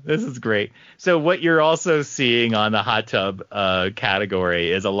 Yeah, this is great. So what you're also seeing on the hot tub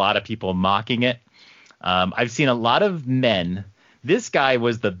category is a lot of people mocking it. I've seen a lot of men. This guy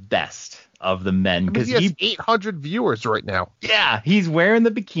was the best of the men because he has 800 viewers right now. Yeah, he's wearing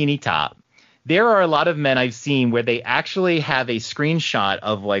the bikini top. There are a lot of men I've seen where they actually have a screenshot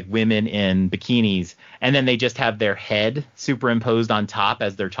of like women in bikinis, and then they just have their head superimposed on top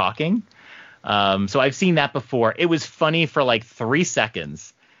as they're talking. So I've seen that before. It was funny for like 3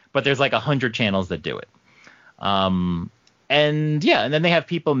 seconds, but there's like 100 channels that do it. And then they have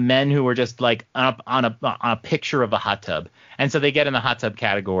men who are just like on a picture of a hot tub, and so they get in the hot tub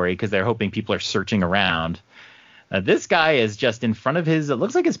category because they're hoping people are searching around. This guy is just in front of it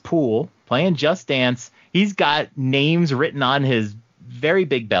looks like his pool, playing Just Dance. He's got names written on his very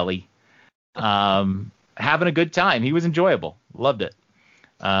big belly, having a good time. He was enjoyable. Loved it.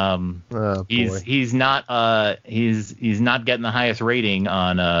 He's not getting the highest rating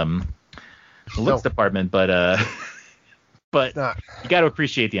on the looks department, but you got to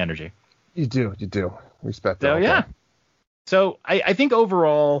appreciate the energy. You do respect that. So yeah. So I think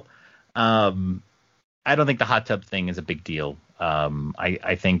overall, I don't think the hot tub thing is a big deal.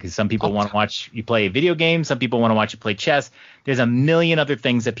 I think some people want to watch you play a video game. Some people want to watch you play chess. There's a million other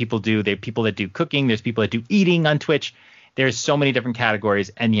things that people do. There are people that do cooking. There's people that do eating on Twitch. There's so many different categories.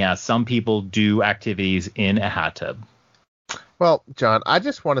 And yeah, some people do activities in a hot tub. Well, John, I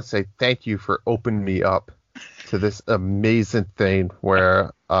just want to say thank you for opening me up to this amazing thing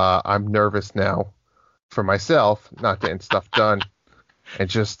where I'm nervous now for myself, not getting stuff done. And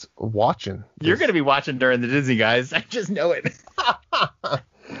just watching. You're going to be watching during the Disney guys. I just know it. I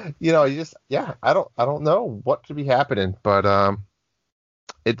don't know what to be happening, but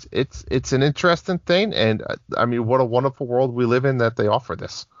it's an interesting thing, and I mean, what a wonderful world we live in that they offer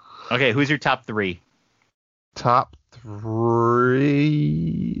this. Okay, who's your top three? Top three.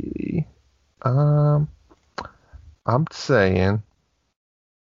 I'm saying.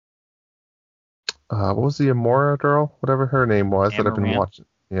 What was the Amora girl? Whatever her name was that I've been watching.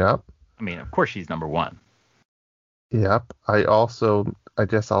 Yep. I mean, of course she's number one. Yep. I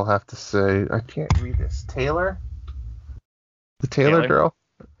guess I'll have to say, I can't read this. Taylor? The Taylor girl?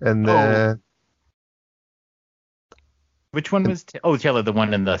 And then... Which one was... Taylor, the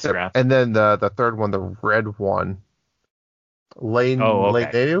one in the scrap. And then the third one, the red one.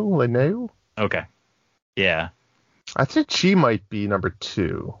 Laineu? Okay. Yeah. I think she might be number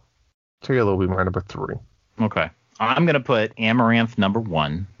 2. Taylor will be my number 3. Okay. I'm going to put Amaranth number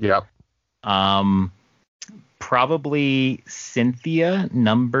 1. Yep. Probably Cynthia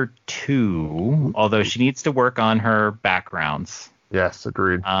number 2, although she needs to work on her backgrounds. Yes,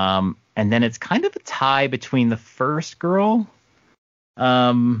 agreed. And then it's kind of a tie between the first girl,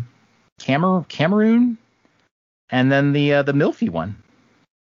 Cameroon, and then the Milfy one.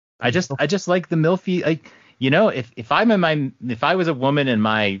 I just like the Milfy. If I was a woman in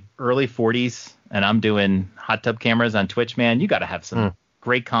my early 40s and I'm doing hot tub cameras on Twitch, man, you got to have some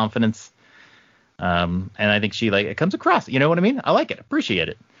great confidence. And I think she it comes across. You know what I mean? I like it, appreciate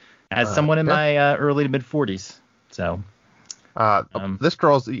it. As someone in my early to mid 40s. So. This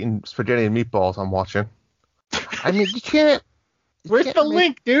girl's eating spaghetti and meatballs. I'm watching. I mean, you can't. Where's the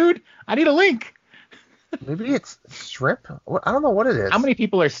link, dude? I need a link. Maybe it's shrimp. I don't know what it is. How many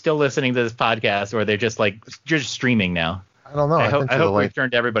people are still listening to this podcast, or they're just streaming now? I don't know. I hope we've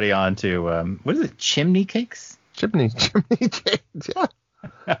turned everybody on to what is it? Chimney cakes? Chimney cakes. Yeah.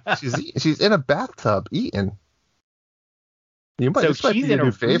 she's in a bathtub eating. She's in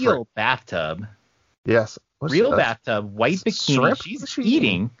a real bathtub. Yes. Real bathtub, white bikini. Shrimp? She's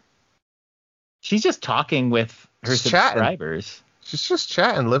eating. She's just talking with her subscribers. Chatting. She's just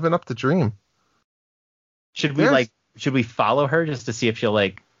chatting, living up the dream. Should we follow her just to see if she'll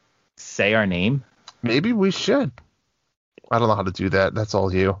say our name? Maybe we should. I don't know how to do that. That's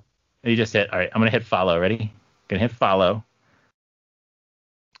all you. You just hit. All right, I'm gonna hit follow. Ready? Gonna hit follow.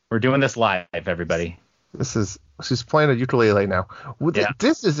 We're doing this live, everybody. She's playing a ukulele now. Yeah.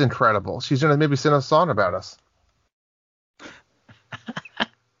 This is incredible. She's gonna maybe sing a song about us.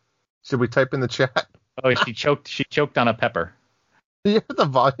 Should we type in the chat? Oh, she choked on a pepper. Yeah, the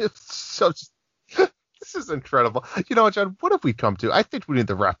volume. So this is incredible. You know what, John? What have we come to? I think we need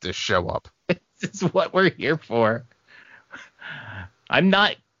to wrap this show up. This is what we're here for. I'm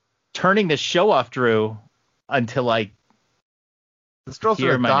not turning the show off, Drew, until This girl's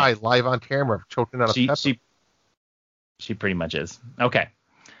gonna die live on camera, choking on a pepper. She pretty much is. Okay.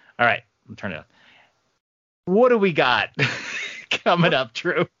 All right. I'll turn it up. What do we got coming up,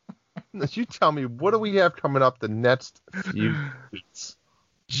 Drew? You tell me, what do we have coming up the next few weeks?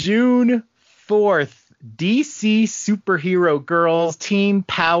 June 4th, DC Superhero Girls Team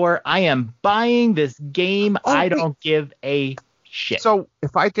Power. I am buying this game. I don't give a shit. So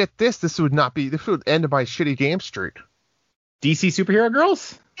if I get this would end my shitty game streak. DC Superhero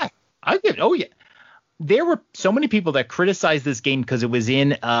Girls? Yeah. Yeah. There were so many people that criticized this game because it was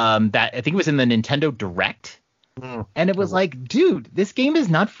in I think it was in the Nintendo Direct. And it was like, dude, this game is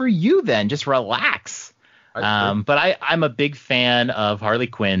not for you then. Just relax. But I'm a big fan of Harley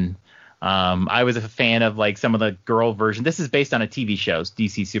Quinn. I was a fan of some of the girl version. This is based on a TV show,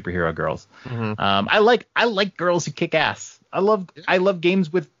 DC Superhero Girls. Mm-hmm. I like girls who kick ass. I love games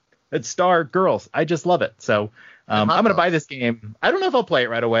that star girls. I just love it. So I'm going to buy this game. I don't know if I'll play it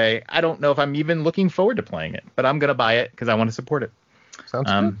right away. I don't know if I'm even looking forward to playing it, but I'm going to buy it because I want to support it.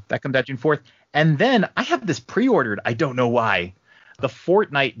 Sounds good. That comes out June 4th. And then I have this pre-ordered. I don't know why. The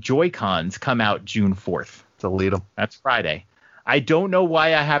Fortnite Joy-Cons come out June 4th. Delete them. That's Friday. I don't know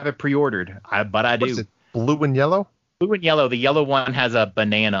why I have it pre-ordered, but I do. Is it blue and yellow? Blue and yellow. The yellow one has a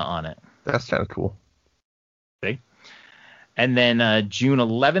banana on it. That's kind of cool. See? And then June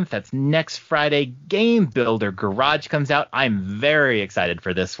 11th, that's next Friday, Game Builder Garage comes out. I'm very excited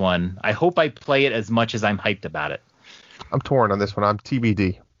for this one. I hope I play it as much as I'm hyped about it. I'm torn on this one. I'm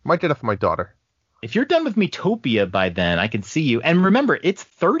TBD. Might get it for my daughter. If you're done with Miitopia by then, I can see you. And remember, it's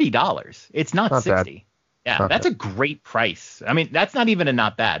 $30. It's not $60. Bad. Yeah, that's a great price. I mean, that's not even a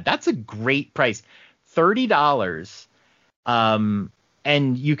not bad. That's a great price. $30.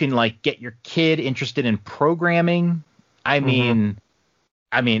 And you can get your kid interested in programming. I mean,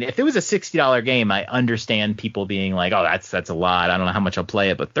 if it was a $60 game, I understand people being like, oh, that's a lot. I don't know how much I'll play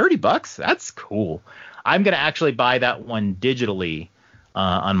it, but $30, that's cool. I'm going to actually buy that one digitally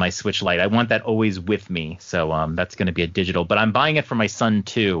on my Switch Lite. I want that always with me. So that's going to be a digital, but I'm buying it for my son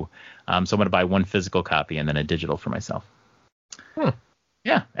too. So I'm going to buy one physical copy and then a digital for myself.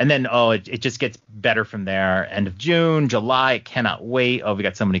 Yeah. And then, it just gets better from there. End of June, July. Cannot wait. Oh, we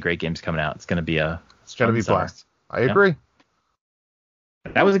got so many great games coming out. It's going to be blast. I agree.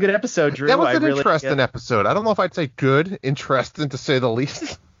 That was a good episode, Drew. That was an interesting episode. I don't know if I'd say good, interesting to say the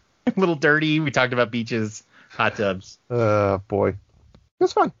least. A little dirty. We talked about beaches, hot tubs. Boy. It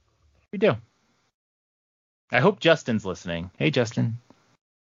was fun. We do. I hope Justin's listening. Hey, Justin.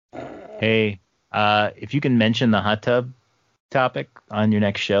 Hey, if you can mention the hot tub topic on your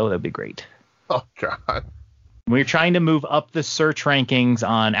next show, that'd be great. Oh, God. We're trying to move up the search rankings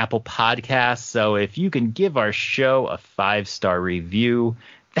on Apple Podcasts, so if you can give our show a 5-star review,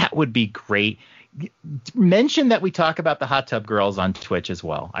 that would be great. Mention that we talk about the Hot Tub Girls on Twitch as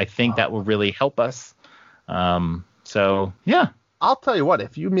well. I think that will really help us. So, yeah. I'll tell you what,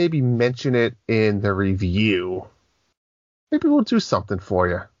 if you maybe mention it in the review, maybe we'll do something for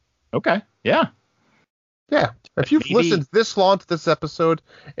you. Okay. Yeah. Yeah. If you've listened this long to this episode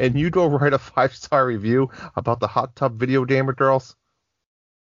and you don't write a 5-star review about the Hot Tub Video Gamer Girls,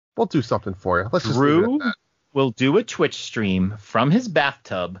 we'll do something for you. Let's just leave it at that. Will do a Twitch stream from his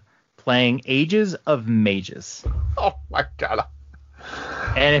bathtub playing Ages of Mages. Oh my God.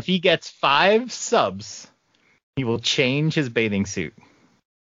 And if he gets 5 subs, he will change his bathing suit.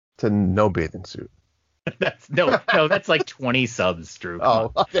 To no bathing suit. That's like 20 subs, Drew.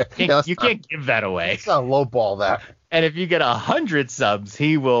 Oh, okay. You can't give that away. Let's not lowball that. And if you get 100 subs,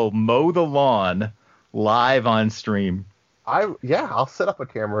 he will mow the lawn live on stream. I'll set up a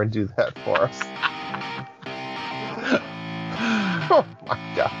camera and do that for us. Oh my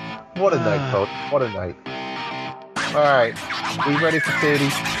God. What a night, folks. What a night. All right. We ready for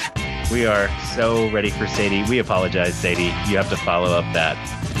Sadie? We are so ready for Sadie. We apologize, Sadie. You have to follow up that.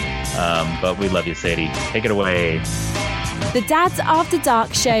 But we love you, Sadie. Take it away. The Dads After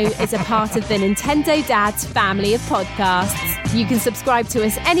Dark show is a part of the Nintendo Dads family of podcasts. You can subscribe to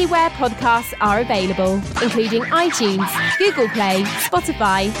us anywhere podcasts are available, including iTunes, Google Play,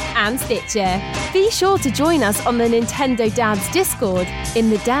 Spotify, and Stitcher. Be sure to join us on the Nintendo Dads Discord in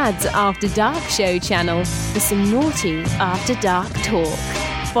the Dads After Dark show channel for some naughty After Dark talk.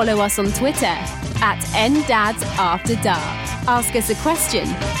 Follow us on Twitter @NDadsAfterDark. Ask us a question,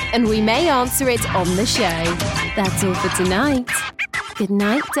 and we may answer it on the show. That's all for tonight. Good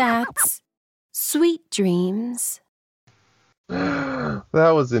night, Dads. Sweet dreams. That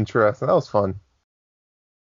was interesting. That was fun.